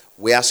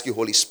 We ask you,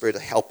 Holy Spirit, to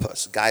help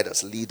us, guide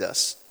us, lead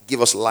us,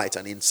 give us light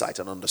and insight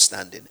and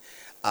understanding.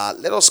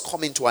 Let us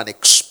come into an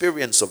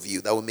experience of you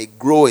that we may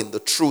grow in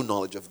the true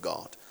knowledge of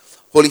God.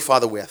 Holy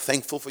Father, we are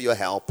thankful for your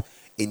help.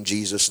 In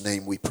Jesus'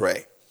 name we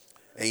pray.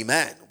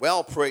 Amen.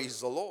 Well, praise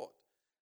the Lord.